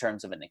be in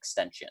terms of an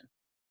extension.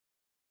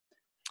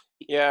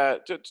 Yeah,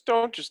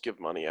 don't just give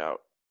money out.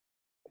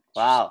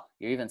 Wow,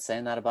 you're even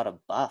saying that about a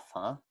buff,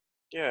 huh?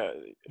 Yeah,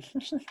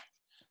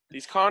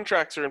 these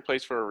contracts are in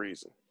place for a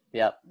reason.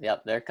 Yep,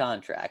 they're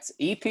contracts.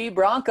 EP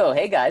Bronco,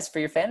 hey guys, for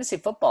your fantasy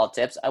football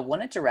tips, I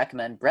wanted to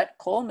recommend Brett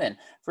Coleman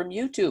from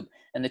YouTube.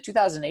 In the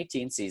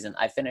 2018 season,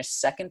 I finished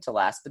second to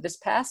last, but this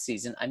past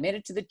season, I made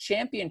it to the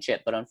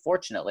championship, but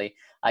unfortunately,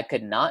 I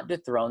could not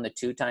dethrone the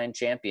two-time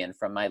champion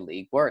from my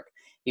league work.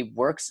 He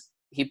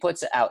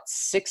puts out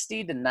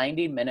 60 to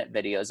 90-minute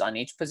videos on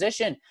each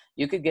position.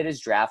 You could get his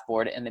draft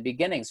board in the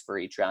beginnings for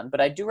each round, but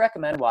I do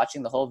recommend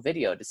watching the whole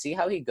video to see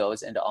how he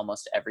goes into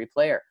almost every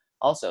player.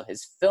 Also,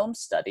 his film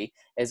study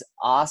is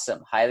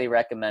awesome. Highly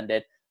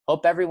recommended.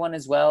 Hope everyone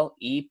is well.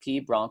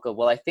 EP Bronco.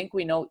 Well, I think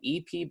we know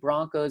EP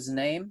Bronco's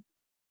name.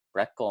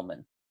 Brett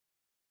Coleman.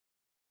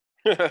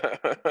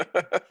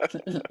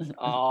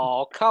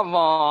 Oh, come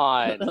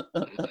on.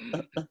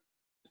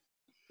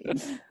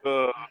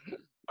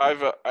 I'm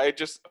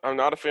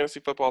not a fantasy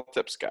football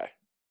tips guy,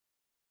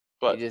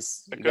 but you it got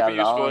could be it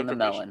all useful in the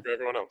information melon. for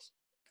everyone else.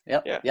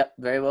 Yep,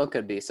 very well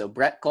could be. So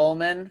Brett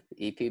Coleman,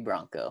 EP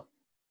Bronco.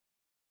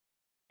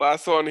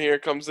 Last one here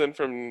comes in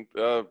from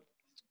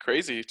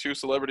crazy 2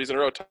 celebrities in a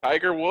row.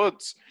 Tiger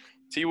Woods,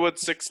 T Woods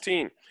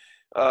 16.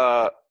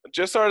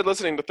 Just started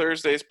listening to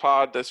Thursday's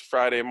pod this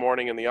Friday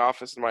morning in the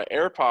office, and my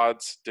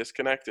AirPods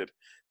disconnected.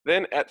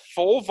 Then at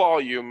full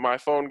volume, my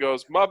phone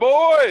goes, "My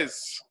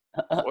boys,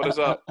 what is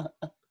up?"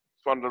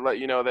 Just wanted to let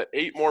you know that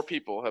 8 more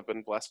people have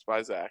been blessed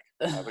by Zach.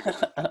 Have a good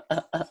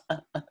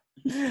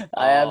weekend.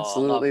 I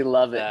absolutely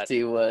love it,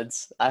 T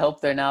Woods. I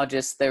hope they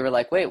were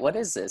like, wait, what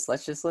is this?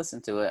 Let's just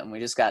listen to it. And we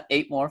just got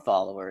 8 more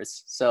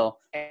followers. So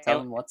tell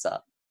them what's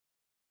up.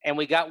 And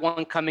we got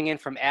one coming in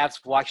from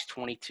Avs Watch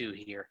 22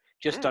 here,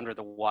 just under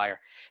the wire.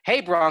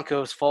 Hey,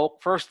 Broncos folk.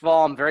 First of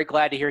all, I'm very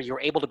glad to hear you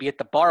were able to be at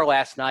the bar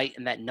last night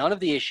and that none of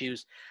the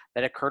issues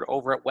that occurred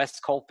over at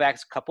West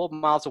Colfax a couple of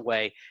miles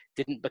away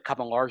didn't become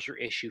a larger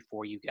issue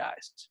for you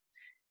guys.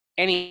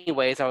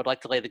 Anyways, I would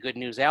like to lay the good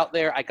news out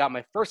there. I got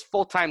my first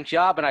full-time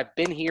job, and I've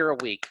been here a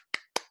week.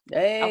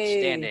 Hey.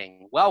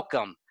 Outstanding.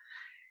 Welcome.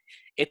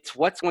 It's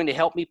what's going to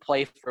help me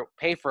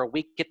pay for a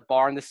week at the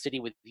bar in the city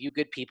with you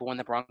good people when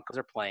the Broncos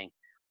are playing.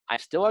 I'm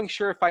still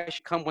unsure if I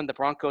should come when the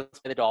Broncos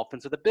play the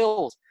Dolphins or the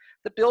Bills.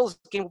 The Bills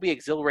game will be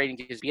exhilarating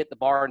to just be at the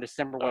bar in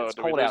December when it's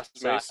cold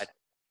outside.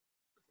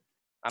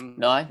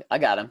 No, I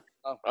got him.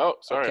 Oh,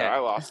 sorry. Okay. I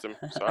lost him.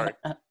 Sorry.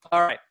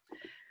 All right.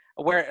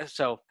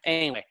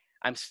 Anyway,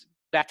 I'm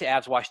back to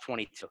Avs Watch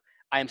 22.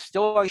 I am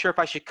still unsure if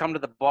I should come to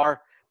the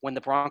bar when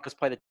the Broncos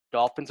play the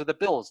Dolphins or the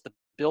Bills. The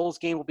Bills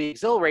game will be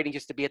exhilarating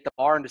just to be at the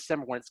bar in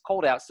December when it's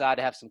cold outside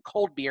to have some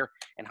cold beer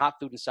and hot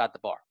food inside the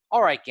bar.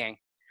 All right, gang.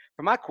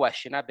 For my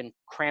question, I've been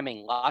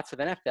cramming lots of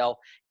NFL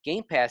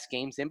Game Pass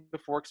games in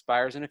before it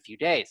expires in a few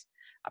days.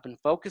 I've been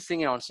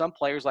focusing in on some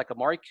players like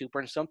Amari Cooper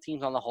and some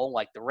teams on the whole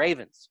like the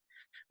Ravens.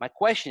 My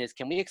question is,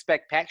 can we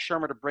expect Pat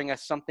Shurmur to bring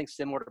us something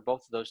similar to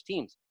both of those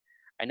teams?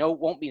 I know it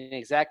won't be an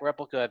exact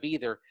replica of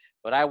either,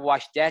 but I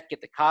watched Dak get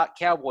the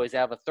Cowboys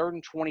out of a 3rd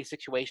and 20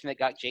 situation that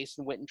got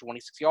Jason Witten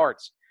 26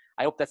 yards.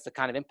 I hope that's the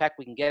kind of impact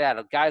we can get out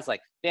of guys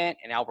like Fant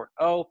and Albert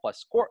O,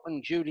 plus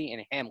Cortland, Judy,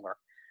 and Hamler.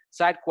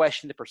 Side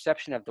question, the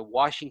perception of the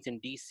Washington,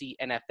 D.C.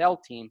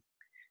 NFL team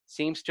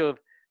seems to have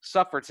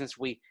suffered since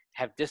we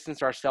have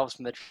distanced ourselves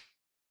from the.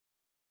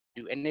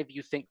 Do any of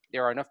you think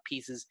there are enough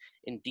pieces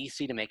in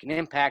D.C. to make an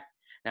impact?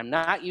 And I'm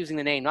not using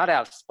the name not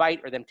out of spite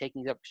or them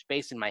taking up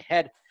space in my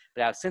head,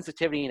 but out of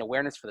sensitivity and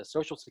awareness for the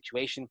social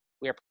situation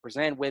we are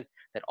presented with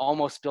that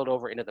almost spilled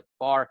over into the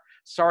bar.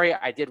 Sorry,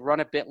 I did run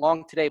a bit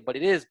long today, but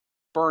it is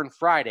Bum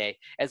Friday,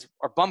 as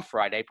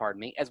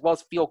well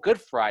as Feel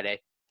Good Friday.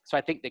 So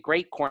I think the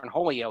great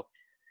Cornholio,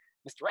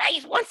 Mr.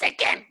 Hayes, once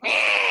again,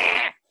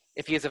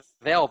 if he is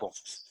available.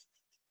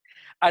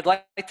 I'd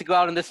like to go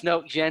out on this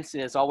note, gents.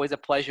 It is always a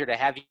pleasure to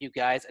have you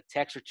guys a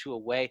text or two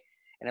away.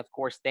 And, of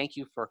course, thank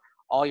you for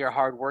all your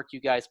hard work you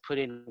guys put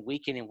in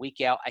and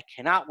week out. I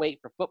cannot wait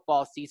for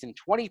football season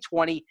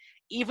 2020.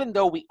 Even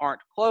though we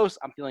aren't close,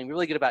 I'm feeling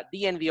really good about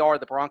DNVR,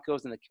 the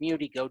Broncos, and the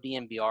community. Go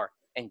DNVR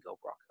and go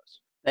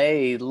Broncos.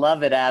 Hey,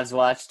 love it, Avs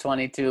Watch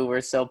 22.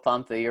 We're so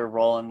pumped that you're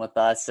rolling with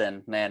us.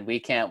 And, man, we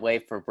can't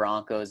wait for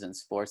Broncos and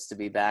sports to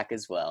be back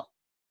as well.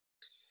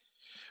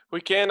 We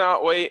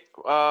cannot wait.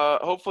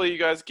 Hopefully you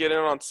guys get in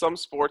on some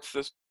sports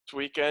this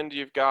weekend.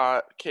 You've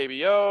got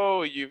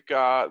KBO, you've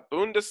got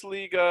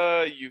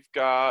Bundesliga, you've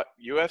got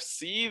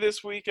UFC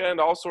this weekend,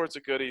 all sorts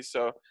of goodies.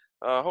 So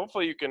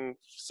hopefully you can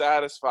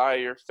satisfy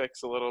your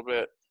fix a little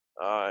bit.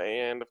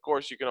 And, of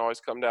course, you can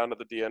always come down to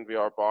the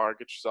DNVR bar,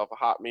 get yourself a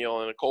hot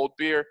meal and a cold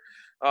beer.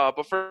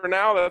 But for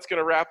now, that's going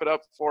to wrap it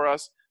up for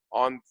us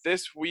on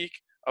this week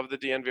of the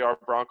DNVR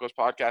Broncos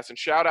podcast. And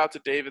shout out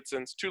to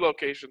Davidson's, 2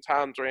 locations,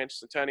 Highlands Ranch,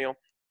 Centennial.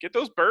 Get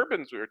those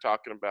bourbons we were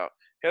talking about.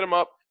 Hit them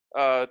up.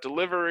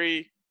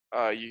 Delivery.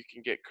 You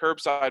can get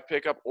curbside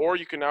pickup, or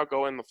you can now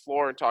go in the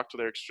floor and talk to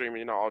their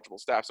extremely knowledgeable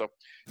staff. So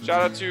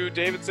shout out to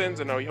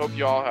Davidson's, and we hope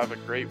you all have a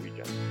great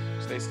weekend.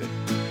 Stay safe.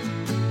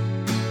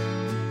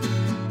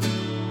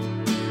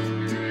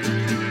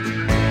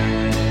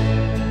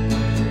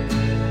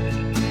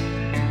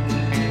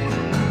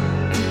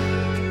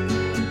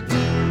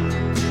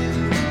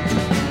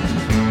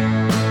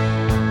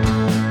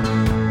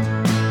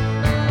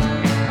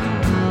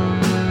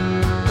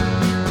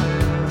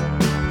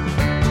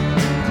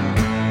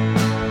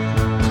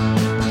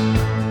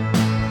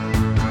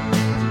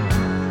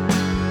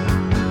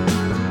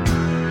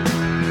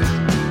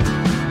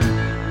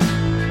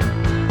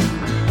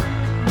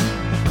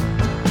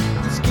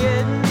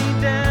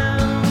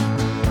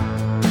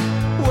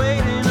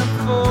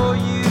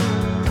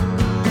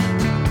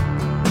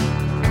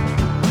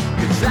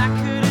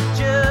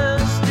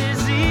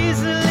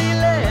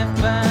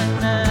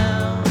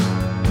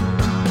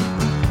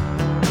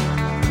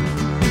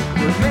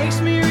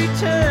 Makes me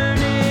return